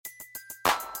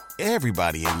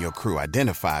Everybody in your crew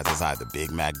identifies as either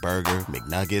Big Mac Burger,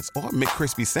 McNuggets, or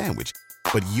McCrispy Sandwich.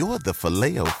 But you're the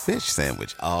Filet-O-Fish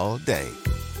Sandwich all day.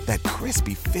 That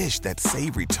crispy fish, that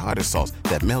savory tartar sauce,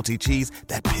 that melty cheese,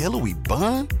 that pillowy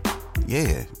bun.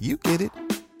 Yeah, you get it.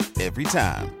 Every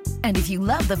time. And if you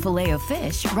love the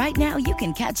Filet-O-Fish, right now you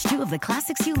can catch 2 of the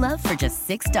classics you love for just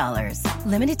 $6.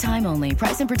 Limited time only.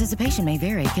 Price and participation may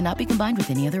vary. Cannot be combined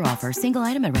with any other offer. Single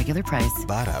item at regular price.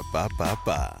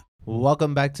 Ba-da-ba-ba-ba.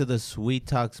 Welcome back to the Sweet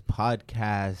Talks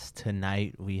podcast.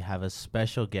 Tonight we have a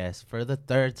special guest for the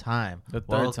third time.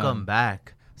 Welcome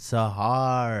back,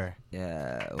 Sahar.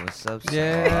 Yeah, what's up, Sahar?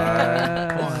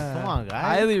 Yeah. Come on, guys.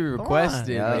 Highly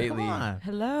requested lately.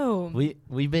 Hello.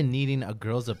 We've been needing a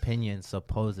girl's opinion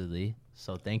supposedly,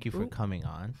 so thank you for coming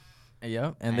on.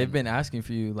 Yeah, and they've been asking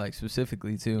for you like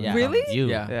specifically too. Yeah, Really? You.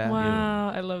 Yeah. Wow,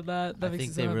 I love that. I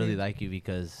think they really like you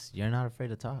because you're not afraid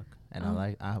to talk, and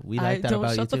we like I that don't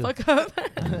about shut you the too. fuck up.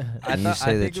 And you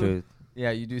say the truth.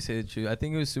 Yeah, you do say the truth. I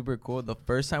think it was super cool. The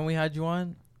first time we had you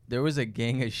on, there was a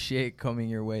gang of shit coming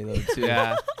your way though too.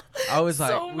 Yeah. I was So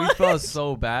like, much. we felt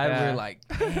so bad. Yeah. We were like,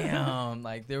 damn,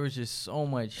 like there was just so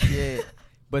much shit.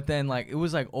 But then like it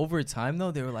was like over time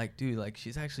though, they were like, dude, like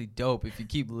she's actually dope if you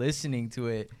keep listening to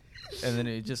it. And then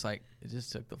it just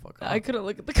took the fuck off. I couldn't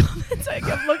look at the comments. I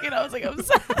kept looking. I was like, I'm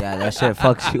sorry. Yeah, that shit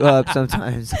fucks you up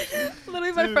sometimes.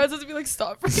 Literally, my friends would be like,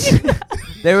 stop reading that.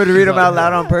 They would read them out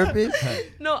loud on purpose.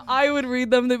 No, I would read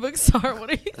them. They'd be like, sorry,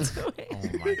 what are you doing?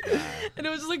 Oh my god. And it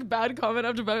was just like bad comment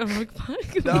after bad. I'm like,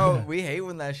 fuck. No, we hate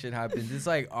when that shit happens. It's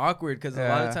like awkward because a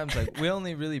lot of times like we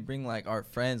only really bring like our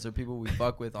friends or people we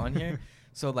fuck with on here.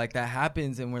 So like that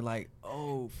happens and we're like,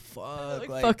 oh fuck,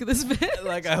 Like, fuck this bitch.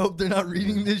 like I hope they're not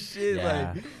reading this shit.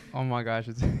 Yeah. Like, Oh my gosh,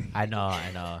 it's I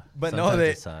know. but Sometimes no,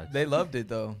 it sucks. they loved it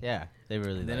though. Yeah, they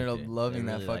really. They ended liked up it. loving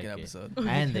They that really fucking liked it. episode.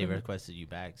 And they requested you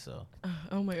back, so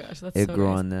Oh my gosh, that's It so grew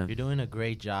nice. on them. you're doing a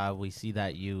great job. We see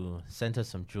that you sent us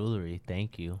some jewelry.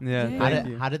 Thank you. yeah. Yeah. Thank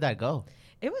you. How did that go?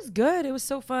 It was good. It was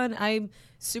so fun. I'm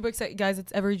super excited, guys.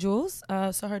 It's Every Jewels,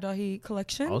 Sahar Dahi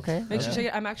collection. Okay. Make sure you check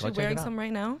it. I'm Go actually check wearing it out. some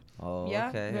right now. Oh, Yeah,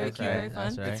 okay. very That's cute, right. very fun.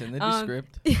 That's right. It's in the Um,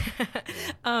 script.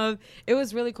 It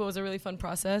was really cool. It was a really fun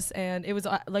process, and it was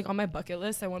like on my bucket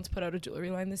list. I want to put out a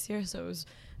jewelry line this year, so it was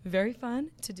very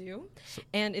fun to do.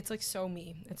 And it's like so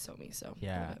me. It's so me. So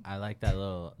Yeah, I like that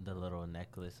the little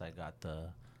necklace. I got the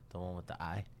one with the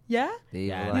eye. yeah. The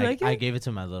Yeah, evil and eye. like I it? gave it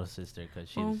to my little sister because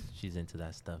Oh. she's into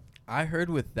that stuff. I heard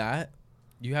with that,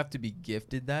 you have to be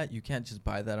gifted that. You can't just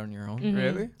buy that on your own. Mhm.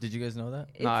 Really? Did you guys know that?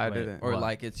 No, I Wait, didn't. Or What?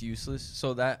 like it's useless.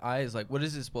 So that eye is like, what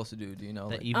is it supposed to do? Do you know?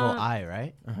 The Like, evil Um, eye,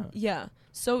 right? uh-huh. Yeah.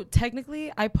 So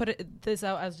technically, I put this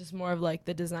out as just more of like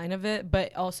the design of it,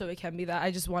 but also it can be that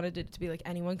I just wanted it to be like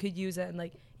anyone could use it, and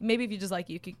like maybe if you just like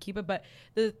it, you could keep it. But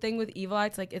the thing with evil eye,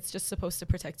 it's like it's just supposed to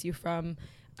protect you from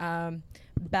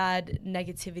bad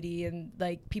negativity and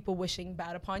like people wishing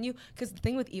bad upon you. Because the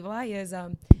thing with evil eye is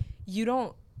you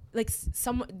don't like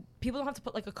some people don't have to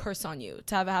put like a curse on you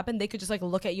to have it happen. They could just like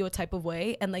look at you a type of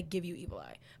way and like give you evil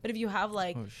eye. But if you have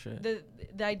like Oh shit.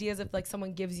 the idea is if like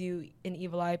someone gives you an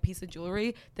evil eye piece of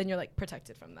jewelry, then you're like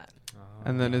protected from that.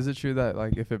 And then is it true that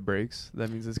like if it breaks, that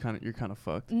means you're kind of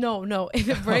fucked? No, if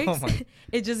it breaks, my-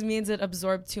 it just means it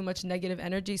absorbed too much negative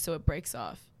energy, so it breaks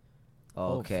off.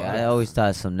 Okay, fuck. I always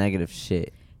thought some negative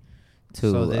shit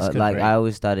too. So this could like break. I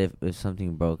always thought if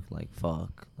something broke, like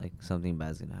fuck, like something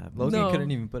bad's gonna happen. Logan No. couldn't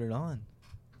even put it on.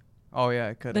 Oh yeah,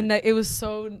 I could. It was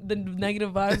so the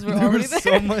negative vibes were There already was there.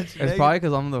 so much. It's probably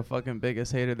because I'm the fucking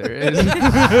biggest hater there is.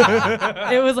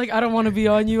 It was like I don't want to be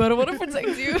on you. I don't want to protect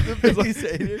you.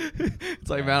 It's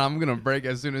like, man, I'm gonna break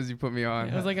as soon as you put me on.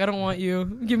 I was like, I don't want you.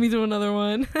 Give me to another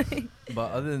one.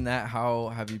 But other than that, how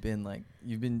have you been? Like,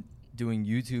 you've been doing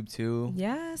YouTube too.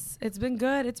 Yes, it's been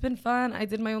good. It's been fun. I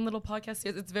did my own little podcast.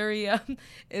 It's very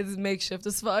it's makeshift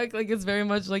as fuck. Like it's very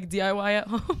much like DIY at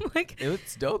home. Like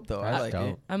It's dope though. I That's like dope.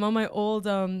 it. I'm on my old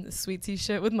sweet tea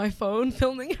shit with my phone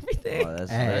filming everything. Oh,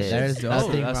 that's Hey, lit. there's dope.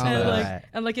 nothing That's wrong and with like that.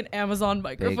 and like an Amazon Big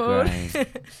microphone. grind.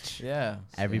 Yeah.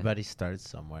 Everybody starts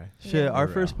somewhere. Shit, Yeah. our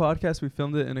For first real. podcast we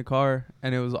filmed it in a car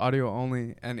and it was audio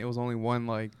only, and it was only one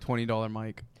like $20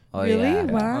 mic. Oh Really? yeah.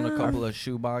 Wow. On a couple of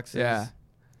shoe boxes. Yeah.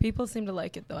 People seem to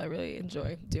like it though. I really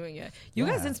enjoy doing it. You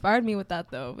guys Yeah. inspired me with that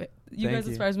though. You Thank guys you.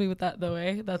 inspires me with that though,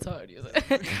 eh? That's how I'd use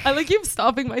it. I like keep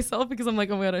stopping myself because I'm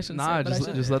like, oh my god, I shouldn't say Nah, it, but I just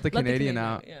should. just let the Canadian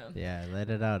out. Yeah. Yeah, let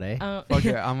it out, eh? Fuck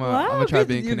it, I'm Wow, gonna try good.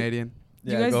 being You- Canadian.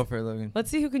 You Yeah, guys- go for it, Logan. Let's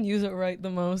see who can use it right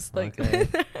the most. Like, Okay.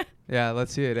 Yeah,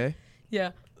 let's see it, eh?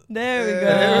 yeah. There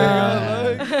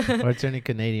we go. We're turning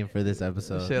Canadian for this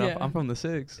episode. Shit, Yeah. I'm from the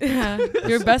 6. Yeah,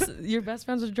 your best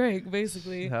friends with Drake,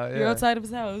 basically. Hell You're yeah. outside of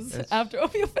his house after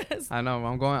OVO Fest. I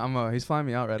know. He's flying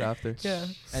me out right after. Yeah.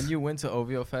 And you went to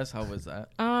OVO Fest. How was that?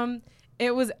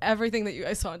 It was everything that you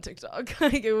guys saw on TikTok.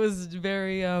 Like it was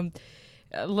very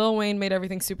Lil Wayne made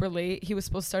everything super late. He was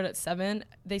supposed to start at 7.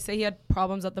 They say he had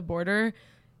problems at the border.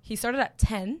 He started at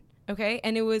 10, okay?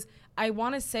 And it was, I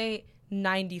want to say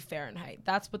 90 Fahrenheit.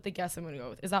 That's what the guess I'm going to go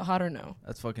with. Is that hot or no?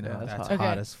 That's fucking Yeah, hot. that's That's hot.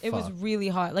 hot as fuck. It was really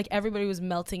hot. Like everybody was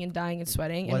melting and dying and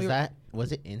sweating. And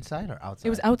Was it inside or outside? It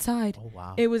was outside. Oh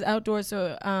wow. It was outdoors.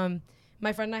 So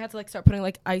my friend and I had to like start putting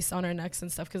like ice on our necks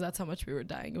and stuff because that's how much we were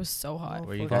dying. It was so hot.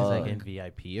 Were you guys like in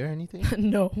VIP or anything?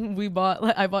 No,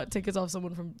 I bought tickets off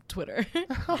someone from Twitter.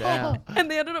 Damn. And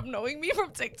they ended up knowing me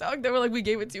from TikTok. They were like, we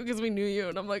gave it to you because we knew you.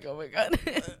 And I'm like, oh my God.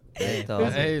 Hey,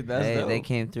 Hey, that's dope. they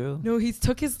came through. No, he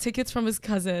took his tickets from his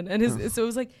cousin. And so it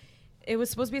was like, it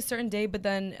was supposed to be a certain day, but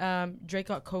then Drake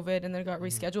got COVID and then it got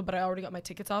rescheduled. But I already got my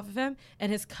tickets off of him.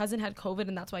 And his cousin had COVID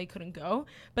and that's why he couldn't go.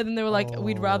 But then they were like,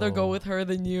 we'd rather go with her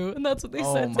than you. And that's what they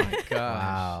Oh said. my god.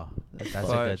 Wow. That's a good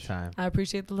Fudge. time. I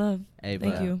appreciate the love. Hey,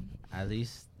 Thank but you. At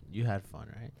least you had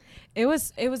fun, right? It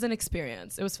was an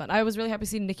experience. It was fun. I was really happy to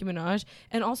see Nicki Minaj.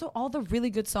 And also all the really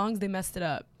good songs, they messed it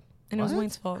up. And it was What?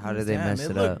 Wayne's fault. How did they Damn, mess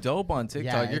it it looked up? dope on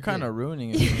TikTok. Yeah, You're it kind did. of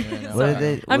ruining it for me right now. What did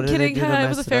they? I'm what did they kidding. do to It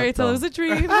mess was a fairy up, tale. It though? was a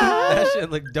dream. That shit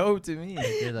looked dope to me.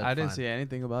 It looked I didn't fun. see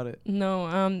anything about it.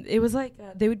 No, it was like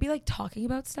they would be like talking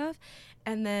about stuff,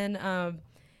 and then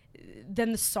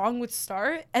the song would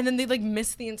start, and then they'd like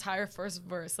miss the entire first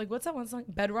verse. Like what's that one song?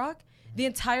 Bedrock. The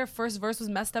entire first verse was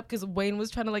messed up because Wayne was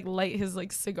trying to like light his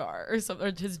like cigar or something,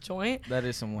 or his joint. That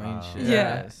is some Wayne Wow. shit. Yeah.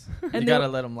 Yes. And You they gotta were-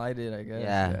 let him light it, I guess.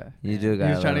 Yeah, you do. He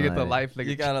was trying to get the life. life. Like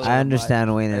You gotta let I him understand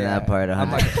light it. Wayne in that part. I'm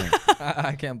 100%. like,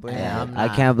 I can't blame Yeah, him. I'm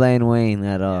I can't blame Wayne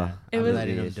at all. Yeah, It I'm was-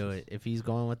 letting him do it. If he's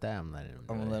going with that, I'm letting him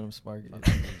do I'm it. gonna let him spark it.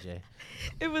 Fucking DJ.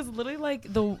 It was literally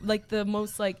like the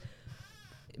most like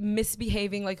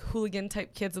misbehaving like hooligan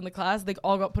type kids in the class. They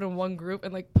all got put in one group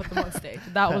and like put them on stage.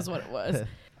 That was what it was.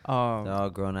 They're all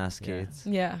grown ass Yeah. kids.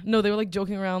 Yeah. No, they were like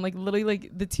joking around. Like literally,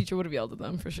 like the teacher would have yelled at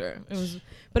them for sure.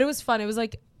 But it was fun. It was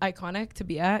like iconic to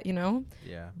be at, you know.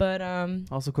 Yeah. But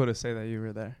Also cool to say that you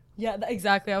were there. yeah,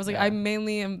 exactly. I was like, Yeah. I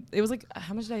mainly am. It was like,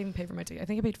 how much did I even pay for my ticket? I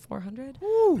think I paid $400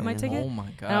 for my ticket. Oh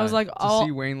my god. And I was like, To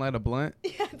see Wayne light a blunt.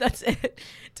 yeah, that's it.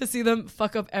 To see them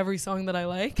fuck up every song that I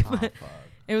like. Oh, But fuck.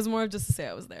 it was more of just to say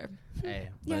I was there. Hey,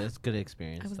 Yeah. but it's good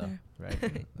experience I was though, there.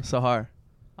 right? Sahar,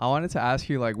 I wanted to ask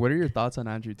you, like, what are your thoughts on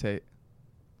Andrew Tate?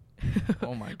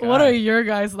 oh my god. What are your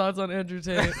guys' thoughts on Andrew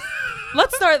Tate?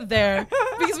 Let's start there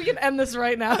because we can end this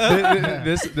right now.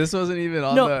 this wasn't even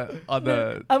on No.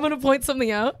 the I'm gonna point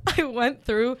something out. I went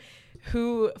through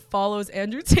who follows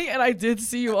Andrew Tate, and I did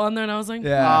see you on there, and I was like,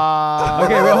 yeah.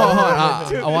 Okay, wait,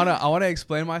 hold on. I wanna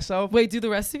explain myself. wait, do the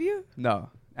rest of you? No,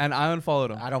 and I unfollowed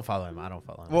him. I don't follow him.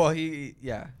 Well,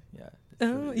 yeah.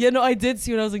 Oh, yeah, no, I did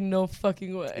see it. I was like, no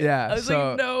fucking way. Yeah, I was so-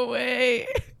 like, no way.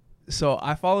 So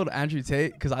I followed Andrew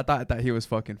Tate because I thought that he was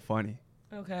fucking funny.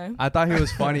 Okay. I thought he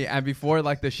was funny, and before,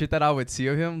 like, the shit that I would see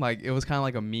of him, like, it was kind of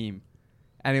like a meme,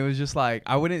 and it was just like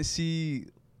I wouldn't see,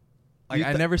 like,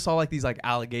 I never saw like these like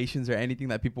allegations or anything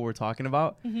that people were talking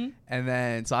about, Mm-hmm. and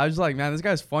then so I was just like, man, this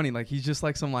guy's funny. Like, he's just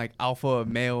like some like alpha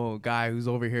male guy who's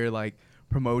over here like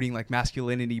promoting like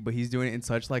masculinity, but he's doing it in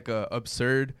such like a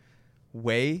absurd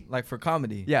way. Like for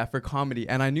comedy. Yeah, for comedy.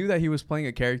 And I knew that he was playing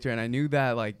a character, and I knew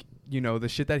that, like, you know, the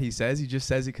shit that he just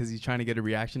says it because he's trying to get a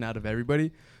reaction out of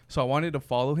everybody. So I wanted to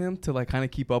follow him to like kind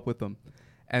of keep up with him.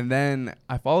 And then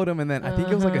I followed him, and then I think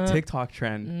it was like a TikTok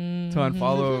trend to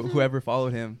unfollow whoever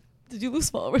followed him. Did you lose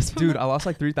followers? From Dude, that? I lost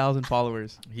like 3,000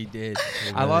 followers. He did.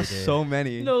 I lost so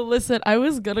many. No, listen, I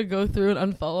was gonna go through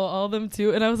and unfollow all of them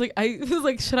too, and I was like,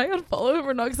 should I unfollow him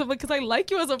or not? Because I'm like, because I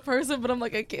like you as a person, but I'm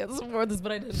like, I can't support this,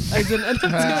 but I didn't end up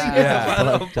doing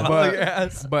it. Yeah.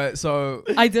 But so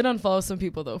I did unfollow some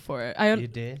people though for it. You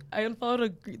did? I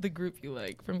unfollowed the group you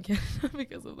like from Canada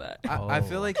because of that. I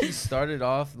feel Oh. like he started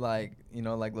off like, you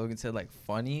know, like Logan said, like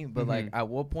funny, but like at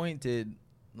what point did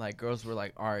like girls were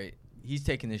like, all right, he's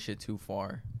taking this shit too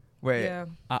far? wait, Yeah.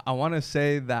 I want to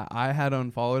say that I had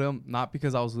unfollowed him not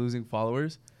because I was losing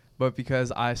followers, but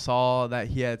because I saw that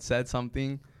he had said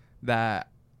something that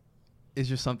is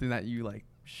just something that you like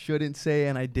shouldn't say,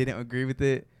 and I didn't agree with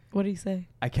it. What did he say?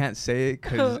 I can't say it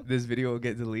because this video will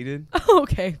get deleted.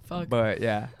 Okay, fuck. But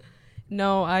yeah,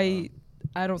 No, I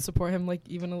don't support him like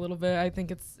even a little bit. I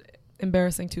think it's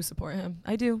embarrassing to support him.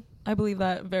 I do. I believe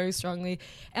that very strongly.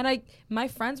 And my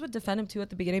friends would defend him too at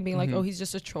the beginning, being like, oh, he's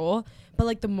just a troll. But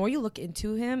like the more you look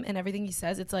into him and everything he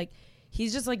says, it's like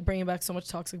he's just like bringing back so much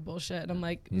toxic bullshit, and I'm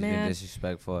like, He's been man,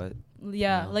 disrespectful.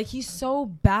 yeah, like he's so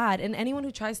bad, and anyone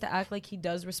who tries to act like he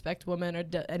does respect women or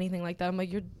anything like that, I'm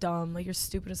like, you're dumb, like you're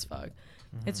stupid as fuck.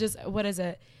 It's just, what is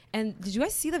it? And did you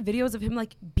guys see the videos of him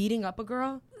like beating up a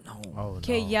girl? No.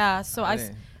 Okay, yeah. So I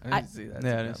didn't see that.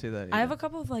 Yeah, I didn't see that. I have a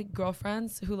couple of like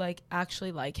girlfriends who like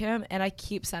actually like him, and I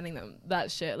keep sending them that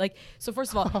shit. Like, so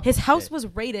first of all, his house was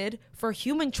raided for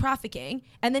human trafficking,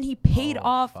 and then he paid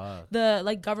off the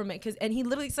like government and he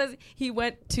literally says he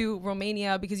went to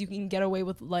Romania because you can get away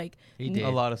with like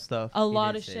a lot of stuff. a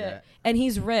lot of shit, and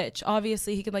he's rich.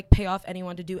 Obviously, he can like pay off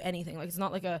anyone to do anything. Like, it's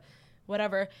not like a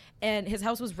whatever. And his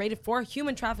house was raided for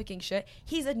human trafficking shit.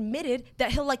 He's admitted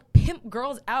that he'll like pimp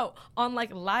girls out on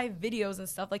like live videos and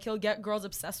stuff. Like, he'll get girls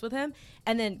obsessed with him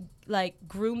and then like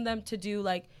groom them to do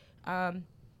like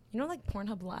you know, like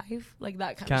Pornhub Live, like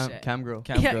that kind of shit. Cam girl.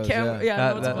 That's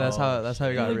how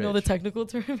he got rich. rich. Know the technical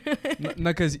term?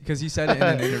 No, because he said it in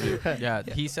an interview. Yeah,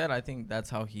 he said, I think that's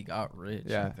how he got rich.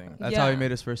 Yeah, I think. that's how he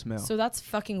made his first meal. So that's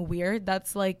fucking weird.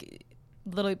 That's like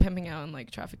literally pimping out and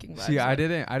like trafficking vibes. See, I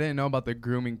didn't know about the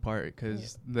grooming part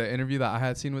because the interview that I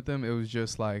had seen with him, it was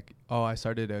just like, oh, I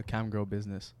started a cam girl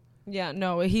business. Yeah,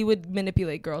 no, he would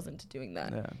manipulate girls into doing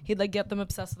that. Yeah. He'd like get them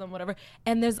obsessed with them, whatever.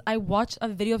 And I watched a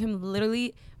video of him,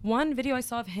 literally one video I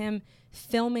saw of him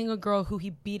filming a girl who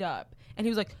he beat up. And he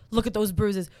was like, look at those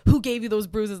bruises. Who gave you those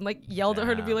bruises? And like yelled at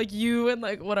her to be like, you, and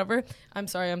like whatever. I'm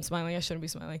sorry, I'm smiling. I shouldn't be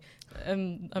smiling.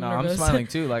 I'm nervous. I'm smiling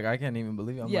too. Like, I can't even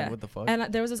believe it. I'm like, what the fuck?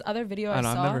 And there was this other video I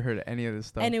saw. I've never heard of any of this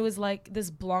stuff. And it was like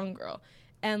this blonde girl.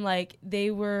 And like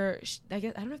they were, I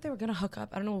don't know if they were going to hook up.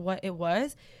 I don't know what it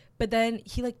was. But then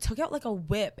he like took out like a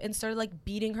whip and started like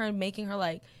beating her and making her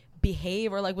like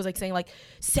behave, or like was like saying like,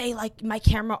 say like my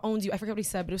camera owns you. I forget what he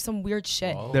said, but it was some weird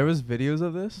shit. Whoa. There was videos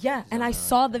of this? Yeah, and I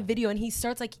saw the video and he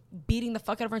starts like beating the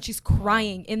fuck out of her and she's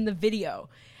crying in the video.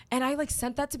 And I like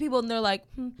sent that to people and they're like,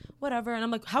 whatever. And I'm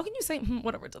like, how can you say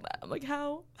whatever to that? I'm like,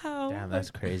 how? Damn,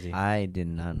 that's crazy. I did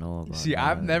not know about See, that.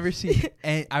 I've never seen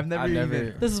I've never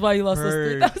even This is why you lost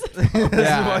those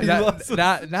 3,000.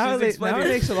 Now it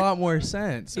makes a lot more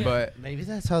sense. Yeah. But maybe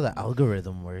that's how the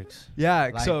algorithm works. Yeah,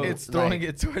 like, so it's throwing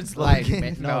it towards like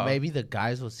maybe the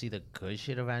guys will see the good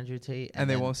shit of Andrew Tate and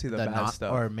they won't see the bad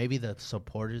stuff. Or maybe the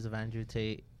supporters of Andrew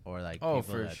Tate, or like people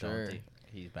that don't think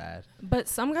he's bad. But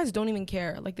some guys don't even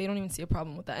care. Like, they don't even see a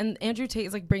problem with that. And Andrew Tate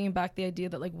is like bringing back the idea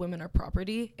that like women are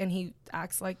property, and he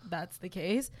acts like that's the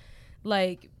case.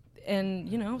 Like, and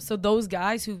you know, so those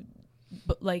guys who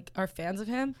like are fans of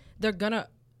him, they're gonna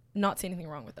not see anything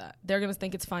wrong with that. They're gonna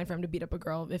think it's fine for him to beat up a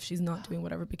girl if she's not doing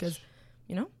whatever, because,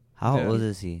 you know. How old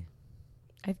is he?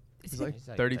 He's like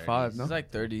 35, no? He's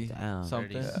like 30. Damn.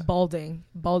 Something. 30s. Yeah.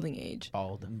 Balding age.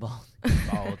 Bald.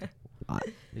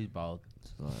 He's bald.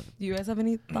 Do you guys have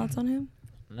any thoughts on him?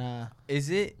 Nah. Is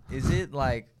it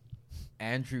like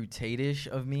Andrew Tate-ish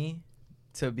of me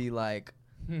to be like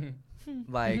in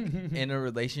a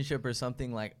relationship or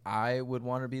something, like I would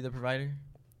want to be the provider?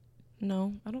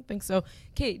 No, I don't think so.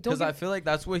 Okay, don't. Because I feel like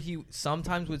that's what he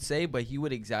sometimes would say, but he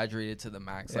would exaggerate it to the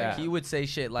max. Yeah. Like, he would say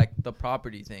shit like the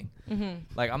property thing.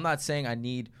 Mm-hmm. Like, I'm not saying I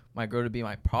need my girl to be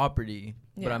my property,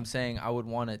 but Yeah. I'm saying I would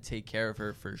want to take care of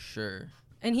her for sure.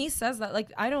 And he says that,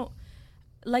 like, I don't,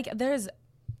 like, there's,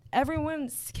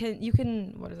 you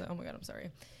can, what is it? Oh my God, I'm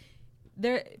sorry.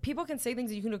 People can say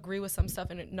things that you can agree with some stuff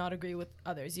and not agree with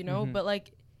others, you know? Mm-hmm. But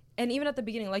like, and even at the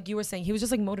beginning, like you were saying, he was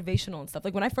just like motivational and stuff.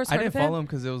 Like when I first heard I of didn't follow him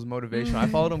because it was motivational. I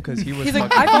followed him because he was. He's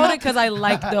like, I followed it because I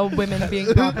like the women being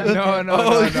property.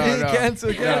 No.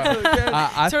 Cancel.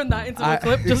 Turn that into a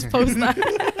clip. Just post that.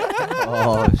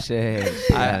 Oh shit!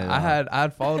 I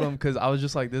had followed him because I was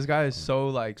just like, this guy is so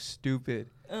like stupid.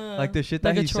 Like the shit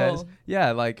that like he says.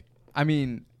 Yeah, like I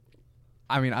mean,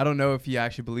 I don't know if he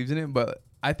actually believes in it, but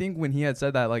I think when he had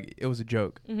said that, like, it was a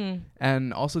joke. Mm-hmm.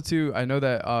 And also too, I know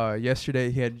that yesterday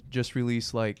he had just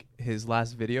released like his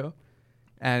last video,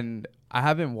 and I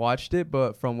haven't watched it,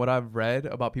 but from what I've read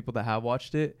about people that have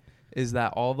watched it, is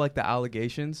that all of like the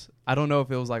allegations, I don't know if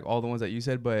it was like all the ones that you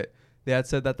said, but they had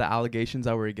said that the allegations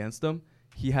that were against him,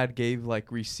 he had gave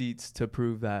like receipts to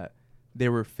prove that they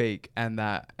were fake, and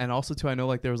also too, I know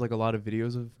like there was like a lot of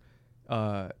videos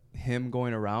of him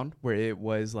going around where it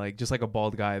was like just like a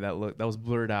bald guy that was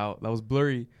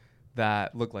blurry,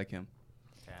 that looked like him.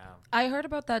 Damn. I heard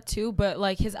about that too, but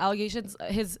like his allegations,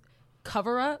 his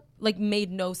cover up like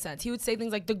made no sense. He would say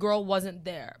things like the girl wasn't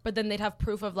there, but then they'd have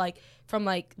proof of like from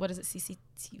like, what is it,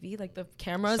 CCTV, like the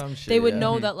cameras. Some shit, they would yeah.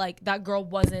 know that like that girl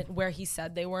wasn't where he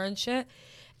said they were and shit.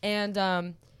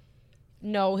 And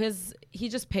no, he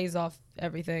just pays off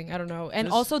everything. I don't know. And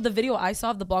Just- also the video I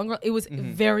saw of the blonde girl, it was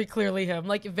Mhm. very clearly him.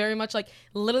 Like very much like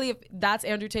literally if that's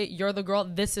Andrew Tate, you're the girl,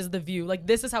 this is the view. Like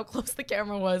this is how close the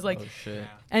camera was. Like Oh shit.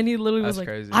 and he literally was That's like,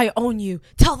 crazy. I own you.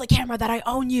 Tell the camera that I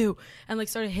own you. And like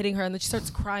started hitting her and then she starts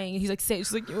crying and he's like,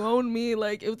 she's like, you own me.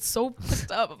 Like it was so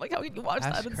fucked up. I'm like, how can you watch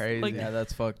That's that? It's crazy. like, Yeah,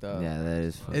 that's fucked up. Yeah, that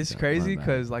is. It's crazy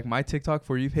because like my TikTok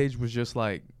For You page was just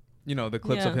like, you know, the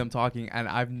clips of Yeah. him talking, and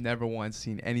I've never once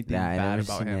seen anything Yeah, I bad never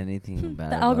about seen him. anything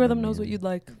bad. the about algorithm him, knows what man. you'd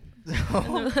like.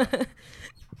 Yeah.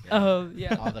 Oh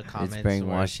yeah. All the comments. It's were-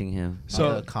 brainwashing him. all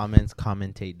So- the comments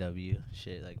commentate W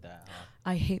shit like that. Huh?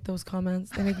 I hate those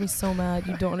comments. They make me so mad.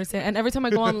 You don't understand. And every time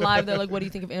I go on live, they're like, what do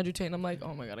you think of Andrew Tate? And I'm like,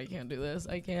 oh my God, I can't do this.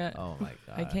 I can't. Oh my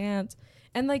god. I can't.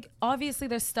 And like, obviously,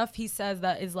 there's stuff he says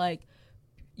that is like,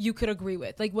 you could agree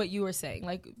with. Like what you were saying.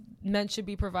 Like, men should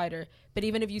be provider. But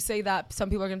even if you say that, some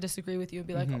people are going to disagree with you and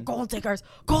be like, oh, gold diggers,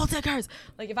 gold diggers.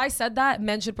 Like, if I said that,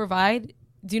 men should provide,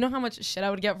 do you know how much shit I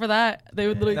would get for that? They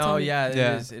would literally tell No, me. yeah,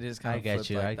 Yeah. it is kind I of get flipped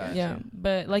you, like I get that. you. Yeah,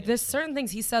 but like there's certain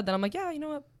things he said that I'm like, yeah, you know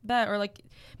what, bet. Or like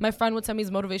my friend would send me his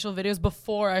motivational videos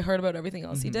before I heard about everything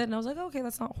else he did, and I was like, okay,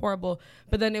 that's not horrible.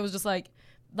 But then it was just like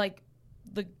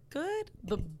the good,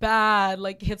 the bad,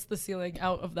 like hits the ceiling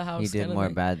out of the house. He did kinda more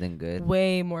thing. bad than good.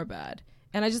 Way more bad.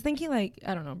 And I just think he like,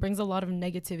 I don't know, brings a lot of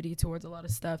negativity towards a lot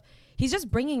of stuff. He's just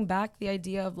bringing back the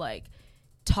idea of like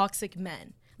toxic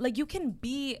men. Like you can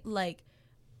be like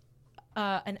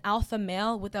an alpha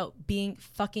male without being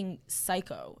fucking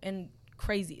psycho and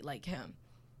crazy like him.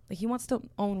 Like he wants to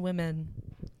own women,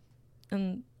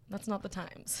 and that's not the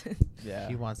times. Yeah.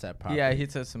 He wants that property. Yeah, he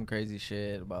said some crazy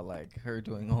shit about like her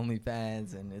doing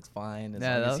OnlyFans and it's fine as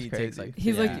Yeah, long that as was he crazy. takes like.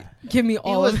 He's Yeah. like, give me He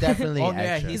all was of it. definitely Oh yeah,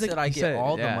 extra. he He's said like- I he get said,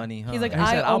 all the yeah. money. Huh? He's like, And he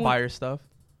I said, I'll own- buy your stuff.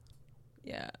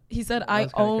 Yeah, he said I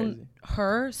was kinda own crazy.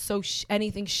 her, so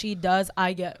anything she does,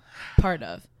 I get part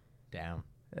of. Damn.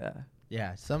 Yeah.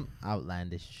 Yeah, some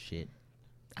outlandish shit.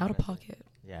 Out of pocket.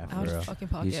 Yeah, for Out real. of fucking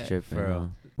He's pocket. tripping. For real. huh?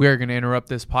 We are going to interrupt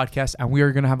this podcast, and we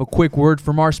are going to have a quick word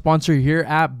from our sponsor here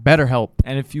at BetterHelp.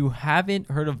 And if you haven't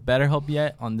heard of BetterHelp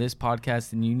yet on this podcast,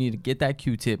 then you need to get that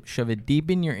Q-tip, shove it deep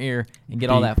in your ear, and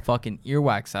get all Deep. that fucking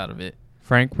earwax out of it.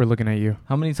 Frank, we're looking at you.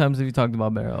 How many times have you talked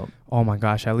about BetterHelp? Oh my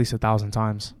gosh, at least 1,000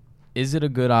 times. Is it a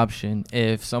good option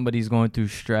if somebody's going through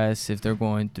stress, if they're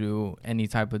going through any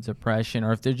type of depression,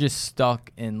 or if they're just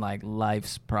stuck in like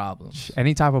life's problems?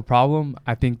 Any type of problem,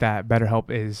 I think that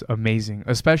BetterHelp is amazing,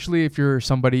 especially if you're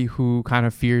somebody who kind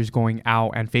of fears going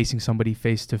out and facing somebody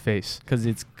face to face. Because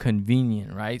it's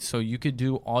convenient, right? So you could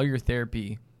do all your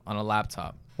therapy on a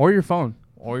laptop Or your phone.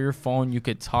 or your phone. You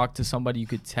could talk to somebody, you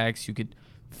could text, you could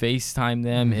FaceTime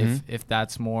them if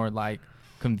that's more like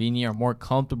convenient or more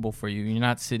comfortable for you. You're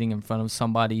not sitting in front of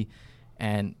somebody,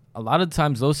 and a lot of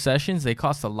times those sessions, they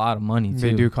cost a lot of money too.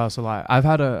 They do cost a lot. I've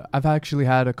actually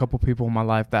had a couple people in my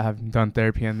life that have done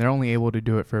therapy, and they're only able to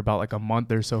do it for about like a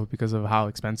month or so because of how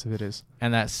expensive it is.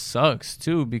 And that sucks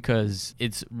too, because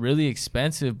it's really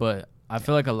expensive, but I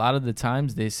feel like a lot of the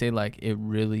times they say like it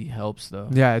really helps though.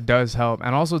 Yeah, it does help.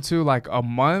 And also too, like a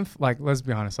month, like let's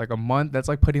be honest, like a month, that's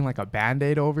like putting like a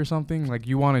Band-Aid over something. Like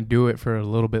you want to do it for a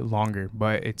little bit longer,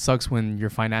 but it sucks when your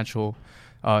financial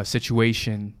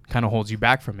situation kind of holds you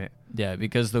back from it. Yeah,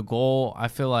 because the goal, I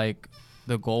feel like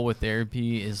the goal with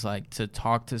therapy is like to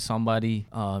talk to somebody,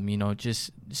 just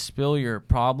spill your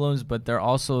problems, but they're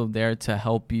also there to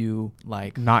help you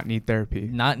like Not need therapy.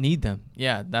 not need them.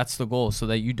 Yeah, that's the goal, so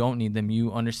that you don't need them.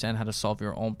 You understand how to solve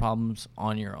your own problems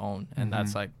on your own, and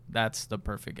that's the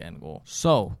perfect end goal.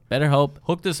 So BetterHelp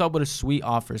hooked us up with a sweet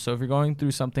offer. So if you're going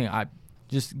through something, I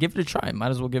just give it a try. Might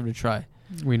as well give it a try.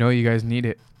 We know you guys need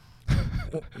it.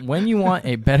 When you want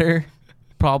a better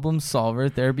problem solver,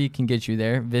 therapy can get you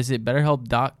there. Visit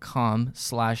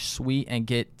betterhelp.com/sweet and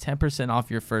get 10%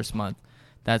 off your first month.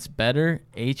 That's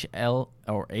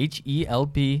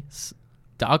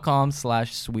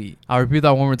HELP.com/sweet. I'll repeat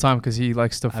that one more time because he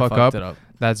likes to fuck up. It up.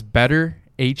 That's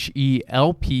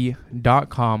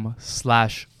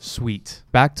betterhelp.com/sweet.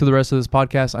 Back to the rest of this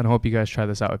podcast. I hope you guys try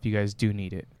this out if you guys do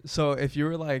need it. So if you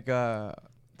were like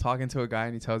talking to a guy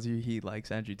and he tells you he likes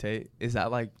Andrew Tate, is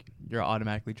that like you're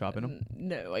automatically dropping him?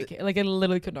 No, I can't. Like I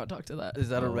literally could not talk to that. Is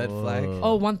that a red flag?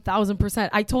 Oh, 1000%.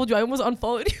 I told you I almost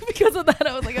unfollowed you because of that.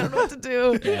 I was like, I don't know what to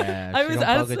do. Yeah, I she was don't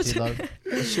at fuck with such you, a- dog.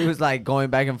 She was like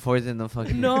going back and forth in the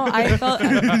fucking. No, I felt.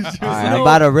 Alright, I'm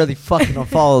about to really fucking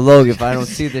unfollow Logan if I don't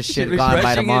see this shit gone by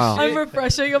refreshing his tomorrow. shit. I'm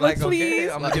refreshing. I'm like, Like, okay,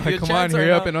 please. I'm gonna give you a Come on, chance or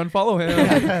hurry up not. and unfollow him.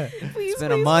 Please, It's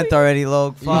been a please, month please. already,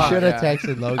 Logan. You Fuck. should have Yeah.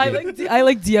 texted Logan. I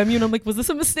like DM you and I'm like, was this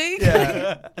a mistake?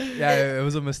 Yeah, it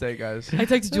was a mistake, guys. I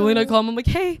text Julian. I call him. I'm like,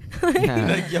 hey, Yeah.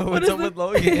 Like, yo, What what's is up it? with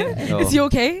Logan? Yo. is he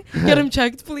okay? Get him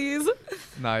checked, please.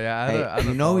 Nah, yeah. Hey,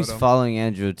 you know he's following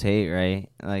Andrew Tate, right?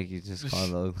 Like, you just call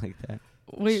Logan like that.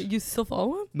 Wait, you still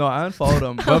follow him? No, I unfollowed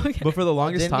him. But for the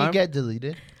longest Didn't time. he get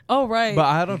deleted? Oh, right. But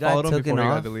I had He got unfollowed him taken before he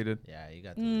got off? deleted. Yeah, you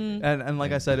got deleted. And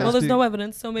like I said, it well, was there's no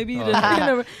evidence, so maybe you Oh. didn't. You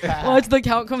never watch the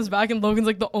count comes back and Logan's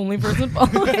like the only person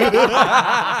following.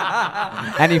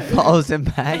 And he follows him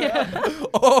back.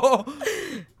 Oh.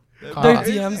 Their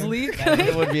DMs leak.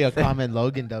 That would be a common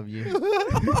Logan W.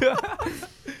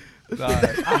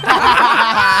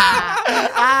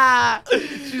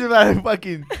 She's about to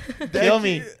fucking kill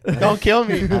me. Don't kill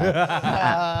me. Don't.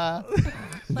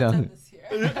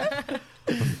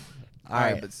 All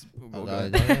right, but Oh, go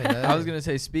God. ahead. I was gonna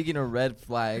say, speaking of red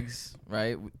flags,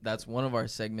 right? That's one of our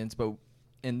segments. But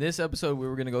in this episode, we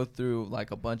were gonna go through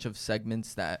like a bunch of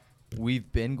segments that we've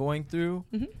been going through,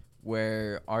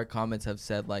 where our comments have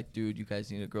said like, "Dude, you guys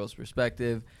need a girl's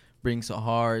perspective. Bring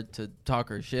Sahar to talk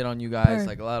her shit on you guys."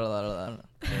 Like a lot.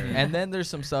 And then there's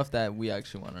some stuff that we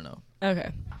actually want to know.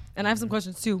 Okay. And I have some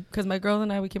questions too, because my girl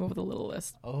and I, we came up with a little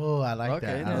list. Oh, I like Okay,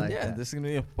 that. I then, like yeah, that. this is gonna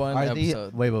be a fun Are these,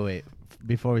 episode. wait.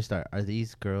 Before we start, are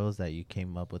these girls that you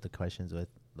came up with the questions with,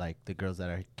 like the girls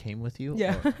that came with you?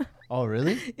 Yeah. Or- oh,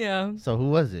 really? Yeah. So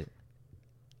who was it?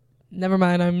 Never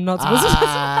mind. I'm not supposed to.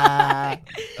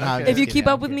 No, I'm If just you kidding, keep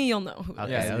I'm up with kidding. me, you'll know. Who it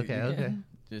Okay, Yeah, okay, you- okay.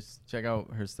 Just check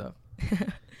out her stuff. is.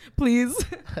 Please.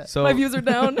 So My views are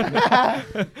down.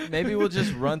 maybe we'll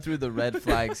just run through the red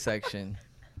flag section,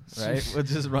 right? We'll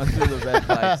just run through the red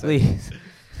flag section. Please.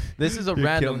 This is a You're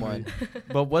random killing one.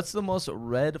 But what's the most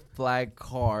red flag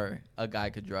car a guy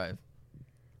could drive?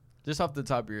 Just off the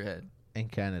top of your head. In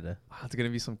Canada. It's gonna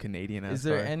be some Canadian. Is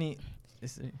there any...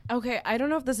 Is there, Okay, I don't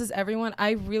know if this is everyone.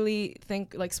 I really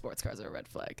think like sports cars are a red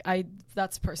flag.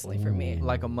 That's personally for me.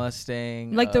 like a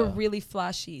Mustang? Like the really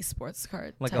flashy sports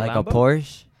car. Like a type. Like a Lambo?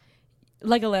 Porsche?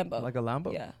 Like a Lambo. like a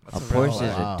Lambo? Yeah. A Porsche is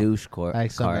Wow. a douche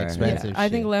Like some car. expensive- Yeah, I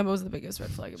think shit. Lambo's the biggest red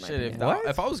flag in my Shit, if, opinion.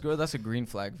 if I was girl, that's a green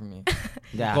flag for me.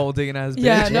 Yeah. Gold digging ass bitch.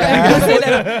 Yeah, no, Yeah. I was gonna say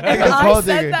that. If Like a I gold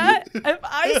said digger.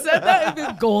 that, it'd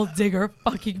be gold digger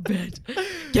fucking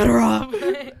bitch. Get her off.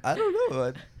 I don't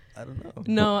know. I don't know.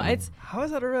 No, it's How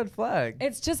is that a red flag?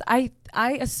 just I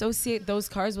associate those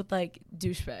cars with like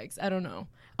douchebags. I don't know.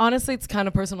 Honestly, it's kind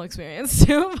of personal experience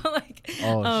too. But like,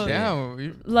 Oh, shit. Damn,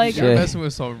 you're like you're Shit. messing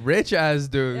with some rich ass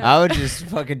dude. Yeah. I would just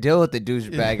fucking deal with the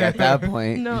douchebag at that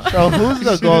point. no. So who's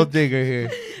the gold digger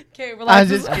here? Okay, I'm relax.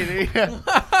 just kidding.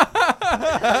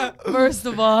 First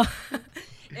of all,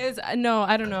 no,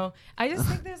 I don't know. I just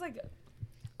think there's like,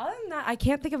 other than that, I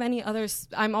can't think of any others.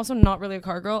 I'm also not really a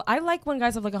car girl. I like when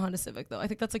guys have like a Honda Civic though. I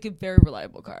think that's like a very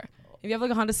reliable car. If you have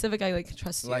like a Honda Civic, I like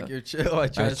trust you. Like you're chill. I I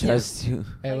trust you. trust you.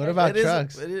 Hey, what Like, about It is-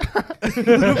 trucks? it is-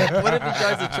 what if he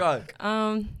drives a truck?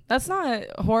 That's not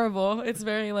horrible. It's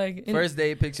very like First day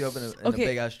he picks you up in a Okay.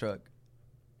 big ass truck.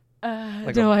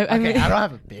 Like no, I Okay, mean, I don't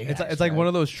have a big. It's like one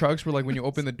of those trucks where like when you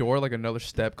open the door, like another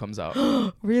step comes out.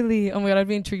 really. Oh my god, I'd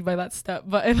be intrigued by that step.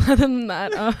 But if, other than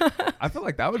that, I feel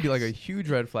like that would be like a huge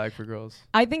red flag for girls.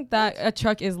 I think that a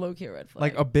truck is low key a red flag.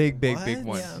 Like a big What?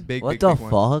 one. Yeah. Big, What big, the big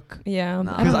one. fuck? yeah,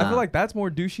 Nah. Because I Nah. feel like that's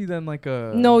more douchey than like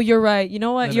a. no, you're right. You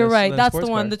know what? Than You're a- right. than a That's the sports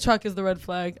one. car. The truck is the red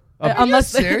flag. Are you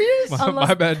serious?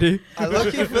 My bad, D. I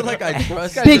low-key feel like I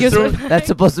trust guy biggest just red threw- flag. That's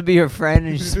supposed to be your friend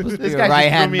and you're supposed to be This your guy right just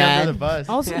threw hand me under the man. bus.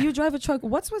 Also, you drive a truck.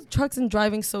 What's with trucks and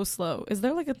driving so slow? Is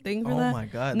there like a thing for Oh that? my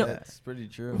god, No. that's pretty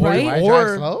true. Right? Why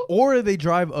drive slow? Or they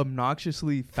drive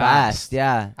obnoxiously Fast,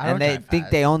 yeah. I don't And they drive think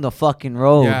fast. they own the fucking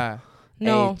road. Yeah.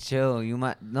 No. Hey, chill. You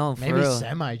might no for Maybe real.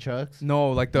 semi trucks.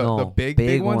 No, like the No, big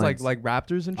big ones, ones. like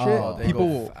Raptors and shit. Oh, they People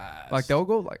go will- fast. like they'll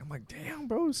go like I'm like, damn,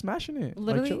 bro, smashing it.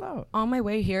 Literally, like, chill out. on my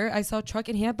way here, I saw a truck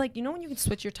and he had like, you know when you can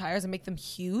switch your tires and make them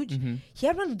huge? Mhm. He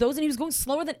had one of those and he was going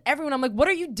slower than everyone. I'm like, what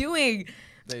are you doing?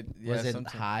 They, Was it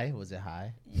sometimes- high? Was it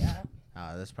high? Yeah.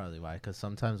 Oh, that's probably why. Because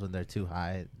sometimes when they're too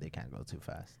high, they can't go too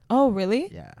fast. Oh, really?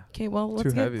 Yeah. Okay, well, let's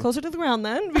Too get heavy. closer to the ground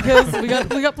then because we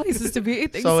got places to be,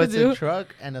 things So to it's do. a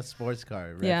truck and a sports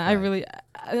car. red Yeah, I flag. really.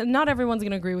 Not everyone's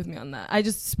gonna agree with me on that.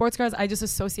 Sports cars. I just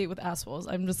associate with assholes.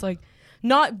 I'm just like,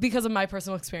 not because of my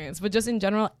personal experience, but just in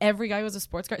general. Every guy who has a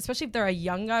sports car, especially if they're a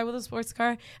young guy with a sports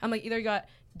car, I'm like, either you got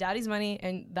daddy's money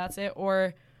and that's it,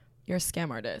 or you're a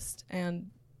scam artist and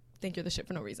think you're the shit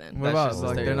for no reason. What That's about just a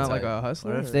like they're not like a stereotype.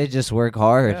 hustler? What if they just work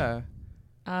hard? Yeah.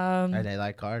 And they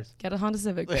like cars. Get a Honda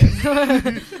Civic. babe.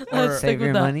 Let's stick Save with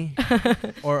your that. money.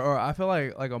 Or I feel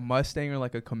like a Mustang or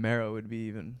like a Camaro would be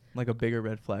even like a bigger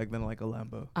red flag than like a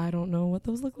Lambo. I don't know what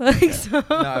those look like. So.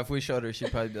 No, if we showed her,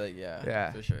 she'd probably be like, yeah,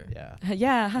 Yeah. for sure. Yeah.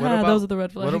 Yeah, What haha, about- those are the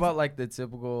red flags. What about like the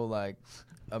typical like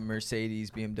a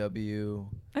Mercedes, BMW?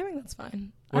 I think that's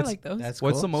fine. What's- I like those. That's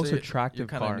What's cool. the most So you're attractive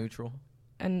kind of car? neutral.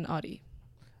 And Audi.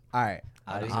 All right.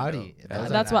 Audi. Audi. Yeah, Those are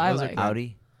that's nice. what I Those are like. cool.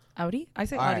 Audi. Audi? I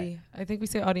say All right. Audi. I think we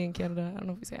say Audi in Canada. I don't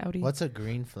know if we say Audi. What's a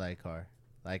green flag car?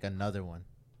 Like another one.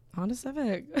 Honda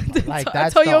Civic? Like, A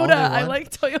that's the only Toyota. I one? like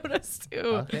Toyotas too.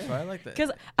 Okay. I like that.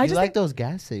 Because I You just like think, those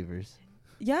gas savers?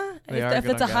 yeah, They are if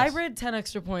good it's a on gas. hybrid, 10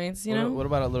 extra points, you know? What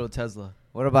about a little Tesla?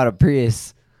 What about a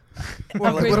Prius?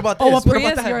 Or like, what about Oh, this? a What about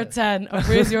Prius, that? you're a 10. A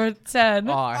Prius, you're a 10.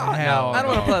 Oh, hell I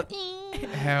don't no. want to play.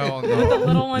 Hell With the no.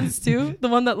 little ones too. The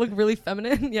one that look really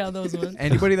feminine. Yeah, those ones.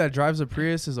 Anybody that drives a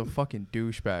Prius is a fucking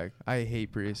douchebag. I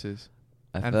hate Priuses.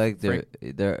 I And feel like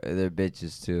they're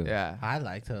bitches too. Yeah. I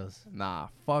like those. Nah,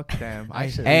 fuck them. I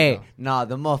Actually, Hey, nah,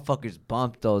 the motherfuckers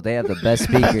bump though. They have the best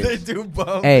speakers. They do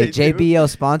bump. Hey, they do. JBL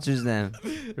sponsors them.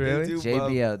 really. do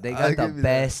JBL, they I'll got the give you that.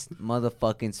 best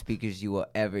motherfucking speakers you will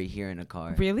ever hear in a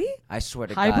car. Really? I swear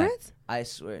to God. Hybrids? I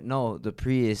swear. No, the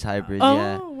Prius hybrid. Oh,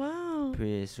 Yeah, wow.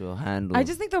 Prius will handle. I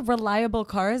just think the reliable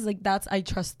cars, like I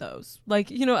trust those. Like,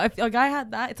 you know, if a guy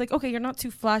had that, it's like, okay, you're not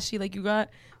too flashy. Like you got,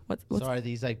 what's So are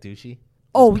these like douchey?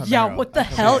 oh, Camaro. yeah, what the A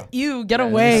hell? Camaro. Ew, get Yeah,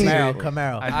 away. this is- Camaro.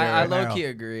 Camaro. I I do. low key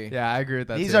agree. Yeah, I agree with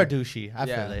that. These too. are douchey. I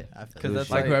Yeah. feel it. I feel 'Cause it. that's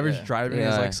Like Like, whoever's yeah. driving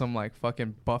is Yeah. like some like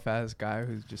fucking buff ass guy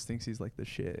who just thinks he's like the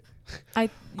shit.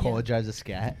 Cole Yeah. drives a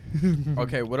scat.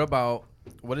 Okay,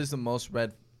 what is the most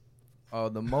red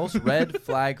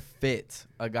flag fit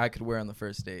a guy could wear on the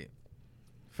first date?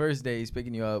 First date, he's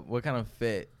picking you up. What kind of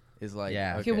fit is like?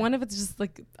 Yeah. Okay, one if it's just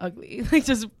like ugly, like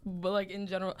just but, like in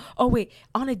general. Oh wait,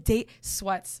 on a date,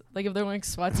 sweats. Like if they're wearing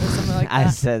sweats or something like I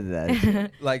that. said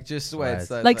that. like just sweats.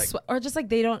 Sweats. That's Like or just like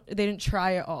they didn't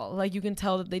try at all. Like you can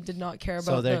tell that they did not care about.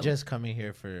 So they're them. just coming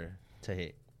here to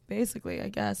hit. basically, I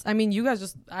guess. I mean, you guys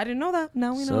just I didn't know that.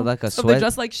 Now we know. So like a so sweat. they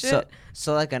dress like shit.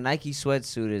 So like a Nike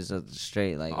sweatsuit is a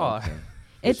straight like. Oh. Okay.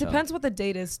 It So- depends what the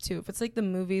date is too. If it's like the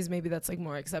movies, maybe that's like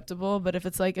more acceptable. But if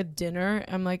it's like a dinner,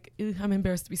 I'm like, "Ew, I'm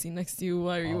embarrassed to be seen next to you.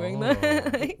 Why are you wearing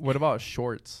that? Like, What about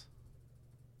shorts?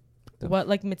 what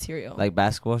like material? Like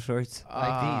basketball shorts.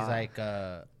 Like these, like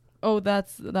oh, that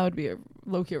would be a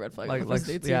low key red flag. Like on the first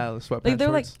date, too. yeah, sweatpants. Like they're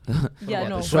like shorts. yeah about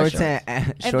no the Shorts sweatshirts?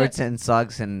 and If shorts and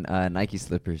socks and Nike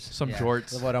slippers. some yeah,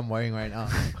 shorts. What I'm wearing right now.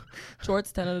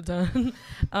 shorts 10 out of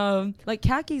 10. Like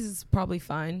khakis is probably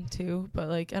fine too, but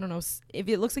like I don't know if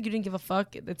it looks like you didn't give a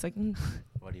fuck, it's like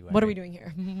What are you wearing? what are we doing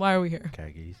here? Why are we here?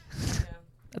 Khakis. Yeah,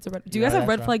 that's a red. Do you Yeah, guys have that's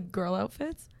red right. flag girl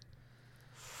outfits?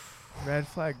 Red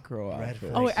flag girl Red outfit.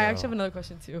 flag. Oh wait, I so. actually have another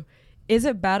question too. Is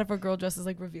it bad if a girl dresses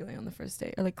like revealing on the first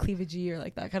date or like cleavagey or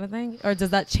like that kind of thing? Or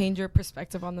does that change your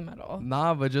perspective on them at all?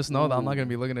 Nah, but just know that I'm not gonna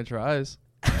be looking at your eyes.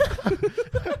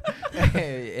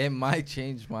 it might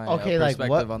change my Okay, like, perspective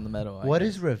what- on the metal. I What guess.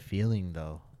 is revealing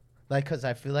though? Like, cause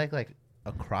I feel like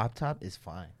a crop top is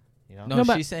fine. You know. No, No,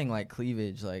 but- she's saying like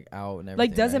cleavage, like out and everything.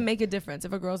 Like, does it right? make a difference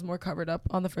if a girl's more covered up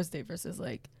on the first date versus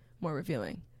like more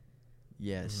revealing?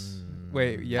 Yes.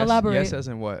 Wait, yes, Elaborate. yes, as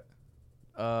in what?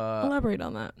 Elaborate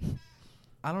on that.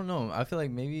 I don't know. I feel like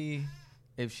maybe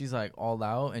if she's like all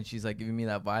out and she's like giving me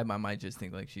that vibe, I might just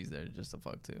think like she's there just to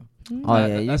fuck too. Oh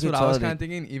yeah, you That's could what I was totally- kind of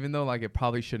thinking. Even though like it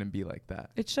probably shouldn't be like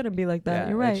that. It shouldn't be like that. Yeah,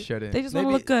 You're it right. shouldn't. They just want to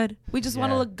Maybe- look good. We just want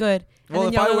to Yeah. look good. And Well,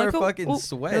 then if I y'all are wear like, oh, fucking oh.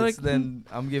 sweats, They're like, then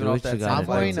I'm giving Do off what that you same gotta I'm do.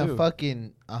 wearing vibe a too.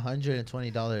 fucking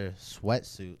 $120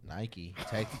 sweatsuit, Nike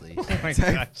Tech Fleece.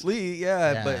 Technically,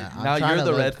 yeah, Yeah, but I'm now trying you're to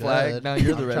the look red flag. good. Now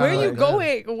you're the I'm red trying Where to are you flag.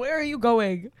 look going? Where are you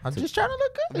going? I'm just trying to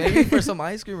look good. Maybe for some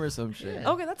ice cream or some shit. Yeah.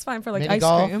 Okay, that's fine for like Mini ice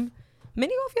golf? cream.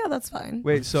 Mini golf, yeah, that's fine.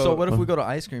 Wait, So what if we go to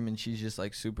ice cream and she's just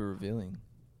like super revealing?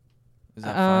 Is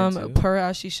that fine too? Per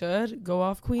as she should. Go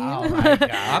off, queen. Oh my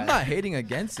God. I'm not hating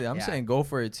against it. I'm Yeah. saying go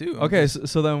for it too. I'm Okay, just-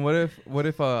 so then what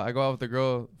if I go out with a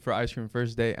girl for ice cream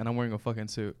first date and I'm wearing a fucking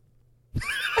suit?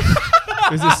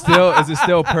 Is it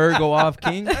still per go off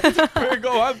king?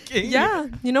 go up, king. Yeah,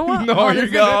 you know what? No, Honestly,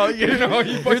 you go. You know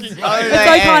you fucking. It's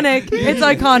iconic. It's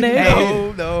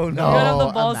iconic. No, You don't have the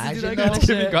No, balls to do imagine that though. kind of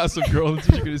Give me shit. gossip girl. That's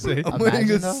what you're gonna say. I'm wearing a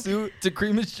Imagine though. suit to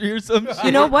Creamistry or some shit.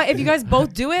 You know what? If you guys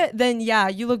both do it, then yeah,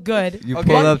 you look good. You Okay.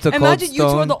 pull up to Cold Imagine you two are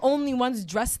Stone. the only ones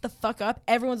dressed the fuck up.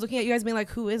 Everyone's looking at you guys being like,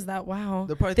 "Who is that? Wow,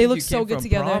 They'll probably they think look you so came good from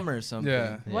together." prom or something.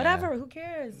 Yeah. Whatever. Who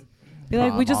cares? Be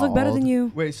like, we just look better than Prom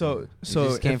you. Wait, so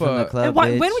just came if from the club. And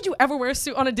when bitch. would you ever wear a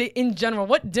suit on a date in general?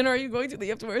 What dinner are you going to that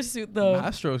you have to wear a suit though?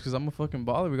 Astros, because I'm a fucking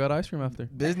baller. We got ice cream after.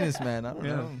 Businessman. I don't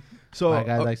Yeah. know. So My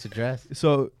guy likes to dress.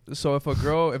 So if it's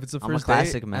the I'm a first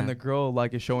classic date man. and the girl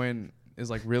like is showing is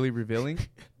like really revealing,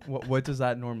 what does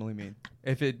that normally mean?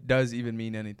 If it does even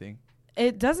mean anything.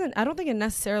 It doesn't. I don't think it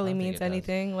necessarily I don't think means it does.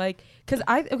 anything. Like, cause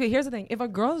okay, here's the thing. If a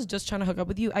girl is just trying to hook up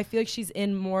with you, I feel like she's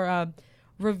in more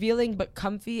revealing but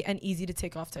comfy and easy to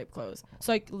take off type clothes.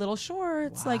 So like little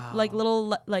shorts, like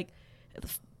little like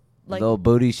like little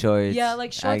booty shorts. yeah, like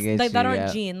I shorts get like that you, aren't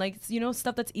yeah. jean, like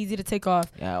stuff that's easy to take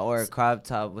off. Yeah, or a crop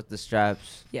top with the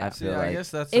straps. Yeah. I See, feel I like.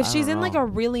 guess that's If I she's don't in like know. a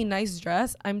really nice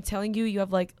dress, I'm telling you, you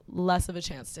have like less of a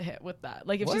chance to hit with that.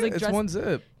 Like if What? she's like It's dressed, one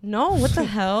zip. no, what the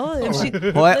hell? If she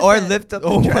Or listen, lift up the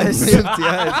one dress. lift,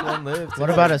 yeah, it's one lift. What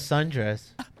about a sundress?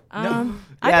 I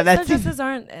Yeah, think that's- sundresses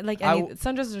aren't like I any. w-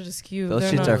 Sundresses are just cute. Those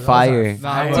They're shits not- are Those fire.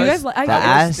 Nah, Do you guys like? The I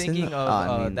ass was and thinking the- of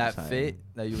oh, I mean, that sorry. fit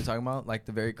that you were talking about, like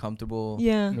the very comfortable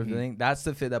Yeah. everything. That's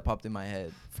the fit that popped in my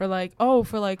head. For like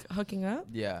hooking up.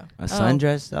 Yeah. A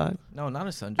sundress, dog. No, not a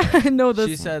sundress. No, the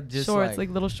She said just shorts, like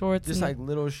little shorts. just and like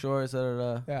little shorts.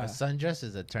 A Yeah. sundress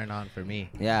is a turn on for me.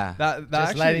 Yeah. That Just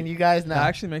actually, letting you guys know. that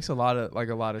actually makes a lot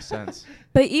of sense.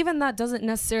 But even that doesn't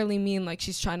necessarily mean like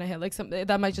she's trying to hit like something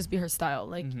that might just be her style,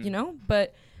 like Mhm. you know.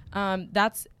 But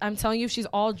that's I'm telling you, if she's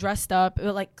all dressed up,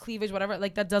 like cleavage, whatever.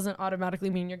 Like that doesn't automatically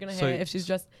mean you're gonna So hit if she's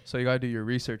dressed. So you gotta do your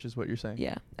research, is what you're saying.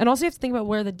 Yeah, and also you have to think about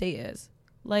where the date is.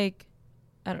 Like,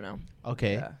 I don't know.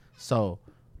 Okay, Yeah. so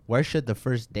where should the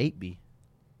first date be?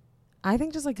 I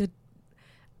think just like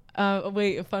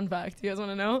wait, a fun fact. You guys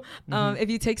want to know? Mhm. If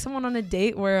you take someone on a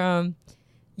date where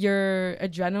your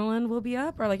adrenaline will be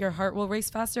up or like your heart will race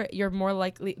faster, they're more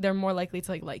likely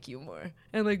to like you more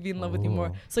and like be in love with you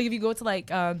more. Oh. So if you go to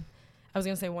like I was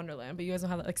gonna say Wonderland, but you guys don't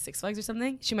have like Six Flags or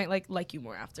something, she might like you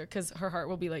more after because her heart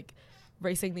will be like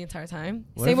racing the entire time.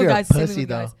 What Same if with you're a guys. Same pussy, with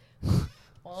guys.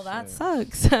 Well, that Shit.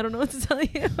 sucks. I don't know what to tell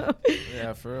you.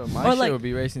 Yeah, for real. My Or shit like- would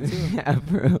be racing too. Yeah,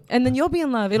 bro. And then you'll be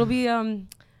in love. It'll be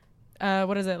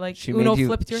what is it like? She Uno made you.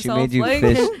 flipped She yourself. made you like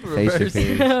face your Reverse.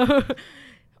 fears.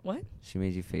 What? She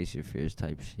made you face your fears,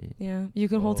 type shit. Yeah, you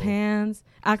can hold Oh. hands,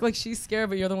 act like she's scared,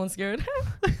 but you're the one scared.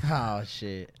 Oh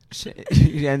shit!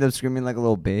 You end up screaming like a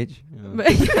little bitch.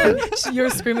 But you're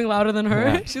screaming louder than her.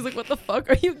 Yeah. She's like, "What the fuck?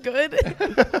 Are you good?"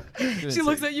 She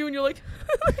looks at you and you're like,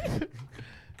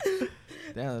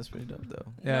 Damn, that's pretty dope though.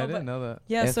 Yeah, No, I didn't but- know that.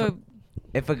 "Yeah." If So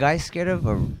If a guy's scared of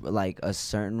a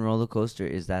certain roller coaster,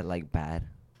 is that like bad?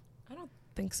 I don't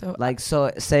think so. Like,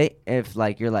 so say if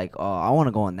like you're like, oh, I want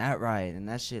to go on that ride, and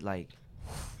that shit like,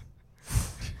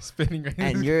 Spinning right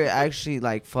and you're actually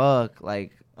like, fuck,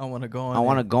 like I want to go on. I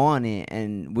want to go on it,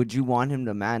 and would you want him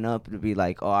to man up to be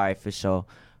like, oh, all right, for sure,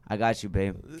 I got you,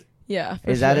 babe? Yeah. For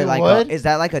Is that sure. it? Like, Would? is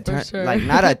that like a For turn, sure. like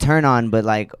not a turn on, but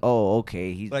like, oh,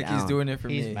 okay, he's like he's down. doing it for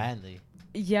He's me. manly.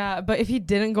 Yeah, but if he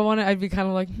didn't go on it, I'd be kind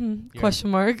of like, You're- question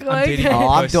mark. I'm Like, dating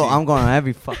Oh, Pussy. I'm going on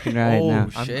every fucking ride Oh now.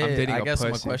 I'm shit! dating I a guess I'm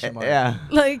a pussy. question mark. Yeah.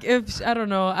 like if I don't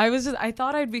know, I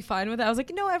thought I'd be fine with it. I was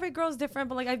like, no, every girl's different,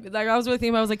 but I was really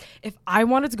thinking about, I was like, if I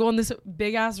wanted to go on this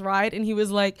big ass ride and he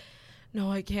was like, no,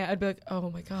 I can't, I'd be like, oh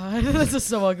my god, this is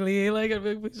so ugly. Like I'd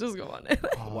be like, please just go on it.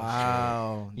 Oh,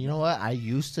 Wow. You know what? I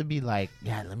used to be like,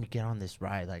 yeah, let me get on this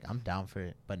ride. Like, I'm down for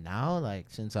it. But now, like,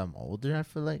 since I'm older, I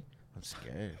feel like I'm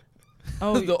scared.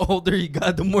 Oh, The older he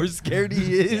got, the more scared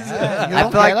he is. Yeah, you I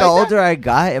don't feel like care the like that? older I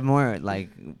got, it more like.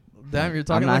 Damn, you're I'm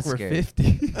talking not like we're scared.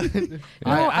 50.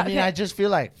 No, I mean, okay. I just feel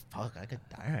like, fuck, I could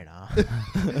die right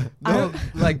now. No,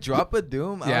 like drop a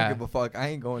doom. I Yeah. don't give a fuck. I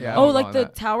ain't going. Yeah, down. oh, I'll like go on the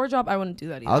that. tower drop, I wouldn't do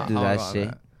that either. I'll do I'll that go on shit.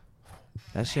 that.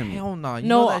 That shit Hell no. You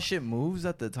No, know that shit moves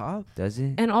at the top. does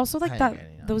it? And also I like ain't that,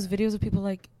 getting on those that. videos of people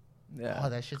like Oh,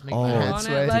 that shit's making Oh, my head on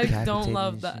sweat. it, like Decapitated don't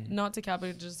love and that. shit. Not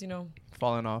decapitate, just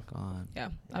Falling off. God. yeah.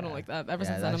 I don't Yeah. like that. Ever Yeah,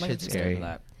 since that then, I'm like, I'm shit's too scared scary. of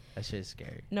that. That shit's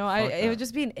scary. No, Fuck it that. would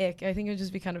just be an ick. I think it would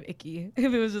just be kind of icky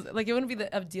if it was just like it wouldn't be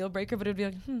a deal breaker, but it'd be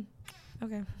like,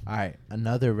 okay. All right,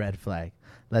 another red flag.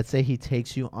 Let's say he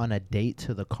takes you on a date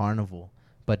to the carnival,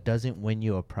 but doesn't win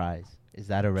you a prize. Is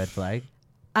that a red flag?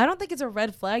 I don't think it's a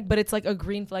red flag, but it's like a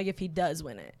green flag if he does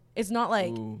win it. It's not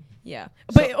like, Ooh. yeah.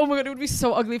 But oh my god, it would be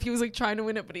so ugly if he was like trying to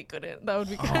win it, but he couldn't. That would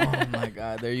be. Oh my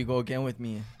god, there you go again with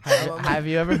me. Have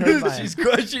you ever heard my... She's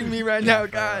crushing me right now,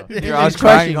 God. You're I was He's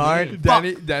crying crushing hard.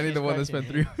 me. Danny, the one that spent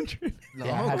crushing 300.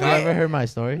 Yeah, have you ever heard my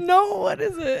story? No, what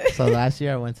is it? So last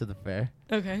year I went to the fair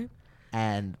Okay.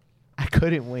 and I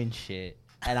couldn't win shit,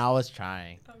 and I was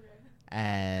trying, Okay.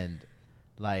 and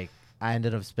like I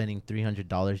ended up spending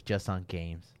 $300 just on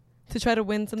games To try to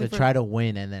win something to try to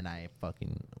win, and then I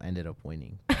fucking ended up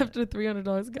winning. after $300.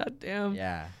 God damn.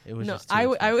 Yeah, it was No, just too I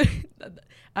would expensive.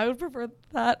 I would prefer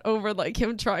that over like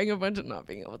him trying a bunch and not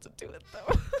being able to do it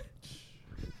though.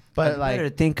 But You like, better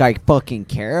think I fucking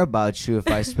care about you if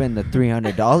I spend the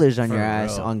 $300 on For your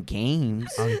ass real. on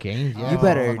games. on games, yeah. You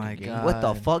better. Oh my God. What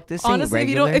the fuck? This ain't Honestly,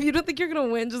 regular. if you don't think you're gonna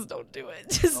win, just don't do it.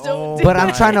 Just Oh don't. Do but it.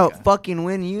 I'm trying to God. fucking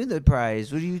win you the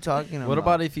prize. What are you talking about? What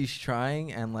about if he's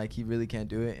trying and like he really can't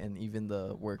do it, and even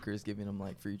the workers giving him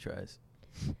like free tries?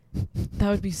 That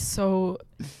would be so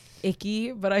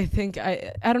icky. But I think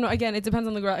I don't know. Again, it depends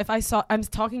on the girl. If I saw, I'm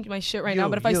talking my shit right now.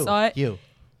 But if I saw it,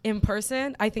 in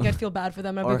person, I think I'd feel bad for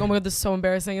them. I'd be like, oh my god, this is so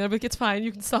embarrassing. And I'd be like, it's fine,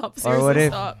 you can stop. Seriously, Or what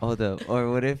if? stop. Hold up.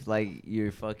 Or what if like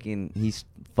he's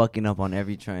fucking up on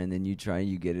every try, and then you try and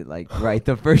you get it like right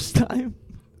the first time.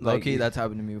 Low Like, key, that's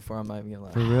happened to me before. I'm not even gonna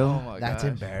lie. For real? Oh my That's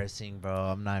gosh. embarrassing, bro.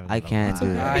 I'm not even. I gonna can't lie.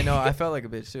 do that. I know. I felt like a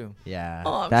bitch too. Yeah.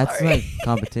 Oh, I'm That's sorry. like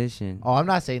competition. Oh, I'm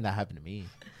not saying that happened to me.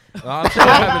 I'm sure it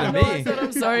happened to No, I me. said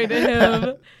I'm sorry to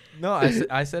him. No,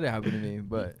 I said it happened to me,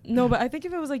 but No, but I think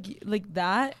if it was like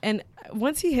that, and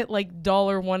once he hit like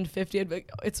 $1.50, I'd be like,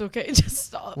 oh, it's okay, just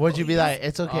stop. Would you be please." like,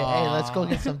 it's okay. Hey, let's go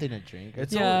get something to drink.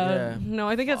 It's Yeah. yeah. No,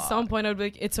 I think at some point I'd be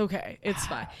like, it's okay, it's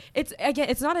fine. It's again,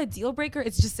 it's not a deal breaker.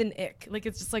 It's just an ick. Like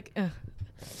it's just like,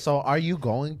 So, are you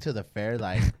going to the fair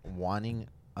like wanting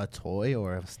a toy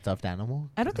or a stuffed animal?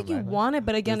 I don't think you want it,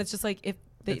 but again, it's just like if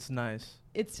they, It's nice.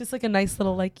 it's just like a nice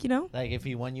little like, you know. Like if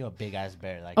he won you a big ass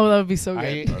bear, like Oh, that would be so are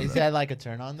good. you, is that like a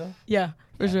turn on though? Yeah,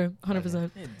 for Yeah. sure,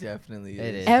 100%. It definitely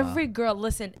It is. is. Every girl,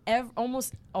 listen,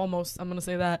 almost, I'm gonna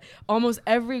say that. Almost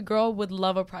every girl would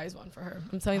love a prize one for her.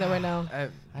 I'm telling you that right now.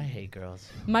 I hate girls.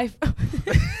 My,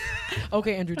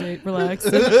 okay, Andrew Tate, relax.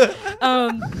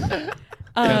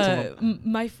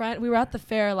 My friend, we were at the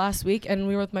fair last week, and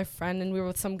we were with my friend, and we were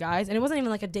with some guys, and it wasn't even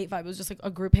like a date vibe. It was just like a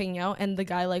group hanging out, and the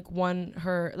guy like won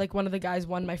her, like one of the guys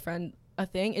won my friend a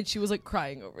thing, and she was like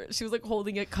crying over it. She was like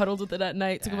holding it, cuddled with it at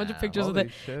night, took a bunch of Damn, pictures with Holy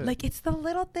it. shit. Like it's the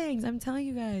little things. I'm telling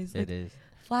you guys. Like, It is.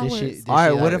 flowers. Did All right,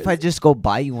 she, what like- if I just go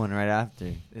buy you one right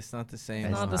after? It's not the same.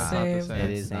 It's not the not same. It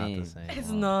is not the Same. same. It's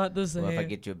not the same. Well, if I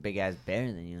get you a big ass bear,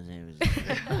 then you know what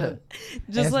I'm saying?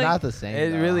 Just it's like, not the same. It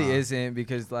though, really huh? isn't,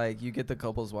 because like you get the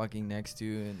couples walking next to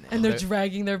you, and they're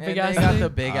dragging their and big they ass got thing. the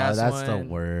big Oh, ass that's one.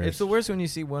 the worst. It's the worst when you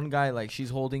see one guy like she's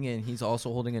holding it and he's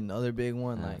also holding another big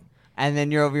one. Like And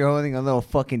then you're over here holding a little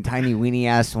fucking tiny weenie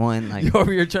ass one. Like you're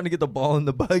over here trying to get the ball in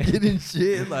the bucket and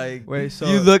shit. Like Wait, so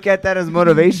you look at that as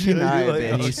motivation. Yeah, Alright, you're like,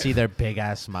 bitch. And you see their big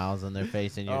ass smiles on their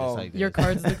face, and you're Oh. just like, Your this.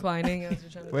 card's declining as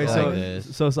you're trying to wait, Like so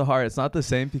this. so Sahar, it's not the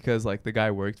same because like the guy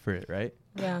worked for it, right?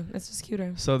 Yeah, it's just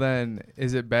cuter. So then,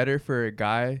 is it better for a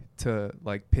guy to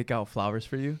like pick out flowers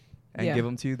for you and Yeah. give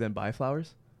them to you than buy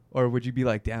flowers, or would you be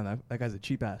like, damn, that guy's a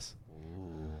cheap ass?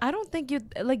 I don't think you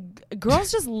like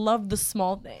girls just love the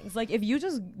small things. Like if you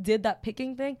just did that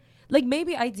picking thing, like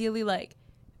maybe ideally like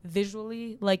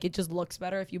visually like it just looks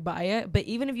better if you buy it. But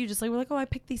even if you just like were like, oh, I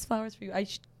picked these flowers for you, I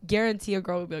guarantee a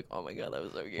girl would be like, oh my god, that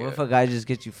was so cute. What if a guy just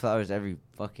gets you flowers every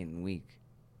fucking week,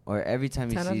 or every time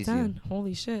he 10 out of sees 10.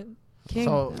 Holy shit. King.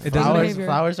 So It doesn't-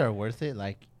 flowers are worth it.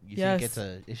 Like you Yes.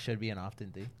 think it should be an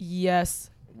often thing. Yes.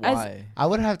 why? I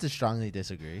would have to strongly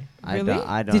disagree. Really?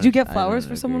 I don't. Did you get I flowers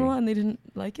don't for someone a agree. lot and they didn't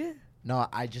like it? No,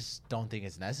 I just don't think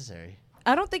it's necessary.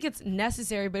 I don't think it's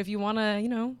necessary, but if you want to, you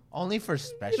know. Only for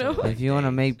special. know? like, If you want to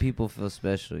days. make people feel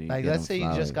special, you like, get let's them say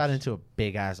you just got flowers. into a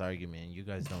big ass argument, and you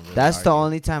guys don't really. That's the argue.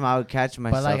 only time I would catch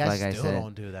myself. But Like, I I still said,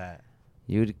 don't do that.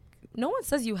 you'd. No one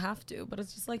says you have to, but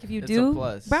it's just like if you It's a do,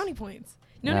 plus. brownie points.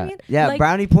 You know what I mean? Yeah, Like-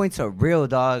 brownie points are real,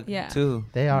 dog. Yeah. Too.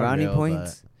 They are brownie real,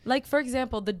 points. Like, for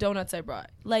example, the donuts I brought.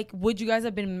 Like, would you guys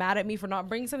have been mad at me for not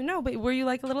bringing something? No, but were you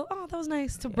like a little, oh, that was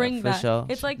nice to bring for that? sure.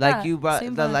 It's like that. you brought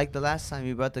Same the vibe. like the last time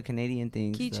you brought the Canadian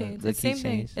things. Keychains. The It's same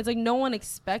thing. keychains. It's like no one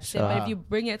expects it, but Sure. if you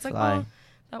bring it, it's like, Fly. oh,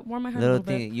 that warmed my heart Little a little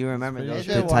bit. thing. You remember It those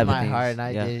did good warm type of my things. heart, and I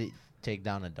yeah. did take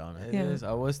down a donut. It Yeah. is.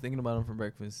 I was thinking about them for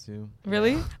breakfast too.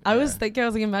 Really? I was Yeah. thinking, I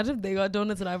was like, imagine if they got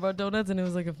donuts and I brought donuts, and it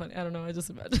was like a funny, I don't know, I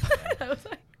just imagined. I was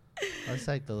like, It's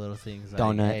like the little things. Like,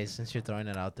 Donut. hey, since you're throwing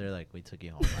it out there, like we took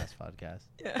you home last podcast.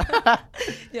 yeah.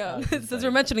 Yeah. was just Since like- we're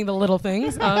mentioning the little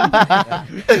things.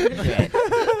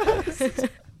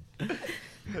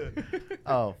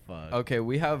 Oh fuck. Okay,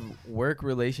 we have work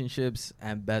relationships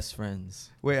and best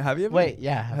friends. Wait, have you ever? Wait,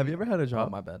 yeah. Have you ever had a Oh,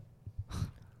 job? my bad.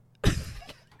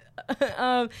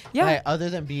 Yeah. Hey, other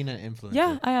than being an influencer.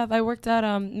 Yeah, I have. I worked at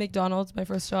McDonald's, my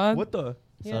first job. What the? So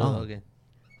Yeah. did Logan.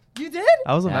 You did?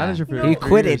 I was a Yeah. manager for. No. He 3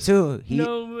 quit years. it too. He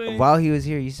No way. while he was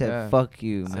here, you said, Yeah. "Fuck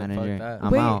you, Said, "Fuck manager. that."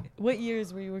 I'm Wait, out." what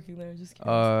years were you working there? Just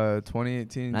curious.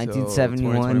 2018.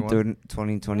 1971 till through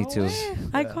 2022. No way.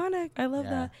 Iconic. I love Yeah,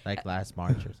 that. like last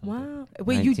March or something. Wow.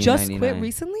 Wait, you just quit 1999.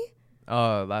 recently?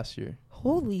 Last year.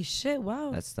 Holy shit!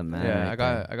 Wow. That's the man. Yeah,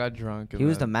 right I got drunk. there. and He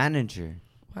was the then, manager.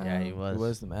 Wow. Yeah, he was. Who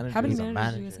was the manager? How many He's a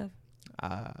managers do you guys manager. have?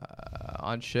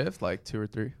 on shift like 2 or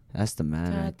 3. That's the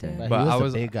man God right there. damn. But, But he I was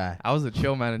was- a big guy. I was a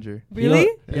chill manager. Really?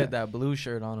 He had that blue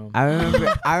shirt on him. I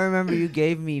remember. I remember you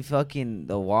gave me fucking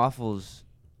the waffles,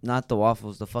 not the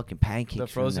waffles, the fucking pancakes. The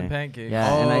from frozen there. pancakes.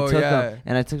 Yeah, and I Oh, took yeah. them,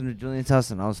 and I took them to Julian's house,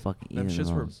 and I was fucking Them eating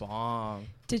shits were those. bomb.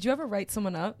 Did you ever write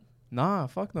someone up? Nah,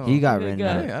 fuck no. He got Okay, written good.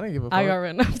 I up. didn't give a fuck. I got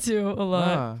written up too a lot.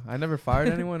 Nah, I never fired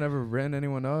anyone, never written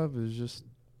anyone up. It was just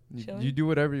you Chilling? do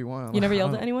whatever you want. You never Like,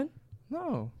 yelled I at don't- anyone?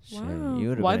 No. Shit, Wow. you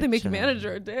would've Why'd been they make you chilling.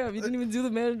 manager? Damn, you didn't even do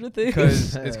the manager thing.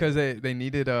 Because it's because they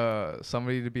needed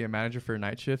somebody to be a manager for a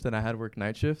night shift, and I had worked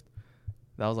night shift.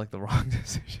 That was like the wrong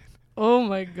decision. Oh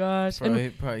my gosh. Bro, And he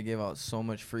probably gave out so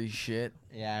much free shit.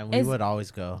 Yeah, and we would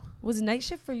always go. was night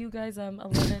shift for you guys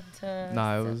 11 to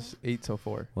Nah, it 7? was 8 till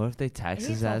 4. What if they tax 8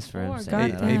 his till ass for him 4,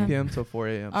 saying God that? 8 p.m. till 4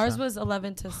 a.m. Ours was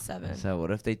 11 to 7. So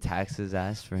what if they tax his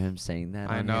ass for him saying that?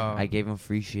 I on know. here? I gave him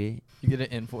free shit. You get an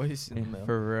invoice in the mail.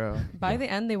 For real. By the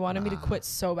end, they wanted me to quit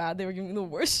so bad. They were giving me the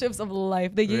worst shifts of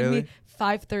life. They gave me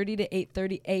 5:30 to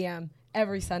 8:30 a.m.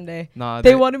 every Sunday. Nah,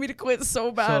 They wanted me to quit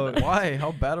so bad. So Why?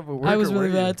 How bad of a worker I was really were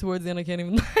you? bad towards the end. I can't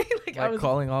even lie. I Like was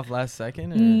calling off last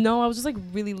second? Or? No, I was just like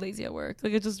really lazy at work.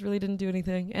 Like I just really didn't do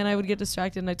anything, and I would get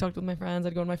distracted. And I talked with my friends.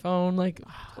 I'd go on my phone, like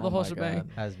the whole my shebang. God.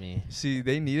 That's me. See,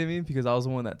 they needed me because I was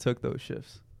the one that took those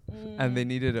shifts, and Mm. they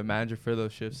needed a manager for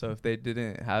those shifts. So if they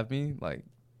didn't have me, like,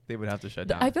 they would have to shut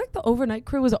down. I feel like the overnight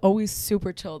crew was always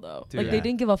super chill though. Dude. Like they Yeah.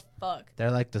 didn't give a fuck. They're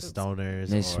like the It's- stoners.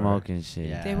 They or- smoke and shit.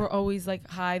 Yeah. They were always like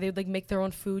high. They'd like make their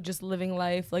own food, just living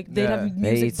life. Like they'd Yeah. have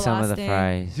They music eat some of the blasting.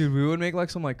 fries. Dude, we would make like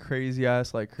some like crazy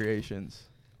ass like creations.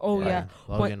 Oh yeah.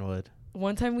 Logan would.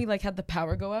 One time we like had the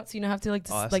power go out, so you know have to like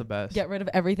Oh, that's like the best. get rid of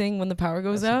everything when the power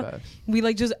goes That's out. the best. We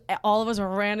like just all of us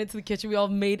ran into the kitchen. We all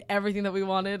made everything that we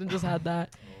wanted and just had that.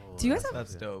 Do you guys have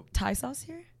That's dope. Thai sauce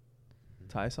here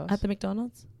Thai sauce? at the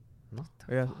McDonald's?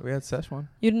 we had Szechuan.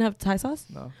 You didn't have Thai sauce?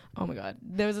 No. Oh my god,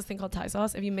 there was this thing called Thai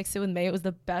sauce. If you mix it with mayo, it was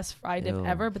the best fried dip Ew.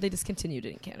 ever. But they discontinued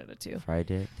it in Canada too. Fried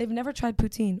dip. They've never tried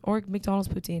poutine or McDonald's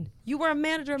poutine. You were a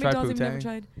manager at Tried McDonald's. You've never poutine.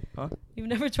 tried. Huh? You've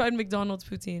never tried McDonald's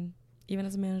poutine, even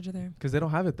as a manager there. Because they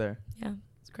don't have it there. Yeah,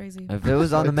 it's crazy. If it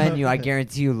was on the menu, I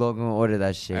guarantee you Logan will order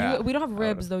that shit. Yeah. We don't have I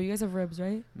ribs would've- though. You guys have ribs,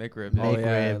 right? Make ribs. Oh, Make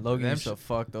yeah. rib. Logan Them used to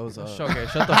fuck those up. Okay,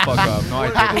 shut the fuck up. No,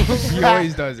 I didn't. He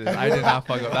always does it. I did not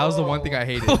fuck up. That was the one thing I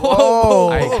hated. Whoa.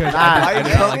 I couldn't- Nah, I you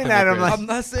didn't know- like the at him McRibs. like- I'm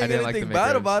not I saying didn't like anything the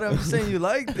bad McRibs. about it. I'm just saying you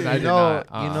liked it. I You did know,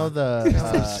 not, you know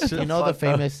the you know the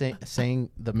famous saying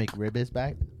the McRib is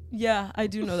back. Yeah, I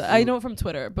do know that. I know it from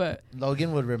Twitter, but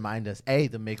Logan would remind us, "Hey,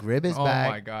 the McRib is Oh back."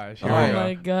 my gosh. oh Here we go.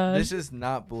 my god. This is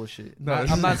not bullshit. No, I-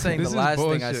 this I'm is- not saying the this is last thing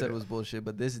I bullshit. said was bullshit,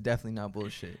 but this is definitely not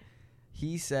bullshit.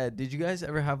 He said, "Did you guys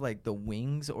ever have like the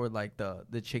wings or like the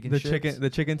chicken? The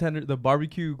chicken tender, the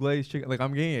barbecue glazed chicken. Like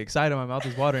I'm getting excited. My mouth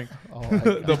is watering. Oh my The God.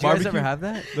 Did you guys barbecue- ever have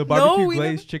that? The barbecue we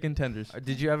glazed never- chicken tenders. Or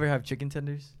did you ever have chicken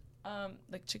tenders?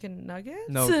 Like chicken nuggets?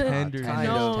 No, Oh, tenders. Kind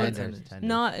No, of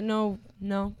tenders.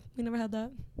 No, we never had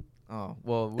that. Oh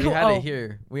well, we had it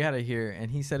here. We had it here,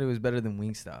 and he said it was better than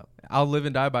Wingstop. I'll live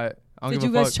and die by it. I don't Did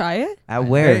give you a guys fuck. try it? At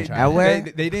where? They tried At it. where?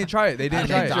 They didn't try it. They didn't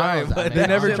At try it. McDonald's, at They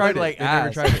never McDonald's. tried it. Like They never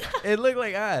ass. tried it. It looked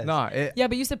like ass. Nah, it. Yeah,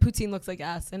 but you said poutine looks like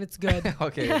ass, and it's good.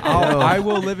 Okay. I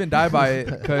will live and die by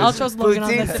it. I'll trust Logan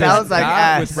on Poutine this. sounds like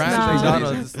That ass. with ranch Nah. is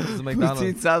McDonald's. This is McDonald's.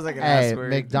 Poutine sounds like an Hey, ass word.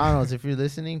 McDonald's, if you're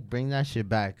listening, bring that shit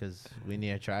back because we need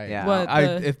to try it. Yeah. What?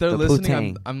 If they're The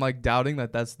listening, poutine. I'm like doubting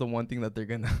that that's the one thing that they're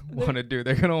gonna want to do.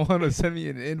 They're gonna want to send me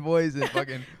an invoice and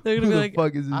fucking. They're Who gonna be the like,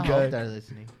 fuck is this I guy? hope they're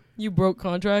listening. you broke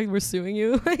contract. We're suing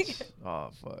you. Oh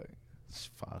fuck!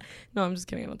 Fuck. No, I'm just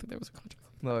kidding. I don't think there was a contract.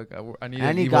 Look, I need. And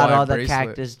an he evil got eye all the bracelet.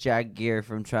 Cactus Jack gear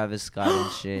from Travis Scott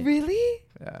and shit. Really?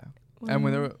 Yeah. And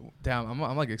when they were damn,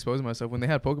 I'm like exposing myself. When they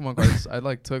had Pokemon cards, I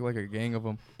like took like a gang of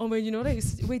them. Oh man, you know what I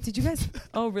used to, wait, did you guys?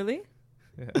 Oh really?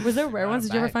 Was there rare ones?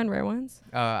 Did you ever back. find rare ones?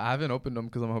 I haven't opened them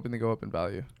because I'm hoping they go up in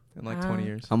value in like 20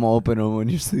 years. I'm gonna open them when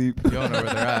you sleep. You don't know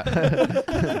where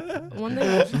they're at. One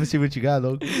day, Let me see what you got,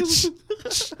 Logan.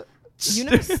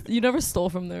 you never stole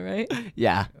from there, right?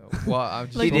 Yeah. Well, I'm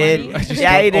just. Like He money? did. I just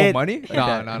Yeah, he stole- did. Oh, money?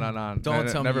 No. Don't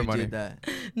tell me never you money. did that.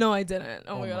 No, I didn't.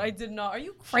 Oh my god, my- I did not. Are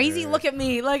you crazy? Shit. Look at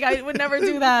me. Like I would never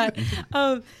do that.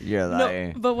 You're a No,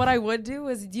 liar. but what I would do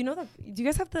is, do you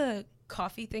guys have the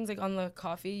coffee things like on the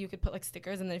coffee? You could put like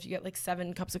stickers, and then if you get like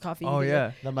 7 cups of coffee, you Oh could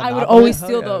yeah. The I would Monopoly? always Hell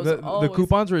steal yeah. those. The always.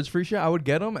 coupons where it's free shit, I would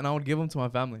get them and I would give them to my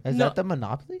family. Is No. that the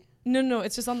Monopoly? No,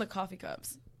 it's just on the coffee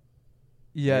cups.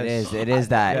 Yes. It is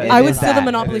that. Yeah, It I is would is steal the that.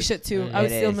 Monopoly It is. shit too. Yeah, I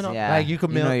would it steal is, Monopoly. yeah. Like you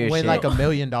could You know your win shit. like $1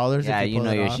 million. Yeah, if you pull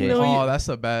know it your off. shit. No, Oh, you- that's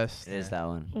the best. It is that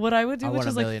one. What I would do, I which won $1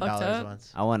 was like million fucked up,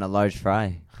 once. I want a large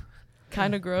fry.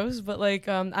 kind of gross, but like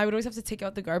I would always have to take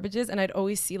out the garbages, and I'd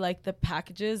always see like the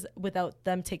packages without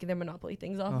them taking their Monopoly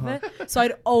things off of it. So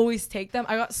I'd always take them.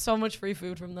 I got so much free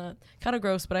food from that. Kind of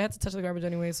gross, but I had to touch the garbage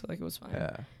anyway, so like it was fine.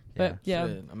 Yeah. But yeah.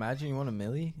 Shit, imagine you won $1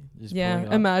 million. Just Yeah, pulling it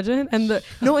off. imagine. And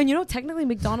and technically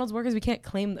McDonald's workers, we can't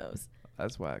claim those.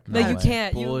 That's whack. Like you way.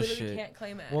 can't. You Bullshit. literally can't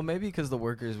claim it. Well, maybe because the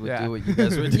workers would Yeah. do what you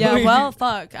guys were doing. Yeah, well,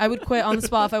 fuck. I would quit on the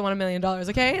spot if I won $1 million.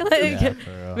 Okay, like Yeah, for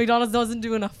real. McDonald's doesn't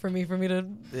do enough for me to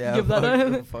yeah, give that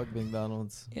fuck, up. fuck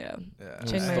McDonald's. Yeah. Yeah. And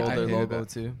Change my stole mind. their hated logo that.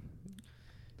 too.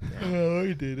 Oh,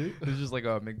 I did it. There's just like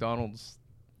a McDonald's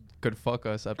could fuck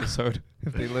us episode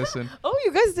if they listen. Oh,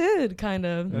 you guys did kind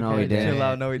of. No, Okay, he didn't. chill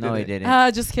out. No, he No, he didn't.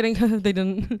 didn't. Just kidding. They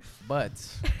didn't. But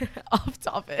Off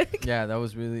topic. yeah, that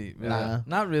was really Nah.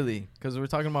 not really, because we're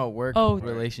talking about work, Oh.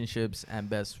 relationships, and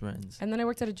best friends. And then I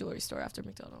worked at a jewelry store after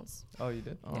McDonald's. Oh, you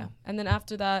did? Oh. Yeah. And then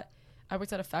after that, I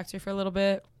worked at a factory for a little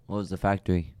bit. What was the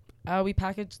factory? We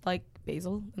packaged like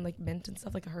basil and like mint and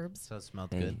stuff, like herbs. So it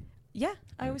smelled Hey, good. Yeah,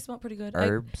 I always smelled pretty good.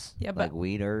 herbs? yeah, Like but-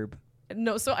 weed herb?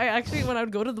 No, so I actually, when I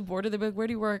would go to the border, they'd be like, where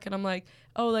do you work? And I'm like,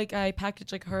 oh, like I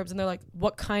package like herbs. And they're like,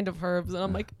 what kind of herbs? And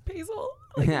I'm like, basil,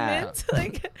 like Yeah. mint,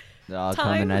 like They're all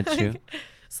thyme, coming at you. like,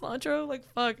 cilantro, like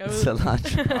fuck. I was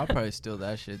Cilantro. I'll probably steal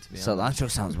that shit, to be honest. Cilantro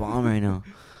sounds bomb right now.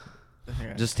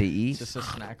 Yeah. Just to eat? Just a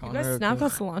snack You on guys her. snack on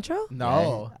cilantro?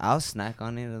 No. Yeah, I'll snack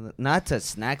on it. Not to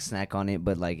snack on it,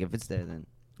 but like if it's there, then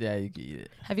Yeah, you can eat it.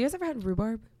 Have you guys ever had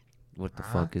rhubarb? what the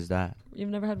Huh? fuck is that? You've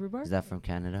never had rhubarb? Is that from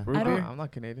Canada? I don't- I'm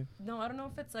not Canadian. No, I don't know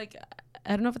if it's like, I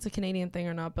don't know if it's a Canadian thing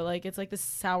or not, but like it's like this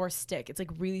sour stick. It's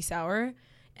like really sour,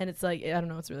 and it's like, I don't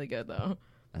know, it's really good though.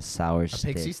 A sour A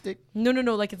pixie stick. stick? No,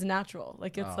 like it's natural.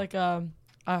 Like it's Oh. like a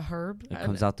herb. It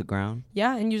comes out the ground.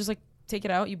 Yeah, and you just like take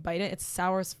it out, you bite it. It's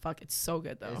sour as fuck. It's so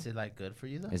good though. Is it like good for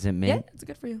you though? Is it Yeah, mint? it's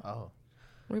good for you. Oh.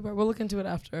 Rhubarb. We'll look into it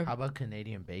after. How about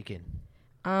Canadian bacon?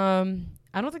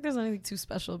 I don't think there's anything too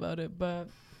special about it, but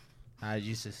I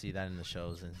used to see that in the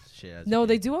shows and shit. as a no,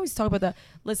 they kid. do always talk about that.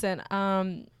 Listen,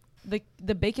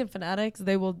 the bacon fanatics,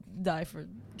 they will die for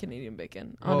Canadian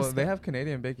bacon. Oh, Honestly. they have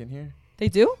Canadian bacon here. They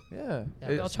do? Yeah.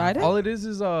 Yeah, Y'all tried it? All it is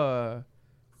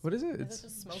what is it? It's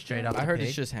Straight up. I heard pig?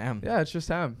 it's just ham. yeah, it's just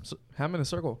ham. Ham in a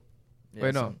circle. Yeah,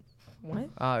 Wait, so- no. What?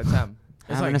 It's ham. It's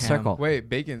Ham in like a ham. circle. Wait,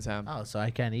 bacon's ham. Oh, so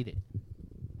I can't eat it.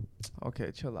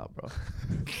 Okay, chill out, bro.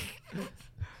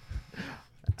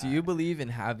 Do you believe in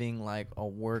having like a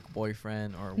work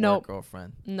boyfriend or a No. work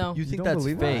girlfriend? No. You think don't that's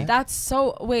believe that? fake? That's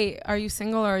so. Wait, are you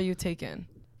single or are you taken?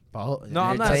 Oh, No, I'm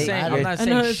You're not taking- saying. I'm you're not I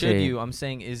know saying it's- should you. I'm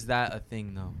saying is that a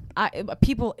thing though?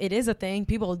 People, it is a thing.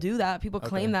 People do that. People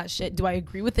claim Okay. that shit. Do I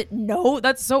agree with it? No,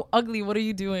 that's so ugly. What are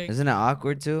you doing? Isn't it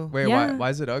awkward too? Wait, Yeah. why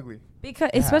is it ugly?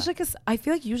 Because Yeah. especially because I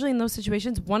feel like usually in those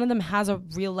situations, one of them has a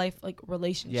real life like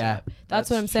relationship. Yeah, that's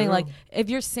what that's I'm saying. true. Like if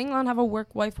you're single and have a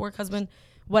work wife, work husband,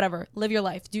 whatever, live your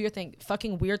life, do your thing.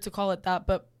 Fucking weird to call it that,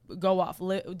 but go off, do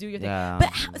your thing. Yeah.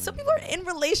 But some people are in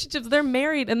relationships, they're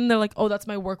married, and they're like, oh, that's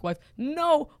my work wife.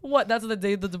 No, what? That's the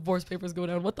day the divorce papers go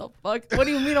down. What the fuck? What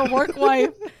do you mean a work wife?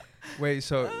 Wait,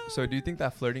 so do you think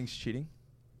that flirting's cheating?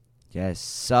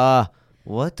 Yes.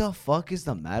 What the fuck is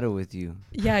the matter with you?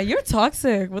 Yeah, you're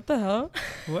toxic. What the hell?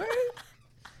 What?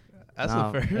 That's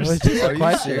No, the first. it was just a Are you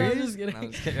question. serious? I'm just kidding.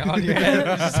 I'm just kidding. On your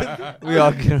head. We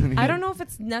all get on I don't know if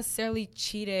it's necessarily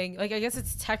cheating. Like, I guess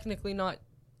it's technically not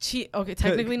cheat. Okay,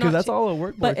 technically not. Because that's cheat- all a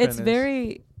work but boyfriend it's is.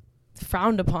 very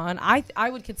frowned upon. I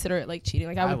would consider it like cheating.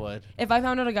 Like I I would, would. if I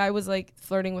found out a guy was like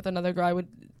flirting with another girl,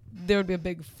 there would be a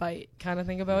big fight kind of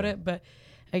thing about it. But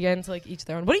again, to like each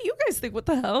their own. What do you guys think? What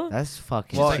the hell? That's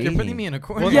fucking Well, like cheating. you're putting me in a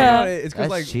corner. Well, Yeah. no, it's because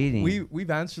That's like cheating. we've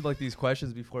answered like these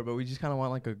questions before, but we just kind of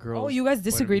want like a girl. Oh, you guys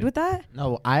disagreed with that?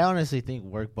 No, I honestly think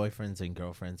work boyfriends and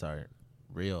girlfriends are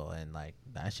real, and like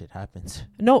that shit happens.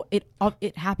 No, it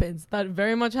happens. That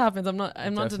very much happens. I'm not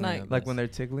Definitely denying. happens. like when they're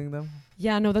tickling them.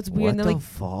 Yeah, no, that's weird. What And they're the like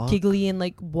fuck? giggly and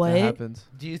like what? That happens.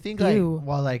 Do you think like, Ew.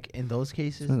 well, like in those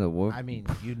cases, Isn't the work- I mean,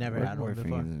 you never work had one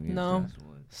before. boyfriends and No. girlfriends.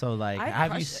 So like, I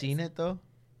have you crushed seen it though?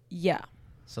 Yeah.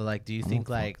 So like, do you Oh, think fuck.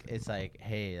 like it's like,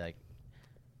 hey, like,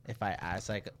 if I ask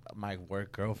like my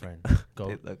work girlfriend, go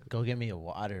Hey, look. go get me a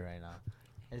water right now,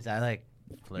 is that like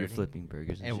You're flirting? flipping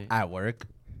burgers and And shit. at work?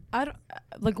 I don't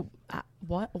like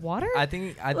what water? I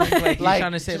think like you're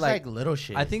trying to say just like. little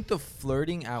shit. I think the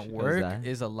flirting at Shows work that.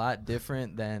 is a lot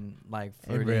different than like in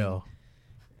flirting. real.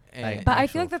 and- Like, But I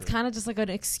actual feel like that's flirting. kind of just like an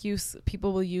excuse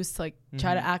people will use to like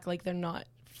try to Mhm. act like they're not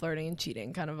flirting and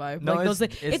cheating kind of vibe. No, like those,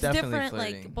 it's it's definitely different.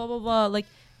 flirting. Like blah blah blah. Like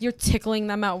you're tickling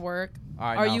them at work. All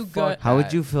right, Are now you fuck good? How would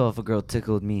that. you feel if a girl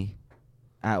tickled me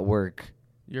at work?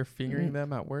 You're fingering Mm.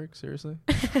 them at work? Seriously?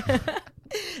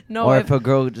 No, or if, if a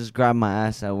girl just grabbed my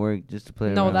ass at work just to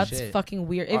play no, around? that's Shit. fucking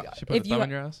weird. She put a thumb in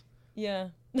your ass? Yeah.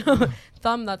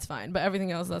 Thumb, that's fine. But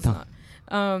everything else, that's not.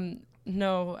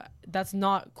 No, that's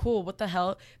not cool. What the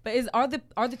hell? But are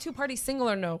the two parties single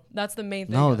or no? That's the main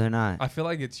thing. No, they're not. I feel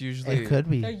like it's usually. It could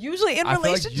be. They're usually in I feel like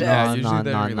relationships. yeah, No, usually no,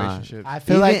 they're no, in no. relationships. I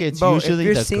feel like Even- it's bro, usually if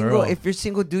you're the single, girl. If you're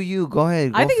single, do you go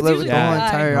ahead? Go I think it's flirt with usually the whole the guy.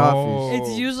 entire No. office.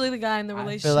 It's usually the guy in the I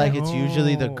relationship. feel like it's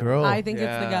usually the No. girl. I think it's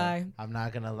Yeah. the guy. I'm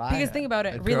not gonna lie. Because think about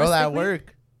it, A girl at realistically-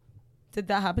 work. Did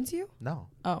that happen to you? No,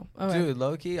 Oh, okay. Dude,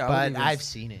 low key, but I've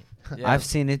seen it. Yeah. I've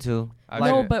seen it too.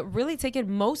 No, but really take it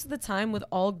most of the time with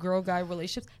all girl guy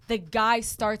relationships, the guy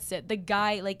starts it. The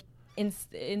guy like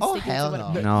instinctive hell to no.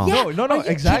 whatever. No. Yeah. No, Are you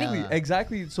exactly, kidding?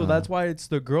 exactly. So that's why it's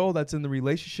the girl that's in the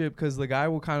relationship, because the guy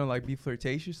will kind of like be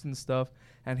flirtatious and stuff,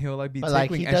 and he'll like be But, like,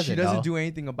 tickling, he and she doesn't doesn't know. do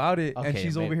anything about it, and Okay,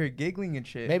 she's over maybe- here giggling and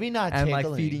shit. Maybe not and like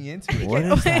tickling. feeding into it. What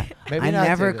is that? Maybe I not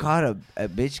never tickling. caught a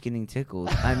bitch getting tickled.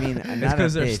 I mean, not a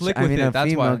 'cause they're bitch. slick I with mean, it, a that's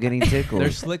female why. getting tickled.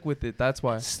 They're slick with it. That's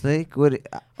why. Slick with it.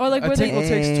 Or like A where tickle they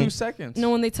takes Eh. 2 seconds. no,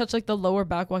 when they touch like the lower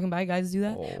back walking by, guys do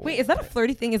that. Oh. Wait, is that a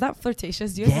flirty thing? Is that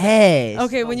flirtatious? Do you guys do that? Yes.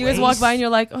 Okay, when you guys walk by and you're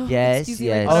like, oh, Yes, excuse me,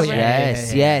 yes, like, Oh, whatever. yeah.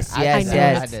 yes, yes, I yes, know,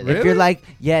 yes. I did. If Really? you're like,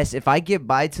 yes, if I get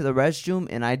by to the restroom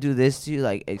and I do this to you,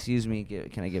 like, excuse me,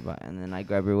 can I get by? And then I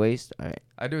grab your waist. All right.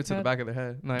 I do it to the Yeah. back of the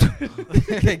head. Like,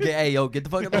 Hey, yo, get the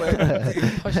fuck out of the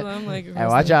way. Push them like. Hey,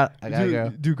 watch out! I gotta do, go.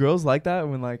 do girls like that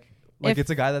when like If- it's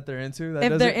a guy that they're into? That If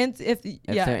does they're it? if If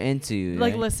yeah. they're into you.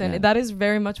 Like, right? listen, Yeah. that is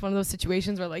very much one of those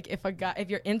situations where, like, if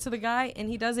you're into the guy and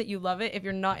he does it, you love it. If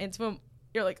you're not into him,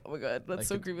 you're like, oh my god, that's Like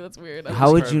so it- creepy, that's weird.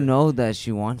 How would you pervert. know that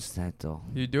she wants that though?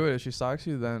 You do it. If she stalks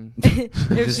you, then.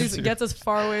 if she gets as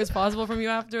far away as possible from you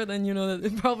after, then you know that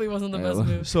it probably wasn't the Yeah, best well-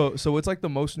 move. So what's like the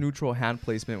most neutral hand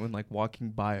placement when like walking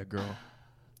by a girl?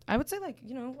 I would say, like,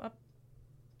 you know, up,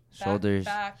 back, Shoulders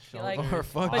back, like, Or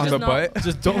fuck but On just the not- butt?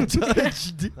 Just don't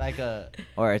touch. Like a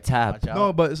Or a tap. watch out.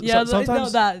 No, but yeah, no,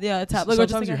 sometimes that, yeah, tap. Like, or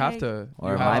just sometimes like you a, have hey. to.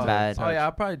 Or you my have to bad. touch. Oh yeah,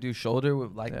 I'll probably do shoulder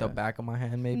with like Yeah. the back of my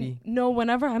hand, maybe. No,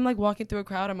 whenever I'm like walking through a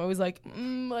crowd, I'm always like,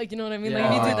 like, you know what I mean? Like,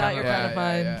 if you Yeah. do that, you're Yeah, kind of yeah,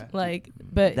 fine. yeah. Like,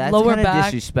 but That's lower kind of back.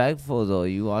 disrespectful though.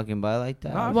 You walking by like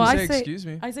that. No, if Well, you I say say- excuse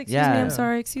me. I say, excuse Yeah. me, I'm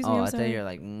sorry, excuse me, Oh, I'm I thought sorry. you're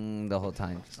like the whole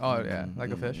time. Oh, yeah,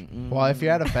 like a fish. Well, if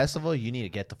you're at a festival, you need to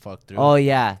get the fuck through. Oh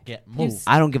yeah. Get You move.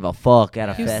 I don't give a fuck at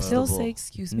a You festival. still say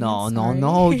excuse me. No, I'm no, sorry.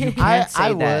 no. You can't say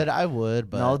I that. would,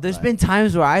 but No, there's like, been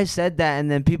times where I said that and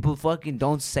then people fucking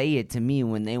don't say it to me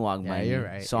when they walk Yeah, by you're me.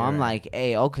 right, So you're I'm right. like,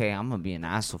 hey, okay, I'm gonna be an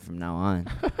asshole from now on.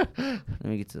 Let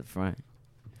me get to the front.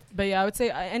 But yeah, I would say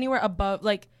anywhere above,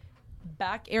 like,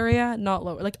 back area, not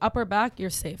lower. Like, upper back, you're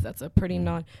safe. That's a pretty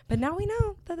non. But now we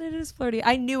know that it is flirty.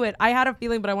 I knew it. I had a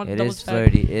feeling, but I wanted It to double is check.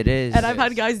 flirty. It is. And I've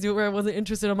had guys do it where I wasn't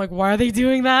interested. I'm like, why are they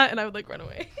doing that? And I would, like, run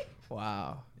away.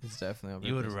 Wow, it's definitely.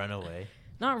 you would run away.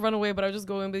 Not run away, but I would just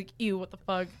go and be like, ew, what the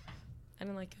fuck? I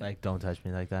didn't like it. Like, don't touch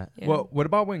me like that. Yeah. Well, what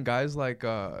about when guys like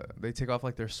they take off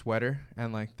like their sweater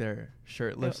and like their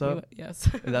shirt Yeah, lifts we up? would- Yes.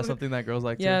 Is that something that girls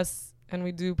like too? Yes. And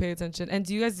we do pay attention. And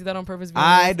do you guys do that on purpose?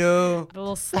 I videos? do. The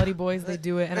little slutty boys, they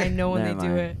do it. And I know when they Never do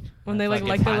mind. it. When they, like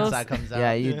Fucking their little... panza comes out.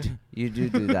 Yeah, you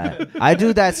do that. I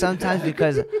do that sometimes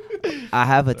because I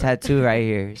have a tattoo right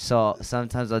here. So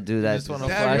sometimes I'll do that. just wanna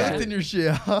Damn, flash you're it. lifting your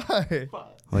shit high.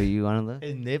 What you want to look?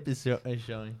 His nip is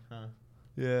showing. Huh?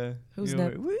 Yeah. Who's You know,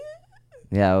 that? woo.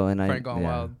 Yeah, when I. Frank gone yeah.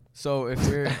 wild. So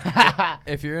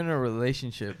if you're in a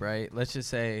relationship, right? Let's just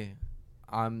say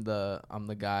I'm the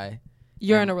guy.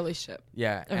 You're in a relationship.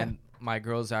 Yeah, Okay. and my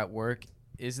girl's at work.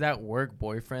 Is that work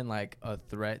boyfriend like a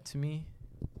threat to me?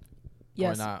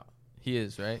 Yes. Or not? He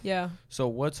is, right? Yeah. So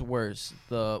what's worse,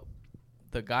 the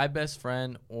guy best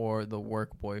friend or the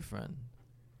work boyfriend?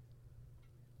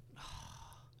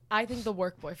 I think the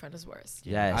work boyfriend is worse.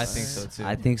 Yes. I think so, too.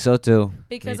 I think so too.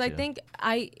 Because Me I too. think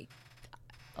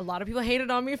a lot of people hated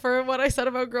on me for what I said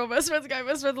about girl best friends, guy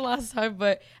best friend the last time,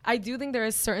 but I do think there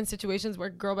is certain situations where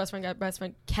girl best friend, guy best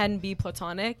friend can be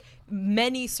platonic.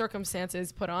 Many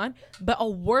circumstances put on, but a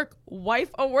work wife,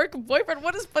 a work boyfriend,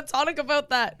 what is platonic about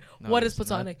that? No, What is it's not.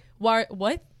 platonic? Why?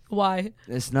 What? Why?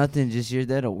 It's nothing. Just you're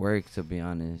there to work, to be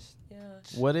honest. Yeah.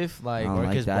 What if like I don't work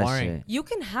like is that boring. shit. You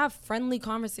can have friendly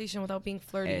conversation without being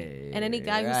flirty. Hey, and any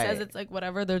guy who right. says it's like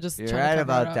whatever, they're just You're trying right to cover it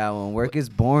about up. that one. Work is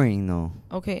boring though.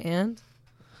 Okay, and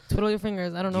twiddle your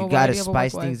fingers. I don't know. You what gotta do have a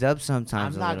spice work things wife? up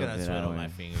sometimes. I'm not a little gonna bit, twiddle I my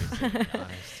would. fingers. To be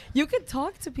honest. You could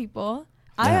talk to people.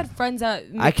 I Yeah. had friends at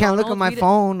I can't look at McDonald's, my we did-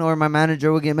 phone or my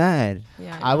manager will get mad.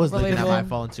 Yeah, I was looking at my relatable.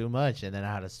 phone too much, and then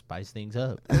I had to spice things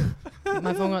up.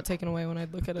 My phone got taken away when I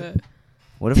look at it.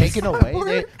 What if Taken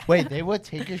away? They would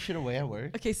take your shit away at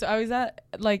work. Okay, so I was at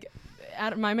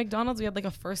my McDonald's. We had like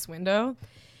a first window,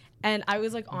 and I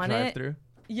was like on Drive it. through.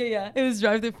 Yeah. It was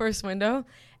drive through first window.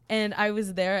 And I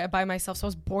was there by myself, so I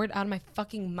was bored out of my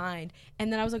fucking mind.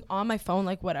 And then I was like on my phone,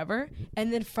 like whatever.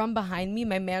 And then from behind me,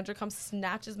 my manager comes,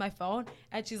 snatches my phone,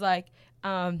 and she's like,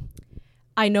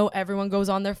 I know everyone goes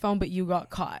on their phone, but you got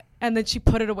caught. And then she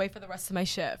put it away for the rest of my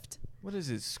shift. what is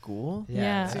it, school?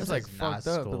 Yeah. It seems this like is not fucked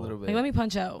up a school. little bit. Like, let me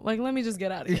punch out. Like, let me just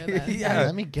get out of here. Then. Yeah,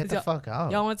 let me get the Y'all- fuck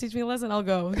out. Y'all want to teach me a lesson? I'll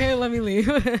go. Okay, let me leave.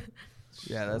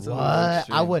 Yeah, that's a little What? I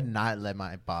extreme. would not let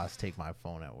my boss take my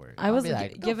phone at work. I I'd was be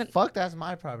like, like, given- fuck, that's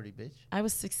my property, bitch. I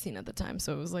was 16 at the time,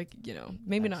 so it was like,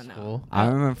 maybe That's not now. cool. I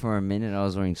remember for a minute I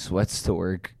was wearing sweats to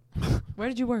work. Where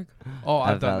did you work? Oh,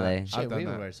 I've At done valet. that. Shit, I've done we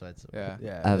would that. wear sweats. Yeah.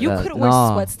 Yeah. You couldn't wear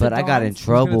sweats to but I got in dance? Who's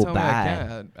gonna trouble tell me I bad.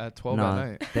 can't at 12 No, at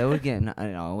night? they would get.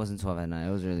 No, it wasn't 12 at night.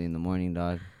 It was early in the morning,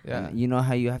 dog. Yeah. And you know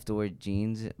how you have to wear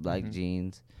jeans, black Mhm.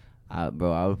 jeans.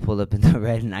 Bro, I would pull up in the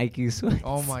red Nike sweats.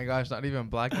 Oh my gosh, not even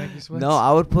black Nike sweats. No,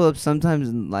 I would pull up sometimes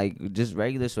in like just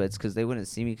regular sweats because they wouldn't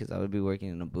see me because I would be working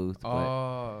in a booth.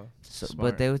 Oh. But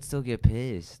smart. they would still get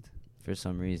pissed for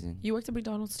some reason. You worked at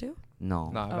McDonald's too? No.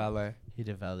 Nah, Oh. valet. He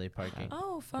did valet parking.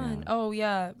 Oh, fun. Yeah. Oh,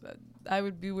 yeah. I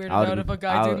would be weirded I would out be- if a I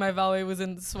guy doing would- my valet was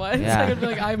in sweats. Yeah. I would be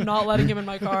like, I'm not letting him in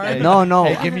my car. No.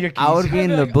 Hey, give me your I would keys. be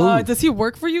in I'd the like, booth. does he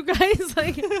work for you guys?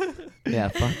 Like, Yeah,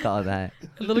 fuck all that. I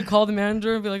literally call the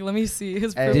manager and be like, let me see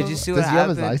his Hey, proof Did of- you see Does what he have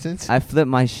his happened? license? I flipped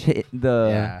my shit.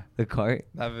 Yeah. The cart.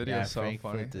 That video Yeah, is so Frank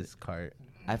funny. flipped his cart.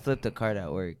 I flipped a cart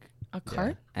at work a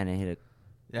cart? and it hit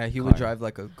Yeah, he Car. would drive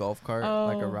like a golf cart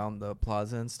like Oh. around the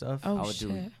plaza and stuff. Oh, I would shit.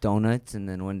 do donuts, and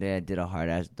then one day I did a hard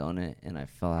ass donut and I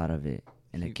fell out of it,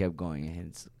 and You- it kept going and hit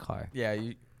its car. Yeah,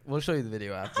 we'll show you the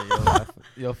video after. You'll laugh.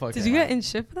 You'll fucking. Did you get laugh. in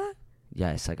shit for that?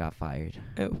 Yes, I got fired.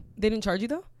 Oh. They didn't charge you,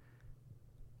 though?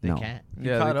 They No. can't. He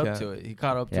Yeah, caught they up can. to it. He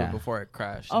caught up to Yeah. it before it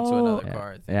crashed Oh. into another Yeah, car.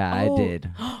 I think. yeah, I Oh. did.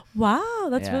 Wow,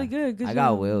 that's Yeah. really good. Good I got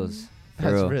job. wheels. For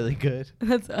That's real. really good.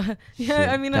 That's yeah. Shit,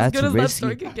 I mean, as that's good as that risky.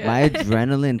 story could get. My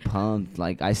adrenaline pumped.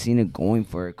 Like I seen it going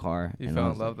for a car. You and I fell in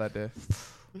was love like, that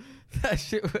day. That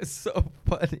shit was so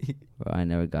funny. Bro, I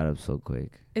never got up so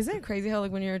quick. Isn't it crazy how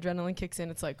like when your adrenaline kicks in,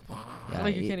 it's like, Yeah,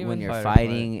 like you can't when even. you're Fight or flight.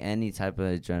 fighting any type of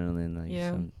adrenaline, like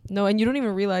Yeah. No, and you don't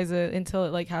even realize it until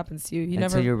it like happens to you. You until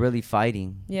never. you're really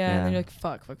fighting. Yeah, and then you're like,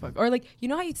 fuck. Or like, you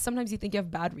know how sometimes you think you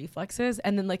have bad reflexes,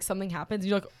 and then like something happens, and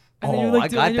you're like, and then you're like, I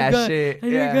dude, got and you're that good, shit.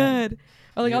 and Yeah. you're good.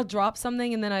 Or like Yeah. I'll drop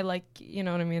something, and then I like, you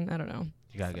know what I mean? I don't know.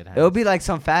 You got good. It'll be like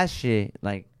some fast shit,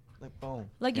 like Like boom.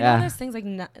 Like you know, Yeah. there's things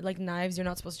like knives. You're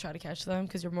not supposed to try to catch them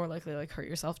because you're more likely to like hurt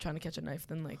yourself trying to catch a knife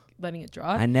than like letting it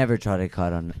drop. I never try to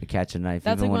catch a knife,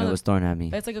 That's even like when one it of was thrown at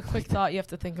me. It's like a quick thought you have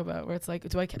to think about where it's like,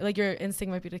 do I like your instinct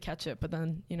might be to catch it, but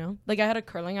then you know, like I had a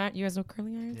curling iron. You guys know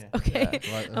curling irons? Yeah. Okay.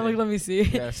 Yeah. I'm like, let me see.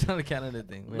 Yeah, it's not a Canada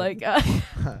thing. Like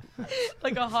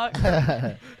like a hot.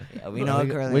 Yeah, we know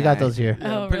we got those here.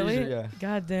 Yeah, Oh I'm pretty really? sure, yeah.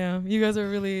 God damn, you guys are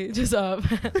really just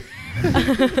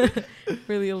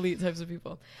really elite types of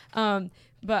people.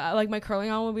 But like my curling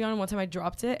iron will be on. One time I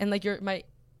dropped it, and like my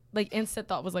instant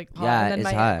thought was like hot, Yeah, and then it's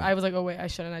my hot. I was like, oh wait, I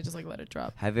shouldn't. I just like let it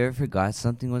drop. Have you ever forgot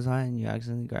something was hot and you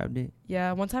accidentally grabbed it?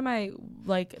 Yeah, one time I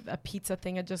like a pizza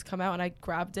thing had just come out, and I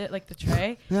grabbed it like the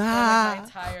tray. and, like, Ah. my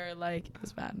entire like it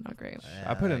was bad, not great.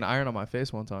 I put an iron on my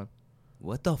face one time.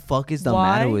 What the fuck is the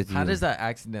Why? matter with you? How does that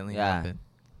accidentally Yeah. happen?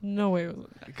 No way. It was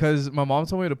Because my mom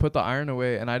told me to put the iron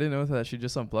away, and I didn't know that she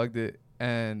just unplugged it.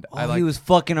 And Oh, I like he was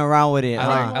fucking around with it. I huh?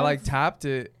 like I like tapped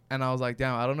it, and I was like,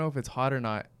 damn, I don't know if it's hot or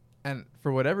not. And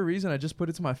for whatever reason, I just put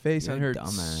it to my face You're and a heard,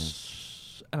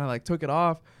 dumbass. and I like took it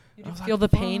off. You I did was feel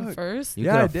like, the pain fuck. first. You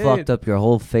Yeah, I could have fucked did. up your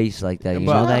whole face like that. You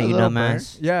But- know that, A you little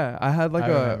dumbass? Yeah, I had like I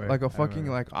remember, a I fucking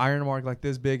remember. like iron mark like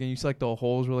this big, and you see like the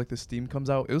holes where like the steam comes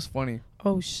out. It was funny.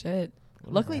 Oh shit.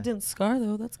 Luckily, it Yeah. didn't scar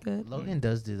though. That's good. Logan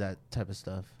does do that type of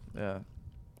stuff. Yeah,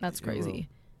 That's You will. crazy.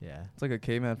 Yeah. it's like a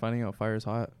caveman finding out fire is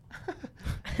hot.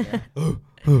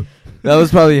 That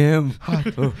was probably him.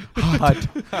 Hot.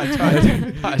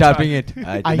 Tapping it.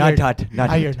 Not hot. Not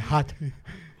Iron hot.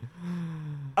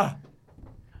 hot.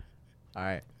 All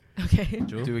right. Okay.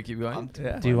 Do we keep going?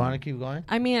 Yeah. Do you want to keep going?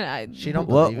 I mean, She don't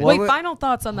What- believe it. what Wait, were- final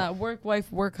thoughts on that. Work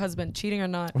wife, work husband, cheating or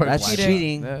not? Work That's wife.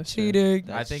 cheating. Yeah, shit. Cheating.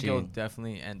 I That's think you'll cheating.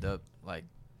 definitely end up like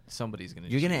somebody's gonna.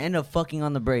 You're gonna cheat. end up fucking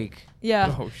on the break.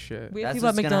 Yeah. Oh shit. We have That's people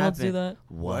at what's gonna McDonald's do happen. that.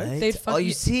 What? They'd fuck Oh, you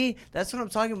you- see? That's what I'm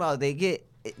talking about. They get.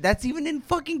 That's even in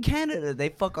fucking Canada. They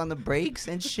fuck on the breaks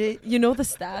and shit. You know the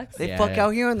stacks? They Yeah, fuck yeah. out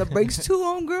here on the breaks too,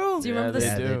 homegirl. Do you Yeah, remember they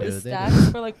the, do. the They do. stacks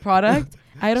for like product?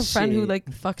 I had a friend who Shit.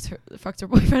 like fucked her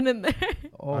boyfriend in there.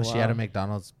 Oh, she had a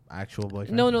McDonald's actual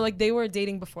boyfriend. No, like they were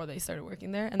dating before they started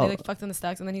working there, and they Oh. like fucked in the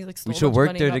stacks, and then he like stole We a should bunch of work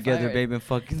money there and got together, fired. babe, and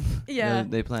fucking. Yeah.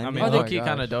 They plan. I it. mean, Or they- low key Oh my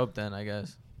kind of gosh. dope then, I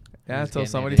guess. Yeah, Who's until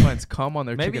getting somebody it? finds cum on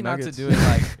their Maybe chicken not nuggets. to do it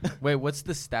like. Wait, what's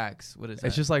the stacks? What is that?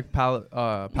 It's just like pallets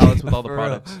with all the For real.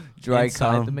 products. Dry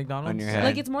inside cum the McDonald's on your Yeah. head.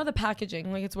 Like it's more the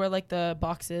packaging, like it's where like the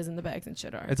boxes and the bags and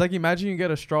shit are. It's like imagine you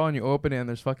get a straw and you open it and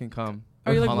there's fucking cum.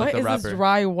 Or you're like, on, what the is this wrapper.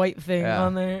 dry white thing Yeah.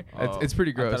 on there? It's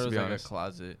pretty I gross, thought to it was be like honest. a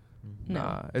closet. No.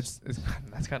 Nah, it's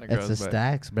that's kind of It's gross. the but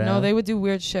stacks, bro. No, they would do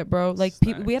weird shit, bro. Like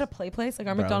we had a play place, like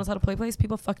our Bro. McDonald's had a play place.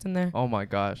 People fucked in there. oh my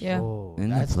gosh. Yeah. Oh, In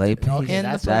the that's play di- okay, place? In the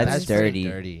that's, play that's place.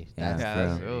 dirty. Yeah. That's, Yeah,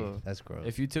 gross. that's- ugh. That's gross.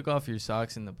 If you took off your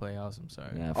socks in the playhouse, I'm sorry.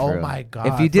 Yeah, for Oh real. my god!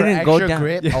 If you For didn't go extra down-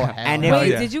 grip, Yeah. oh, hell And no. if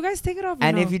Wait, yeah. did you guys take it off? or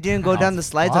And no? if you didn't go Oh, down the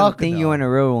slides, I fuck think you no. were in a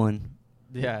real one.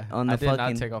 Yeah. On the I did not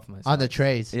fucking- take off my On the socks.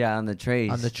 trays. Yeah, on the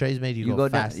trays. On the trays made you, You go, go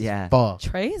down- fast. yeah. Fuck.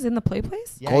 Trays in the play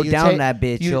place? Yeah, Go you down take- that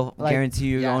bitch. you, You'll like- guarantee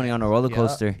you're yeah, only on a roller yeah,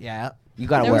 coaster. Yeah. You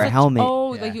gotta There wear was a helmet.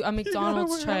 Oh, Yeah. like a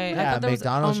McDonald's tray. I Yeah, thought there was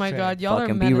McDonald's oh my tray. god, y'all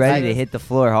Fucking are be ready to menacing. hit the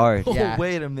floor hard. Yeah.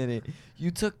 Wait a minute.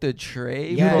 You took the tray?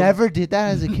 You bro? never did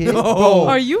that as a kid? No.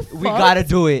 Are you We fucked? gotta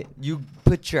do it. You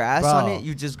put your ass on Bro.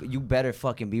 it. You better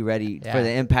fucking be ready Yeah. for the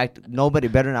impact. Nobody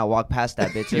better not walk past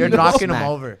that bitch. or You're you get knocking them smacked.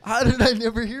 over. How did I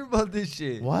never hear about this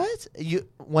shit? What? You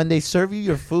when they serve you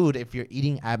your food if you're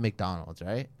eating at McDonald's,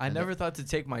 right? I And never thought to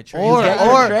take my tray. Or get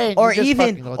your tray and or you just even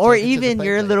fucking go or take it to the even plate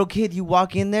you're a plate. little kid. You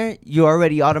walk in there. You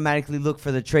already automatically look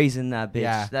for the trays in that bitch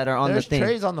Yeah. that are on There's the thing.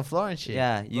 trays on the floor and shit.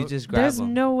 Yeah, you just grab There's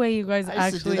them. no way you guys I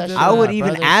used to do actually that did shit. I that. would my even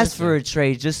brother, ask sister. for a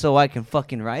tray just so I can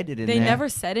fucking write it in They there. never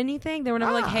said anything. They were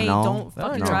never like, "Hey, No. don't No,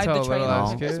 fucking you drive tell the a tray." little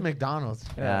ass No. kid. It's McDonald's.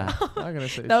 Yeah. I'm not gonna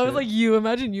say That was shit. like you.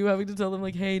 Imagine you having to tell them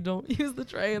like, "Hey, don't use the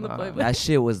tray in the Nah. play That place."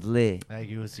 shit was lit. Like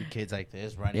you would see kids like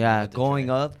this running. Yeah, with the going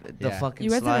tray. up the Yeah. fucking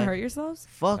You guys slide. didn't hurt yourselves?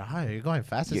 Fuck. Nah, you're going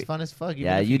fast. It's You- fun as fuck. Even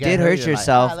Yeah, if you get did hurt hurt you're like,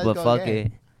 yourself, "Ah, let's but go fuck again."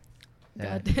 it.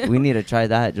 Yeah. God. We need to try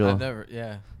that, Joel. I've never.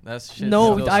 Yeah. That's shit.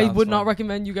 No, still I sounds would not fun.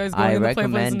 recommend you guys going I in the play place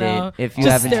recommend now. it if you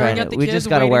Just haven't staring tried at it. the We kids just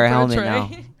gotta wear a waiting for helmet a now.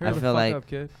 tray. Hurry I the feel fuck like up,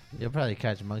 kid. You'll probably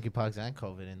catch monkeypox and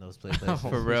COVID in those places.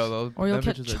 For real, those Or you'll them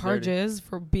get bitches are dirty. charges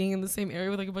for being in the same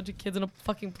area with like a bunch of kids in a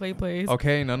fucking play place.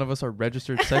 Okay, none of us are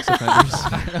registered sex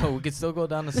offenders. No, we could still go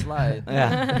down the slide.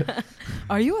 Yeah.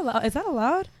 Are you allowed? Is that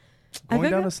allowed? I Going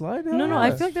feel down like a slide? No, Hell I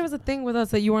yeah. feel like there was a thing with us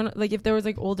that you weren't like if there was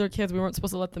like older kids, we weren't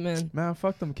supposed to let them in. Man,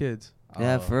 fuck them kids.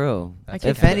 Yeah, Oh, for real. that's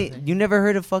can't If get any, it. you never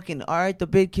heard of fucking, all right, the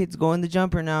big kids go in the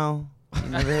jumper now. You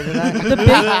never heard of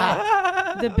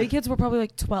that? The big kids were probably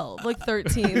like 12, like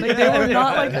 13. Like they were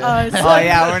not like us. Oh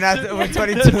yeah, we're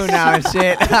 22 now and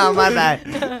shit. Oh, my bad.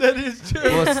 That is true.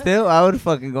 Well, still, I would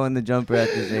fucking go in the jumper at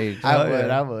this age.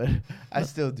 I would. I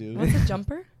still do. What's a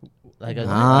jumper? Like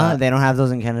a They don't have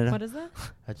those in Canada. What is that?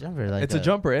 a jumper. Like It's a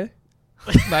jumper, eh?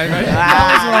 Right?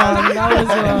 That was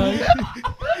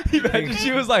wrong. Imagine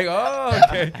she was like, oh,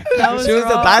 okay. That was She was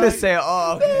wrong. about to say,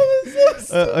 oh,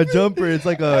 okay. A jumper, it's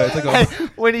like a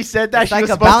when he said that, It's like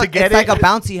a it's like a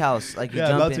bouncy house. Like you Yeah,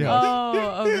 jump bouncy in. house.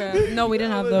 Oh, okay. No, we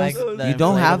didn't have Like those. the You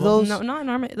don't have inflatable- those? No, not in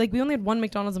our like we only had one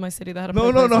McDonald's in my city that had a No,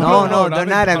 play no, place. No, no, they're not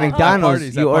not at at McDonald's.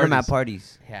 parties, You at order them at Yeah.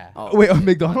 parties. Oh. Wait,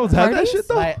 McDonald's had that Parties? shit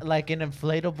though? Like an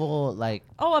inflatable like.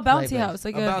 Oh, a bouncy Play house,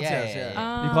 like A a. bouncy Yeah, house, yeah,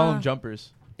 yeah. You call Ah. them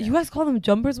jumpers. You guys call them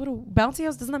jumpers? What a bouncy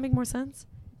house? Doesn't that make more sense?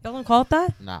 Y'all don't call it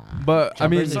that? Nah. But I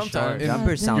mean, Jumpers are sometimes. short. in- Jumper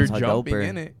Yeah. sounds you're like jumping doper.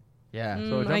 in it. Yeah. Mm,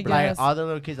 So a I jumper. Like guess. all the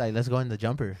little kids, like let's go in the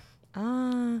jumper.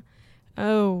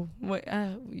 Oh, wait.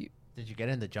 Did you get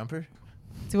in the jumper?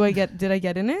 Did I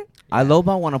get in it? I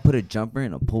low-ball want to put a jumper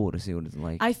in a pool to see what it's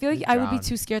like. I feel like You I would be drown.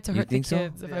 too scared to You hurt the think so?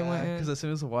 kids if I went Because in. as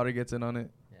soon as the water gets in on it,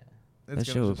 Yeah. it's That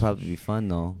shit gonna would just- probably be fun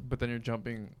though. But then you're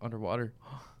jumping underwater.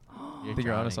 I You're think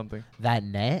you're onto drowning. something. That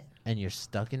net and you're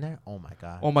stuck in there. Oh my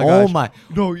god. Oh my Oh gosh. my!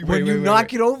 No, When you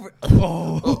knock it over.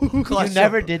 Oh. You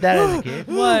never did that as a kid.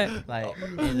 What? Like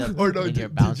in, the, Or no, in your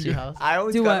did bouncy you- house. I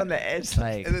always Do got what? on the edge.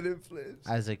 Like And then it flips.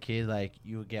 as a kid, like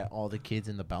you would get all the kids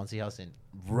in the bouncy house and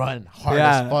run hard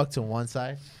Yeah. as fuck to one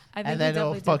side. I And think then we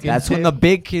it'll definitely did fucking- that. That's when the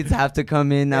big kids have to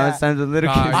come in. Now Yeah. it's time the little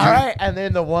Nah, kids. All right, and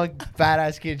then the one fat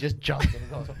ass kid just jumps and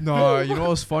goes. No, you know what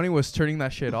was funny was turning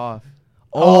that shit off.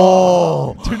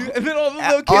 Oh. And then all the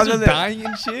little All kids the are li- dying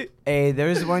and shit. Hey, there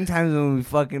was one time when we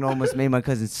fucking almost made my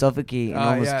cousin suffocate and Oh,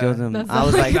 almost yeah. killed him. That's I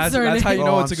was not like, That's how you "Bro,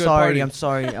 know it's I'm a good sorry, party. I'm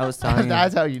sorry. I was telling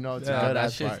That's him. how you know it's Yeah, a good that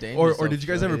ass shit's part. dangerous. Or did you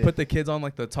guys ever Yeah. put the kids on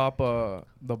like the top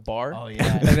the bar? Oh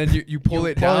yeah. And then you pull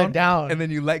it down. down. And then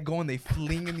you let go and they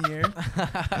fling in the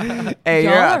air. Hey,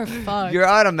 Y'all are you're, fucked. you're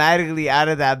automatically out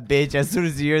of that bitch as soon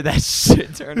as you hear that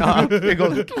shit turn off. It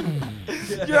goes.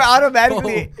 You're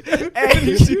automatically. And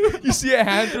you see a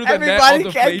hand through the net. all Everybody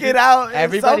can't deflated. get out. and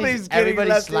Everybody's getting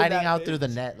left in sliding that out bitch. through the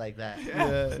net like that.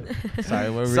 Sorry,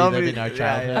 we're Somebody- reliving our yeah,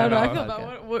 childhood. I don't know. I no, feel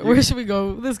okay. bad. Where should we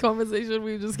go? This conversation,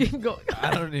 we just keep going.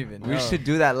 I don't even know. We should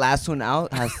do that last one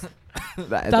out.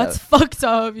 That's fucked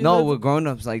up. You no, know? we're grown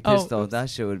ups like this Oh, though. oops. That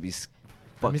shit would be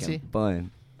Let me fucking see.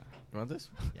 fun. You want this?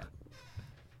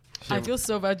 I feel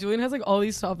so bad. Julian has like all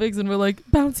these topics, and we're like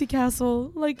bouncy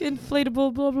castle, like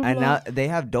inflatable, blah blah And blah. now they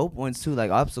have dope ones too, like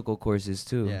obstacle courses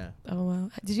too. Yeah. Oh wow!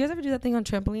 Did you guys ever do that thing on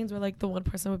trampolines where like the one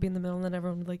person would be in the middle and then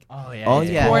everyone would like Oh yeah. Oh,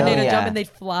 yeah. coordinate hell a jump yeah. and they'd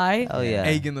fly? Oh yeah.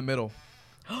 Egg in the middle.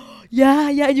 Yeah,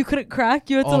 and you couldn't crack.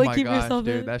 You had to Oh like my keep gosh, yourself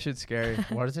dude, in. that shit's scary.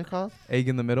 What is it called? Egg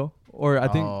in the middle. Or I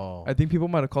Oh. think people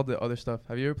might have called it other stuff.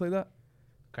 Have you ever played that?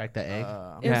 Crack the egg.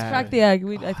 It was Yeah. crack the egg.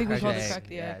 I think we Crack called the it egg. crack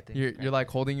the Yeah, I egg. think You're crack- you're like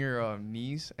holding your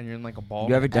knees and you're in like a ball.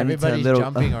 You ever done it to a Everybody's little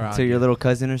jumping around to your you. little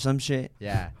cousin or some shit?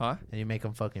 Yeah. Huh? And you make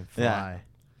them fucking Yeah. fly.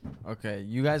 Okay,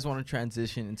 you guys want to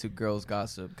transition into girls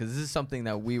gossip because this is something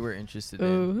that we were interested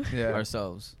Ooh. in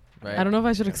ourselves, right? I don't know if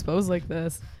I should expose like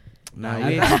this. Nah, Nah,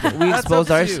 we that's exposed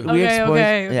up our. to you. We Okay, exposed.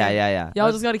 okay. Yeah.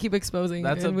 Y'all just gotta keep exposing.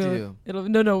 That's and up to we'll- you. It'll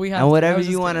no, we have. And to. I whatever was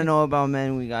you just want to kidding. know about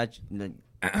men, we got you.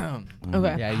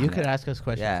 Okay. Yeah, you could ask us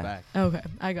questions Yeah. back. Okay,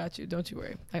 I got you. Don't you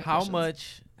worry. I got How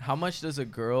questions. much does a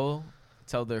girl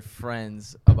tell their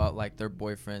friends about like their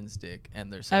boyfriend's dick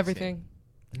and their sex Everything.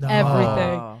 No.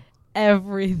 Everything.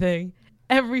 Everything.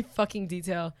 Every fucking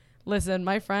detail. Listen,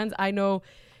 my friends, I know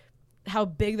how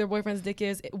big their boyfriend's dick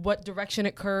is, what direction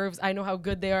it curves. I know how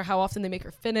good they are, how often they make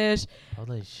her finish,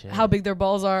 Holy shit. how big their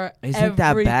balls are. Isn't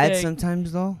that bad everything.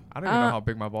 sometimes though? I don't even know how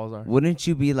big my balls are. Wouldn't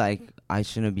you be like, I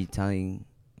shouldn't be telling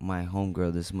my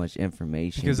homegirl this much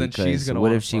information Because then she's gonna what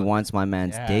wanna if she fuck. wants my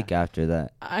man's Yeah. dick after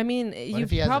that? I mean, if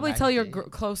he you has a probably nice tell your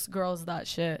dick? close girls that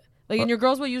shit. Like, and your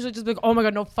girls will usually just be like, oh my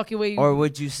God, no fucking way. Or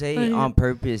would you say Yeah. on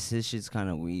purpose his shit's kind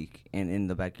of weak and in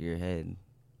the back of your head?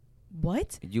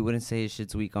 What? You wouldn't say his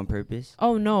shit's weak on purpose?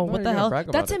 Oh no, No, what you're the gonna hell? brag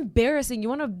about That's it. embarrassing. You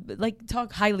want to like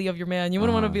talk highly of your man. You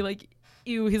wouldn't want to be like,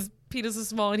 ew, his penis is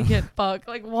small and he can't fuck.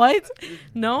 Like what?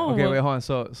 No. Okay, wait, hold on.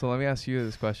 So let me ask you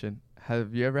this question: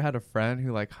 have you ever had a friend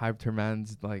who like hyped her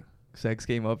man's like sex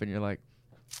game up, and you're like,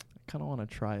 I kind of want to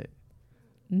try it?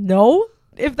 No.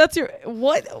 If that's your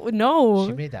what? No.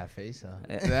 She made that face, huh?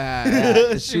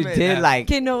 Yeah, she made did that. like.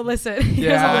 Okay, no. Listen.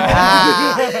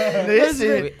 Ah, There's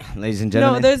been- ladies and no,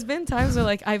 gentlemen. there's been times where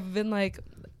like I've been like,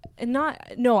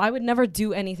 no, I would never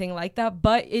do anything like that.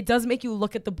 But it does make you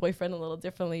look at the boyfriend a little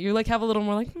differently. You like have a little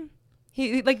more like,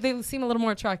 he like they seem a little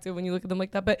more attractive when you look at them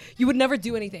like that. But you would never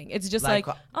do anything. It's just like,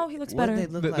 oh, he looks What better. they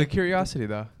look The like? curiosity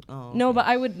though. Oh, No, okay. but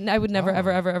I would never, Oh.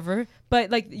 ever.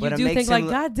 But like you But it do makes think him like,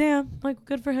 look- God damn, like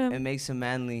good for him. It makes him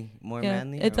manly, more Yeah,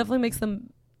 manly. it or- definitely makes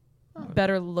them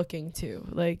better looking too.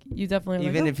 Like you definitely are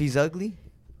even like, if he's ugly.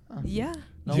 yeah,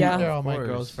 No yeah. wonder all my course.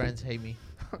 girls' friends hate me.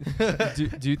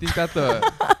 do you think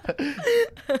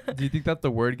that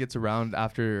the word gets around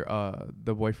after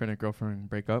the boyfriend and girlfriend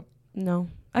break up? No,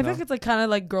 I No? think it's like kind of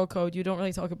like girl code. You don't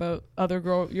really talk about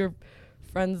your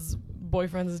friend's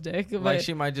boyfriend's dick. Like But,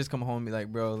 she might just come home and be like,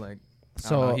 bro, like, I don't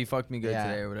So know, he fucked me good yeah.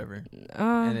 today or whatever, uh,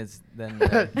 and it's then. Do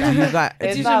you guys?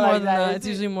 it's It's usually not more like than that, that. is It's it?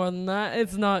 usually more than that.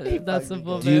 It's not that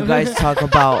simple. Do you babe. guys talk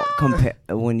about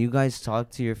when you guys talk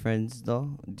to your friends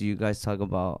though? Do you guys talk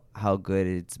about how good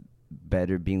it's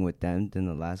better being with them than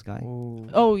the last guy?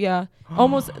 Oh yeah,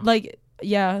 almost like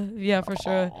yeah for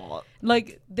sure.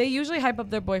 Like they usually hype up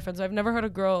their boyfriends. I've never heard a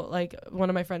girl like one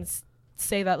of my friends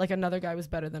say that like another guy was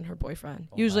better than her boyfriend.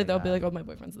 Oh Usually my they'll be God. like, oh, my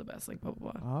boyfriend's the best. Like blah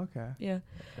blah blah. Oh, okay. Yeah,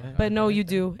 but no, you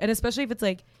do, and especially if it's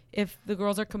like if the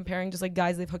girls are comparing just like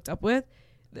guys they've hooked up with.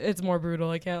 It's more brutal.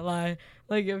 I can't lie.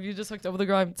 Like if you just hooked up with a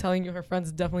girl, I'm telling you, her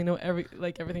friends definitely know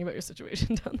everything about your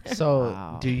situation down there. So,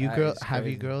 Wow. do you That is have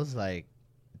you crazy. girls like,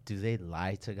 do they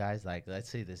lie to guys? Like, let's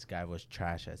say this guy was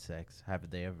trash at sex.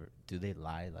 Do they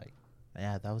lie? Like,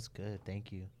 yeah, that was good.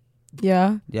 Thank you.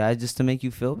 Yeah, Yeah, just to make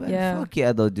you feel better. Yeah. Fuck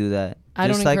yeah, they'll do that. I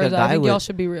Just don't like encourage a that. I guy think y'all would.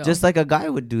 should be real. Just like a guy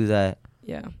would do that.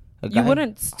 yeah. A You guy-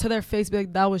 wouldn't to their face be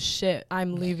like, that was shit.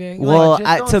 I'm leaving. Well,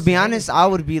 just don't to be say honest, it. I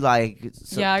would be like,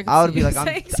 Yeah, I could I would see be you like,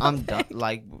 saying I'm something. done.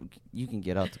 Like, you can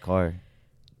get out the car.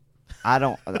 I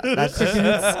don't. That's just,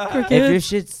 Crickets. if your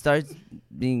shit starts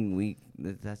being weak,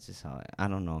 that's just how I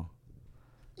don't know.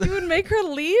 You would make her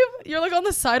leave? You're like on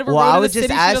the side of a Well, road I in the would city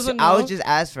just she ask. doesn't I know. would just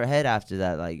ask for head after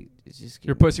that. Like, it's just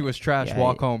Your pussy was trash. Yeah,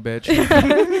 Walk yeah. home, bitch.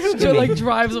 She like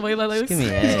drives away, like Just give me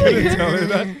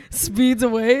head. speeds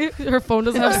away. Her phone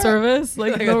doesn't have service.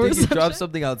 Like Like, no I think you reception. drop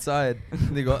something outside.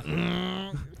 And they go,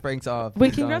 Frank's off. Wait,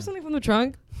 He's can you grab gone. something from the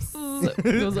trunk?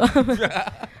 Goes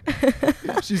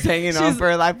off. She's hanging on She's- for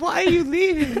her life. Why are you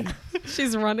leaving?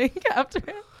 She's running after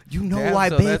him. You know Damn, why,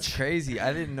 so bitch. That's crazy.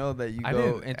 I didn't know that you I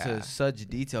go didn't- into yeah. such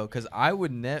detail because I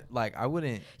would I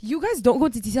wouldn't. You guys don't go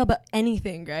into detail about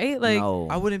anything, right? Like, no.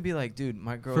 I wouldn't be like, dude,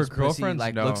 my girl's pussy girlfriends,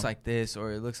 like no. looks like this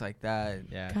or it looks like that.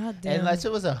 Yeah. God damn. Unless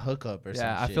it was a hookup or Yeah,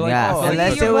 some I shit. feel like- yeah, oh,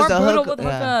 unless you're it was more a brutal hook. with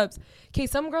hookups. Okay,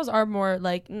 some girls are more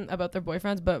like about their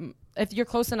boyfriends, but if you're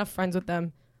close enough friends with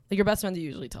them, like your best friends, you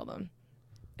usually tell them.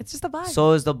 It's just a vibe.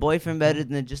 So is the boyfriend better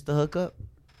than just the hookup?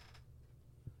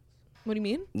 What do you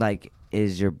mean? Like,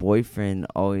 is your boyfriend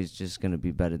always just gonna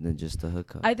be better than just the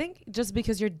hookup? I think just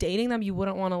because you're dating them, you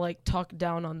wouldn't want to like talk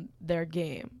down on their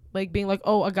game. Like being like,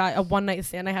 oh, a one night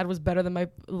stand I had was better than my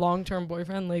long term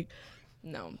boyfriend. Like,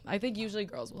 no. I think usually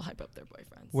girls will hype up their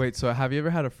boyfriends. Wait, so have you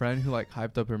ever had a friend who like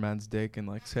hyped up her man's dick and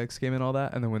like sex game and all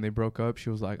that, and then when they broke up,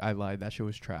 she was like, "I lied. That shit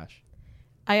was trash."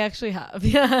 I actually have.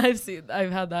 Yeah,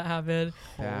 I've had that happen.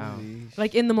 Damn.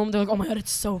 Like in the moment, they're like, "Oh my god,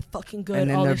 it's so fucking good." And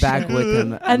then all they're this back shit. with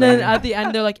him. And then at the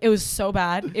end, they're like, "It was so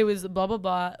bad. It was blah blah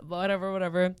blah,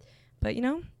 whatever." But you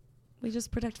know, we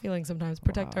just protect feelings sometimes.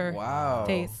 Protect our Wow.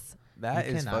 tastes. That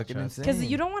You is cannot fucking trust insane. Because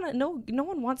you don't want to. No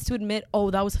one wants to admit, "Oh,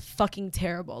 that was fucking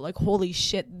terrible." Like, holy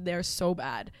shit, they're so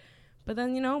bad. But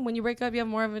then, you know, when you break up, you have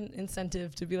more of an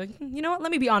incentive to be like, you know what?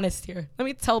 Let me be honest here. Let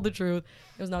me tell the truth.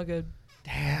 It was not good.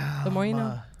 Damn. The more you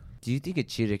know. Do you think a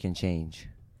cheater can change?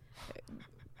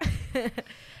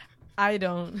 I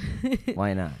don't.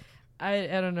 Why not? I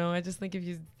don't know. I just think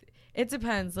it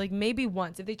depends. Like maybe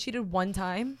once. If they cheated one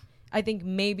time, I think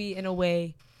maybe in a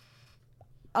way,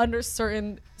 under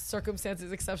certain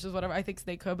circumstances, exceptions, whatever, I think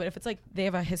they could. But if it's like they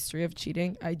have a history of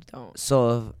cheating, I don't.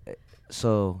 So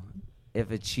if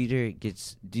a cheater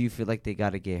gets, do you feel like they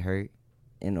gotta get hurt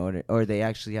in order, or they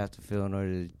actually have to feel in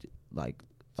order to like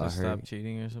To hurt stop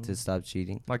cheating or something. to stop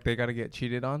cheating? Like they gotta get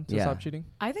cheated on to Yeah. stop cheating.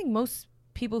 I think most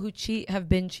people who cheat have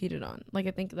been cheated on. Like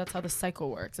I think that's how the cycle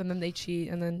works. And then they cheat,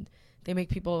 and then they make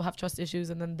people have trust issues,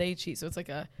 and then they cheat. So it's like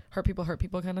a hurt people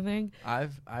kind of thing.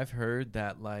 I've heard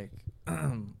that like,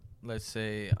 let's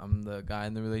say I'm the guy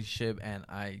in the relationship and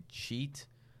I cheat,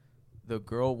 the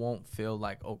girl won't feel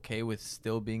like okay with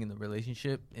still being in the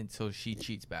relationship until she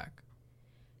cheats back.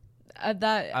 I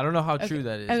don't know how true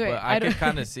that is, okay, but I can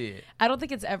kind of see it. I don't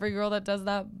think it's every girl that does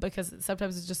that because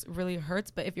sometimes it just really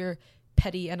hurts. But if you're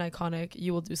petty and iconic,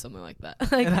 you will do something like that.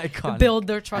 Like And iconic. build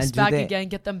their trust And do back they- again,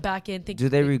 get them back in. Do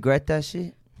they regret that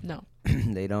shit? No,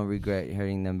 They don't regret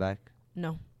hurting them back.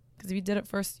 no, because if you did it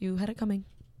first, you had it coming.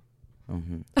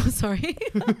 Mm-hmm. I'm sorry.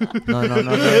 No.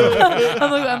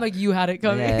 I'm like you had it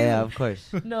coming. Yeah, of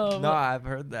course. No, No, I've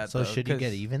heard that. So though, should you get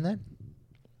 'cause even then?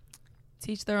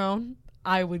 teach their own.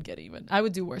 I would get even. I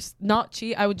would do worse. Not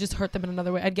cheat. I would just hurt them in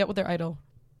another way. I'd get with their idol.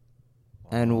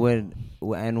 And would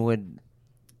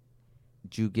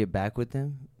you get back with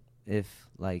them if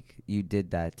like you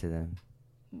did that to them?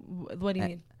 What do you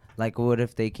mean? Like, what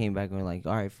if they came back and were like,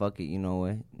 all right, fuck it, you know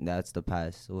what? That's the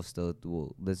past. Let's do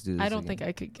this. I don't again." think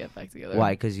I could get back together.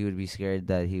 Why? Because you would be scared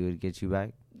that he would get you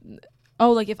back?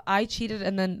 Oh, like if I cheated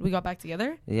and then we got back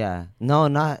together? Yeah. No,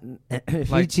 not. If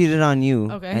he Like- cheated on you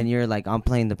Okay. and you're like, I'm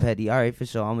playing the petty. All right, for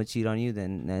sure. I'm going to cheat on you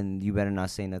then. And you better not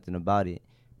say nothing about it.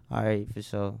 All right, for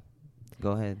sure.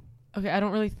 Go ahead. Okay, I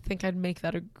don't really think I'd make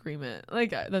that agreement.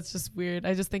 Like, that's just weird.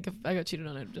 I just think if I got cheated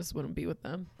on, I just wouldn't be with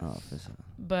them. Oh, for sure.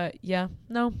 But yeah,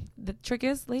 no. The trick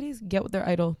is, ladies, get with their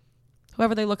idol.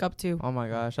 Whoever they look up to. Oh my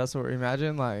gosh, that's what.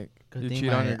 Imagine like Good you thing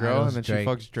cheat my on your girl idol's and then Drake.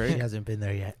 she fucks Drake. She hasn't been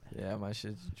there yet. Yeah, my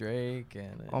shit's Drake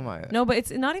and. Oh my. No, but it's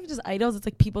not even just idols. It's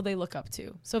like people they look up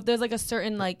to. So if there's like a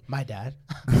certain like, My dad.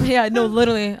 yeah, no,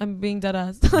 literally, I'm being dead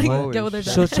ass. Like, Holy get with their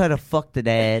dad. She'll try to fuck the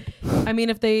dad. I mean,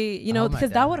 if they, you know, Oh, my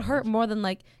because dad that would hurt knows. more than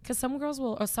like, because some girls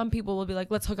will, or some people will be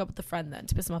like, let's hook up with a friend then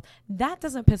to piss them off. That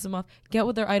doesn't piss them off. Get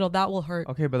with their idol. That will hurt.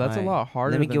 Okay, but that's Alright. a lot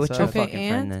harder. Let me than get with your sex. Okay, fucking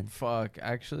friend and- then. Fuck,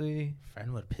 actually.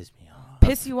 Friend would piss me off.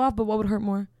 Piss you off, but what would hurt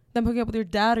more? Them hooking up with your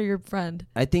dad or your friend?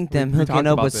 I think We- them we hooking talked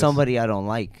up about with this. somebody I don't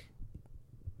like.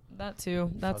 That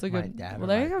too. That's Fuck a my good. dad Well, or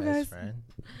there you my go, best guys.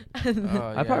 friend.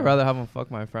 Oh, I'd probably rather have him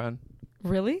fuck my friend.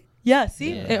 Really? Yeah.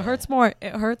 See, Yeah. it hurts more.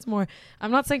 It hurts more.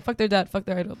 I'm not saying fuck their dad, fuck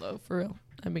their idol though. For real,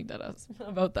 I make that ass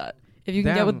about that. If you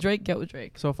can get with Damn. Drake, get with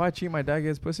Drake. So if I cheat, my dad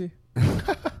gets pussy.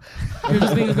 You're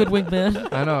just being a good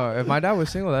wingman. I know. If my dad was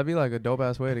single, that'd be like a dope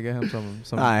ass way to get him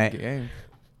some Alright. game.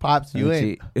 Pops, you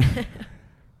ain't.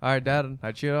 All right, Dad,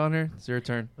 I cheated on her. It's your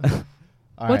turn. All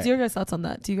What's right. your guys' thoughts on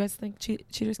that? Do you guys think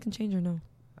cheaters can change or no?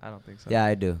 I don't think so. Yeah,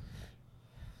 I do.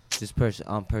 Just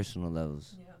on personal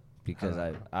levels. Because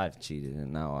I've cheated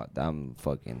and now I'm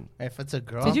fucking. If it's a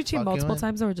girl, Did you I'm cheat fucking multiple with,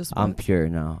 times or just I'm once? pure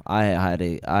now.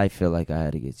 I feel like I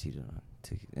had to get cheated on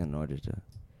in order to.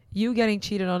 You getting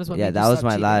cheated on is what Yeah, made that you was stop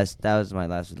my cheating. last. That was my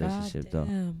last relationship though.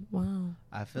 Damn, wow.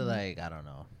 I feel like I don't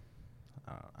know.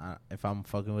 If I'm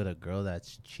fucking with a girl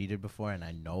that's cheated before and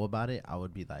I know about it, I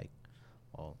would be like,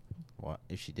 well, what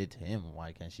if she did to him?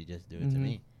 Why can't she just do it to Mhm.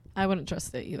 me? I wouldn't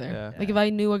trust it either. Yeah. Like if I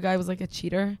knew a guy was like a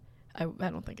cheater, I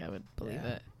don't think I would believe Yeah.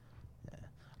 it.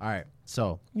 All right.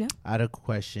 So Yeah. I had a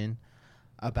question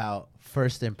about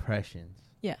first impressions.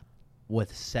 Yeah.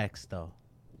 With sex though,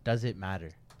 does it matter?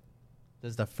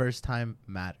 Does the first time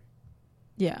matter?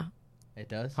 Yeah. It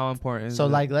does. How important is So it?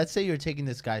 like, let's say you're taking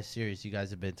this guy serious. You guys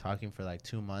have been talking for like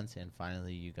 2 months, and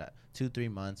finally you got 2-3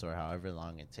 months or however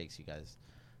long it takes you guys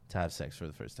to have sex for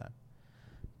the first time.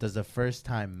 Does the first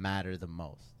time matter the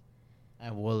most?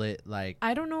 And will it like?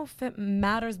 I don't know if it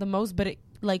matters the most, but it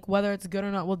like whether it's good or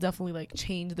not will definitely like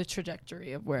change the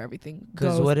trajectory of where everything goes.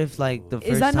 Because what if like the Is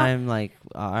first that not- time like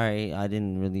all right, I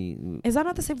didn't really. Is that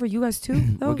not the same for you guys too?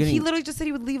 Though? getting- He literally just said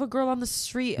he would leave a girl on the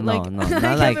street. No, like, no,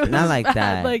 not like- it not was like bad,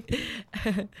 that. Like,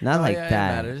 Not Oh, like yeah,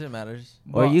 that. It matters.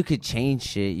 Or Well, you could change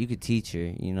shit. You could teach her.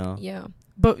 You know. yeah.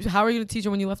 But how are you gonna teach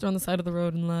her when you left her on the side of the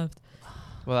road and left?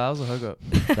 Well, that was a hookup.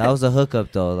 That was a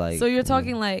hookup though. Like. So you're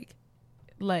talking like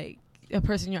a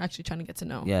person you're actually trying to get to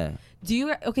know. Yeah. Do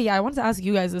you? Okay, yeah. I wanted to ask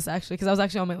you guys this actually because I was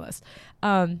actually on my list.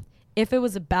 If it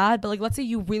was a bad, but like let's say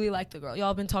you really like the girl,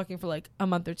 y'all been talking for like a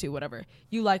month or two, whatever.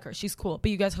 You like her, she's cool, but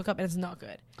you guys hook up and it's not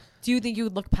good. Do you think you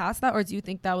would look past that, or do you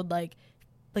think that would like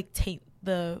taint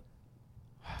the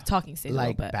talking stage a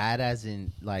Like little bit? bad as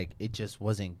in like it just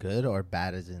wasn't good, or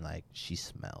bad as in like she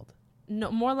smelled? No,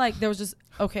 more like there was just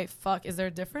okay. Fuck, is there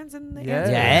a difference in the Yeah.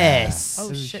 answer? Yes. Oh It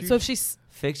was shit. huge. So if she's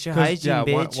Fix your 'Cause, hygiene, yeah,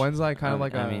 bitch. one's like kind of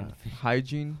like I a mean-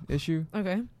 hygiene issue,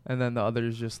 okay. and then the other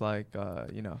is just like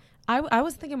you know. I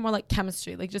was thinking more like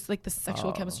chemistry, like just like the sexual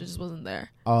Oh. chemistry just wasn't there.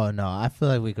 Oh no, I feel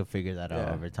like we could figure that out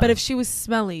Yeah. over time. But if she was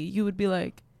smelly, you would be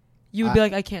like,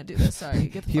 I can't do this. Sorry,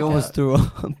 get the He fuck almost out. threw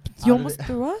up. You almost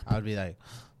threw up. I would be like,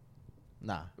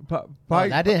 nah. Probably,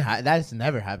 That didn't. That's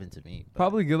never happened to me. but-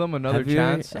 probably give them another Have you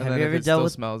ever- chance, and have then you if ever it still dealt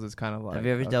with- smells, it's kind of like. Have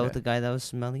you ever dealt with a guy that was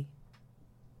smelly?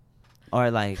 Or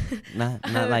like not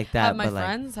like that, Have my but like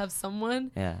friends have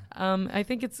someone. yeah. I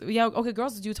think it's okay.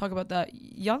 Girls do talk about that.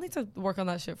 Y'all need to work on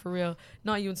that shit for real.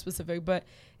 Not you in specific, but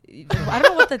I don't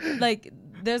know what the like.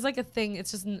 There's like a thing.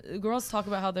 It's just girls talk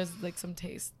about how there's like some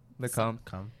taste. The cum.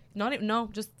 Come. Not even no,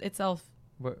 just itself.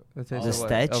 What the The taste of what?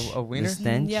 stench? A wiener. The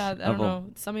stench Yeah, I of don't a- know.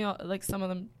 Some of y'all like some of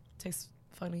them taste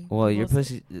funny. Well, your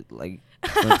Mostly. pussy like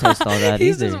don't taste all that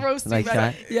He's either. just roasting like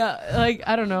back. that. Yeah, like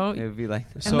I don't know. It would be like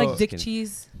And So- like dick Kidding.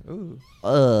 cheese. Ooh.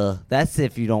 That's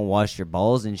if you don't wash your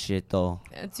balls and shit though.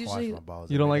 It's Wash usually my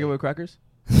balls You don't every like it day. with crackers?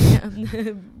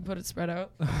 yeah, put it spread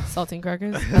out. Saltine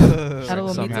crackers. Add a little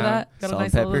meat to Somehow. that. Got a Salt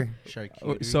nice and little. pepper.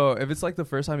 Charcuterie. So if it's like the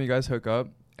first time you guys hook up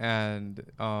and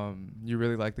you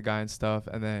really like the guy and stuff,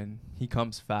 and then he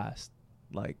comes fast,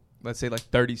 like let's say like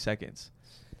 30 seconds.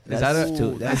 Is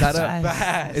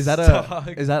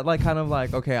that like kind of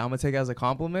like okay, I'm gonna take it as a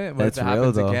compliment, but That's if it real,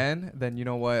 happens though. again, then you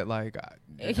know what, like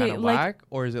Okay, kind of like- whack,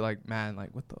 or is it like man, like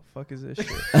what the fuck is this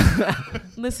shit?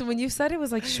 Listen, when you said it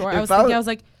was like short, I If was I thinking was- I was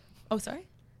like, oh sorry.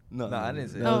 No, I didn't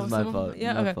say that. that. That Oh, was my so- fault.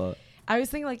 yeah, my okay. fault. I was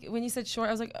thinking like when you said short,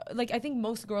 I was like I think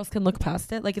most girls can look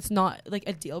past it. Like it's not like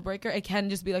a deal breaker. It can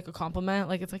just be like a compliment.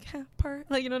 Like it's like per,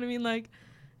 like you know what I mean, like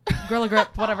girl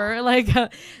grip, whatever. Like,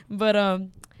 but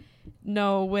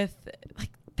no, with like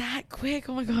that quick.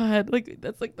 Oh my god, like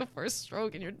that's like the first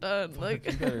stroke and you're done. Like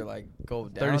you better like go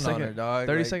 30 down on her, second, dog.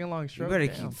 30 like, second long You stroke. better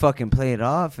Damn. keep fucking play it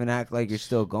off and act like you're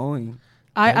still going.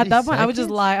 I 30 at that point I would just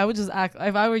seconds? lie. I would just act.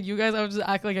 If I were you guys, I would just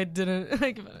act like I didn't.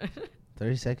 Like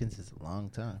 30 seconds is a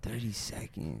long time. 30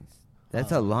 seconds.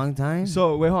 That's a long time.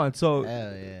 So wait, hold on. So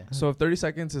Hell yeah. so if 30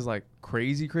 seconds is like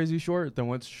crazy short, then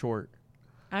what's short?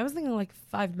 I was thinking like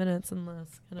 5 minutes and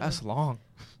less. Kind of That's long.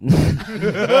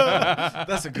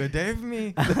 That's a good day for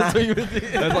me. That's what you would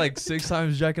think. That's like 6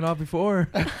 times jacking off before.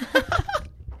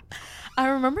 I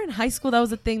remember in high school that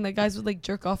was a thing that guys would like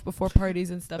jerk off before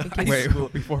parties and stuff. In case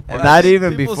Wait, before And not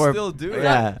even People before. still do it.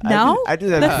 Yeah. Now? I do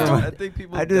that That's before. I My, think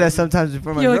people. I do that sometimes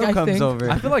before my You're girl like, I comes think. over.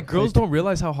 I feel like girls don't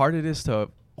realize how hard it is to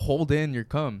hold in your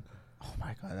cum. Oh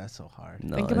my god, that's so hard.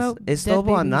 No, Think it's, about it's dead no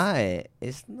one babies. night.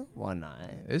 It's no one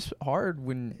night. It's hard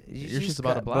when You you're just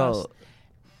about to got- blast.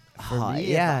 For Oh, me,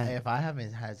 yeah. if I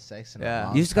haven't had sex in Yeah. a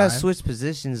long You just gotta time, switch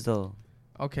positions though.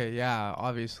 Okay, yeah,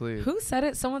 obviously. Who said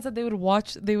it? Someone said they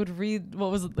would read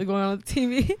what was going on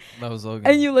TV, That was Logan.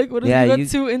 and you like what if Yeah, you got you-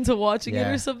 too into watching it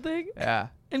Yeah. or something Yeah.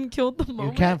 and killed the you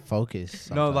moment. can't focus.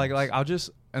 No, like sometimes. I'll just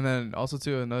and then also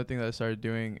too another thing that I started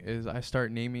doing is I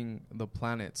start naming the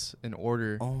planets in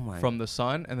order Oh my. from the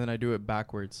sun, and then I do it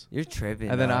backwards. You're tripping.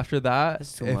 And then dog. after that,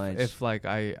 That's too if, much. if like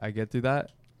I get through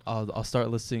that, I'll start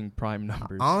listing prime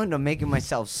numbers. I don't know, making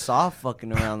myself soft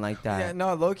fucking around like that. Yeah,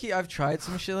 no, low key, I've tried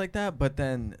some shit like that, but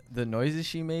then the noises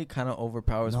she made kind of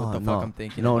overpowers what the fuck I'm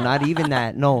thinking. No, about. not even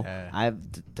that. No, Yeah.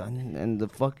 I've done it, and the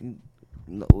fucking.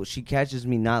 No, she catches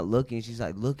me not looking. She's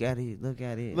like, "Look at it, look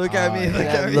at it, Look at me, Oh, look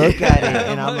yeah. at me. look at it,"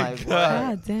 and Oh I'm my like, God.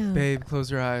 "What? God damn. Babe, close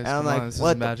your eyes. And I'm Come like, on, this is what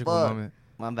a the magical fuck? moment.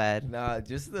 My bad." Nah,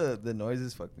 just the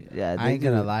noises fuck me up. Yeah, I they ain't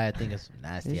gonna do. lie. I think it's some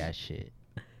nasty ass shit,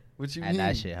 What you and mean?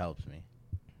 that shit helps me.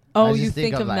 Oh, I you just think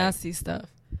think of of, like- nasty stuff.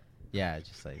 Yeah,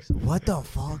 just like What the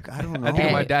fuck? I don't know. I think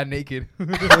of my Hey. dad naked.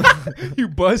 You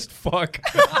bust fuck.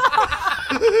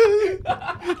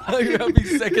 You're having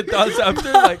second thoughts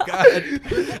after, like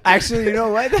God. Actually, you know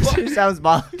what? That shit sounds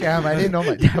bad. Damn, I didn't know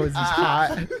my dad was this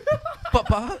hot.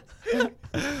 Papa.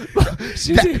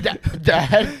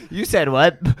 Dad, you said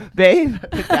what, babe?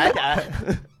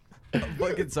 Dad. I'm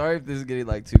fucking sorry if this is getting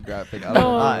like too graphic. No,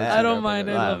 know. I don't mind.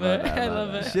 I love it. I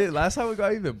love it. Shit, last time we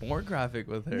got even more graphic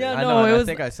with her. Yeah, I no, know. it I was.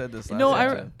 think I said this last No,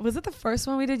 time. was it the first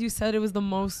one we did? You said it was the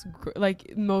most,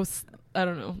 most. I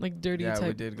don't know, like dirty Yeah, type.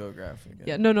 we did go graphic.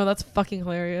 Yeah, no, that's fucking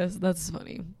hilarious. That's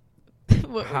funny.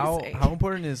 What were How we saying?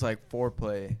 important is like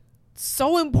foreplay?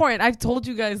 So important. I've told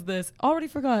you guys this. Already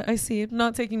forgot. I see.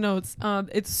 Not taking notes.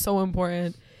 It's so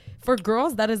important. For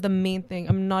girls, that is the main thing.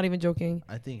 I'm not even joking.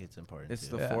 I think it's important. It's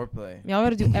too. the foreplay. Y'all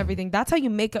gotta do everything. That's how you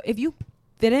make up. If you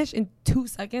finish in 2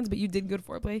 seconds, but you did good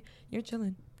foreplay, you're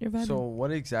chilling. You're vibing. So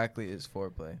what exactly is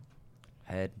foreplay?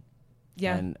 Head.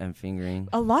 yeah. And fingering.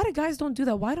 A lot of guys don't do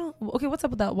that. Why don't? Okay, what's up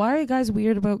with that? Why are you guys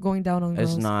weird about going down on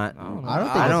girls? It's not. I don't know. I don't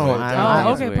think I it's don't. weird. I Oh,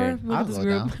 don't okay, think it's weird. Look I'll at this go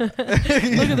group.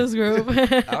 Look at this group.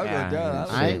 I'll Yeah, go down.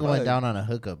 it's I ain't going Fuck. down on a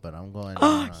hookup, but I'm going down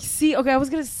on. See, okay, I was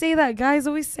gonna say that. Guys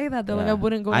always say that. They're like, Yeah. I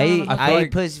wouldn't go I down eat, on a I I feel eat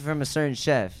like- pussy from a certain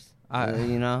chef.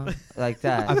 You know, like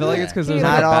that. I feel like it's because there's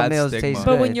Not like a all bad males stigma. taste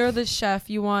But good. when you're the chef,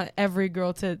 you want every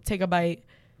girl to take a bite.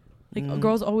 Like Mm.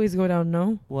 girls always go down.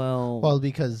 No. Well,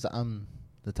 because I'm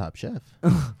the top chef.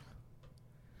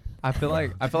 I feel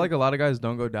like a lot of guys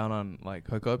don't go down on like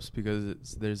hookups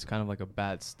because there's kind of like a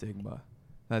bad stigma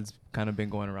that's kind of been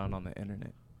going around on the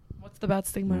internet. What's the bad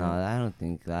stigma? no, I don't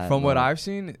think that. From what no. I've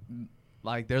seen,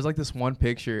 like there's like this one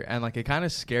picture and like it kind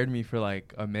of scared me for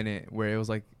like a minute where it was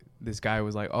like this guy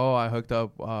was like, oh, I hooked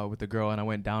up with the girl and I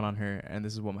went down on her and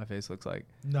this is what my face looks like.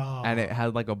 No. And it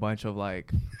had like a bunch of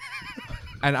like,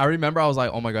 and I remember I was like,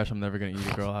 oh my gosh, I'm never gonna eat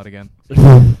a girl out again.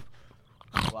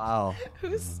 Wow.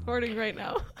 Who's snorting right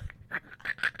now?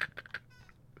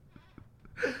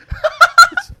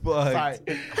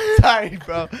 Sorry,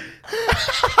 bro.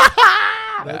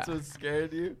 That's what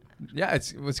scared you. Yeah, it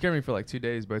scared me for like 2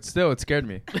 days, but still, it scared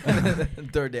me.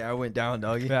 Third day, I went down,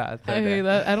 doggy. Yeah, I hate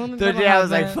that. I don't think Third that'll day, I was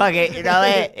like, happen. fuck it. You know